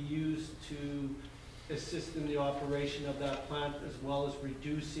could be used to assist in the operation of that plant as well as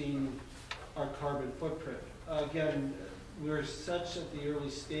reducing our carbon footprint. Again, we're such at the early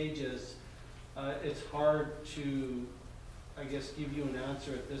stages, it's hard to, I guess, give you an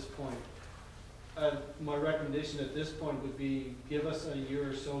answer at this point. My recommendation at this point would be give us a year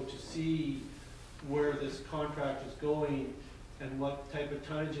or so to see where this contract is going and what type of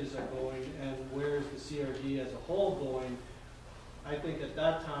tonnages are going and where is the CRD as a whole going. I think at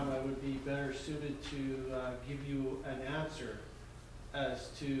that time I would be better suited to give you an answer as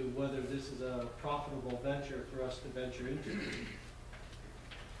to whether this is a profitable venture for us to venture into.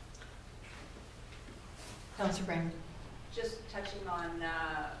 Councillor Brand. Just touching on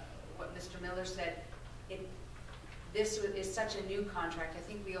what Mr. Miller said, this is such a new contract. I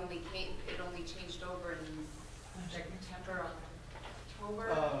think it only changed over in September,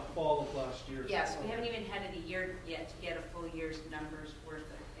 October. Fall of last year. Yeah, so we haven't even had it a year yet to get a full year's numbers worth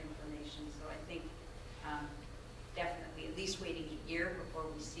of information. So I think definitely at least waiting a year before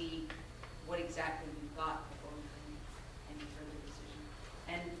we see what exactly we've got before we can make any further decision.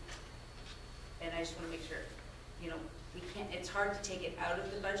 And I just want to make sure, you know, we can't, it's hard to take it out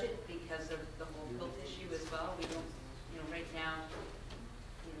of the budget because of the whole PILT issue as well. We don't, you know, right now,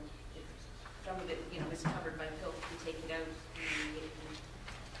 you know, some of it, you know, is covered by PILT. We take it out, and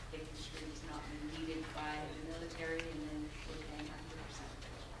making sure it's not needed by the military, and then we're paying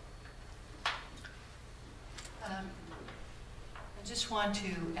 100%. I just want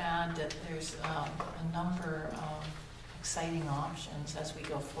to add that there's a number of exciting options as we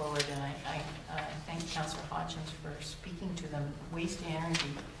go forward, and I thank Councillor Hodgins for speaking to them. Waste to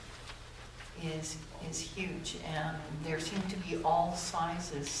energy is huge, and there seem to be all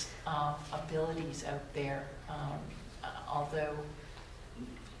sizes of abilities out there, although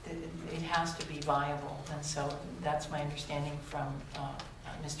it has to be viable, and so that's my understanding from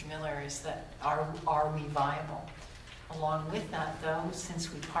Mr. Miller, is that are we viable? Along with that, though,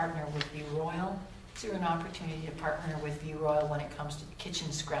 since we partner with View Royal, is there an opportunity to partner with View Royal when it comes to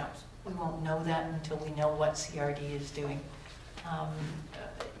kitchen scraps? We won't know that until we know what CRD is doing.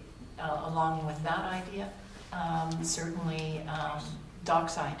 Along with that idea, certainly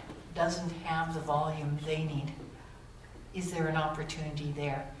Dockside doesn't have the volume they need. Is there an opportunity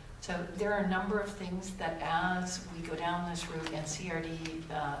there? So there are a number of things that as we go down this route and CRD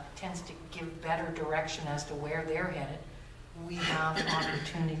tends to give better direction as to where they're headed, we have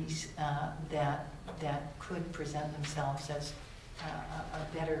opportunities that could present themselves as a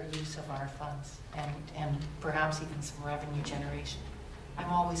better use of our funds and perhaps even some revenue generation.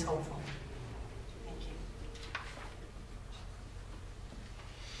 I'm always hopeful. Thank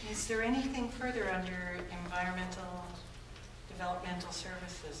you. Is there anything further under environmental developmental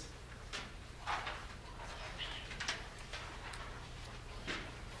services?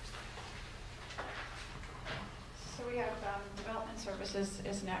 So we have development services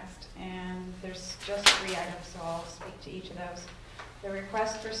is next, and there's just 3 items, so I'll speak to each of those. The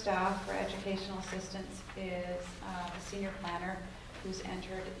request for staff for educational assistance is a senior planner who's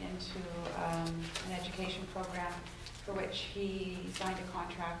entered into an education program for which he signed a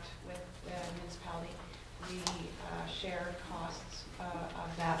contract with the municipality. We share costs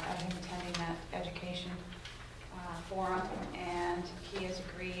of him attending that education forum, and he has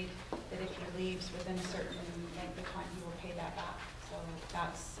agreed that if he leaves within a certain length of time, he will pay that back. So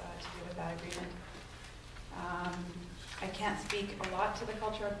that's to do with that agreement. I can't speak a lot to the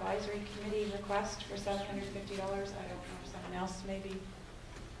Culture Advisory Committee request for $750. I don't know if someone else maybe.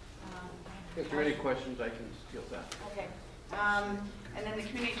 If there are any questions, I can field that. Okay. And then the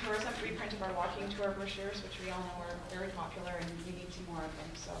community tourism reprint of our walking tour brochures, which we all know are very popular, and we need some more of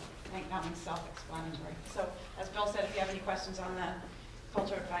them. So I think that one's self-explanatory. So as Bill said, if you have any questions on the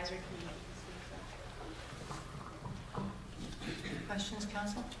Culture Advisory Committee, you can speak to them. Questions,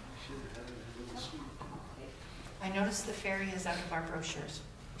 Council? I noticed the ferry is out of our brochures.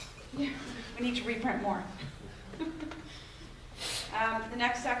 Yeah, we need to reprint more. The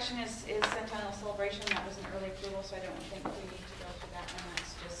next section is Centennial Celebration. That was an early approval, so I don't think we need to go through that one.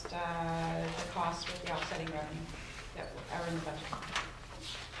 That's just the cost with the offsetting revenue that are in the budget.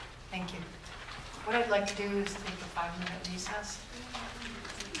 Thank you. What I'd like to do is take a 5-minute recess.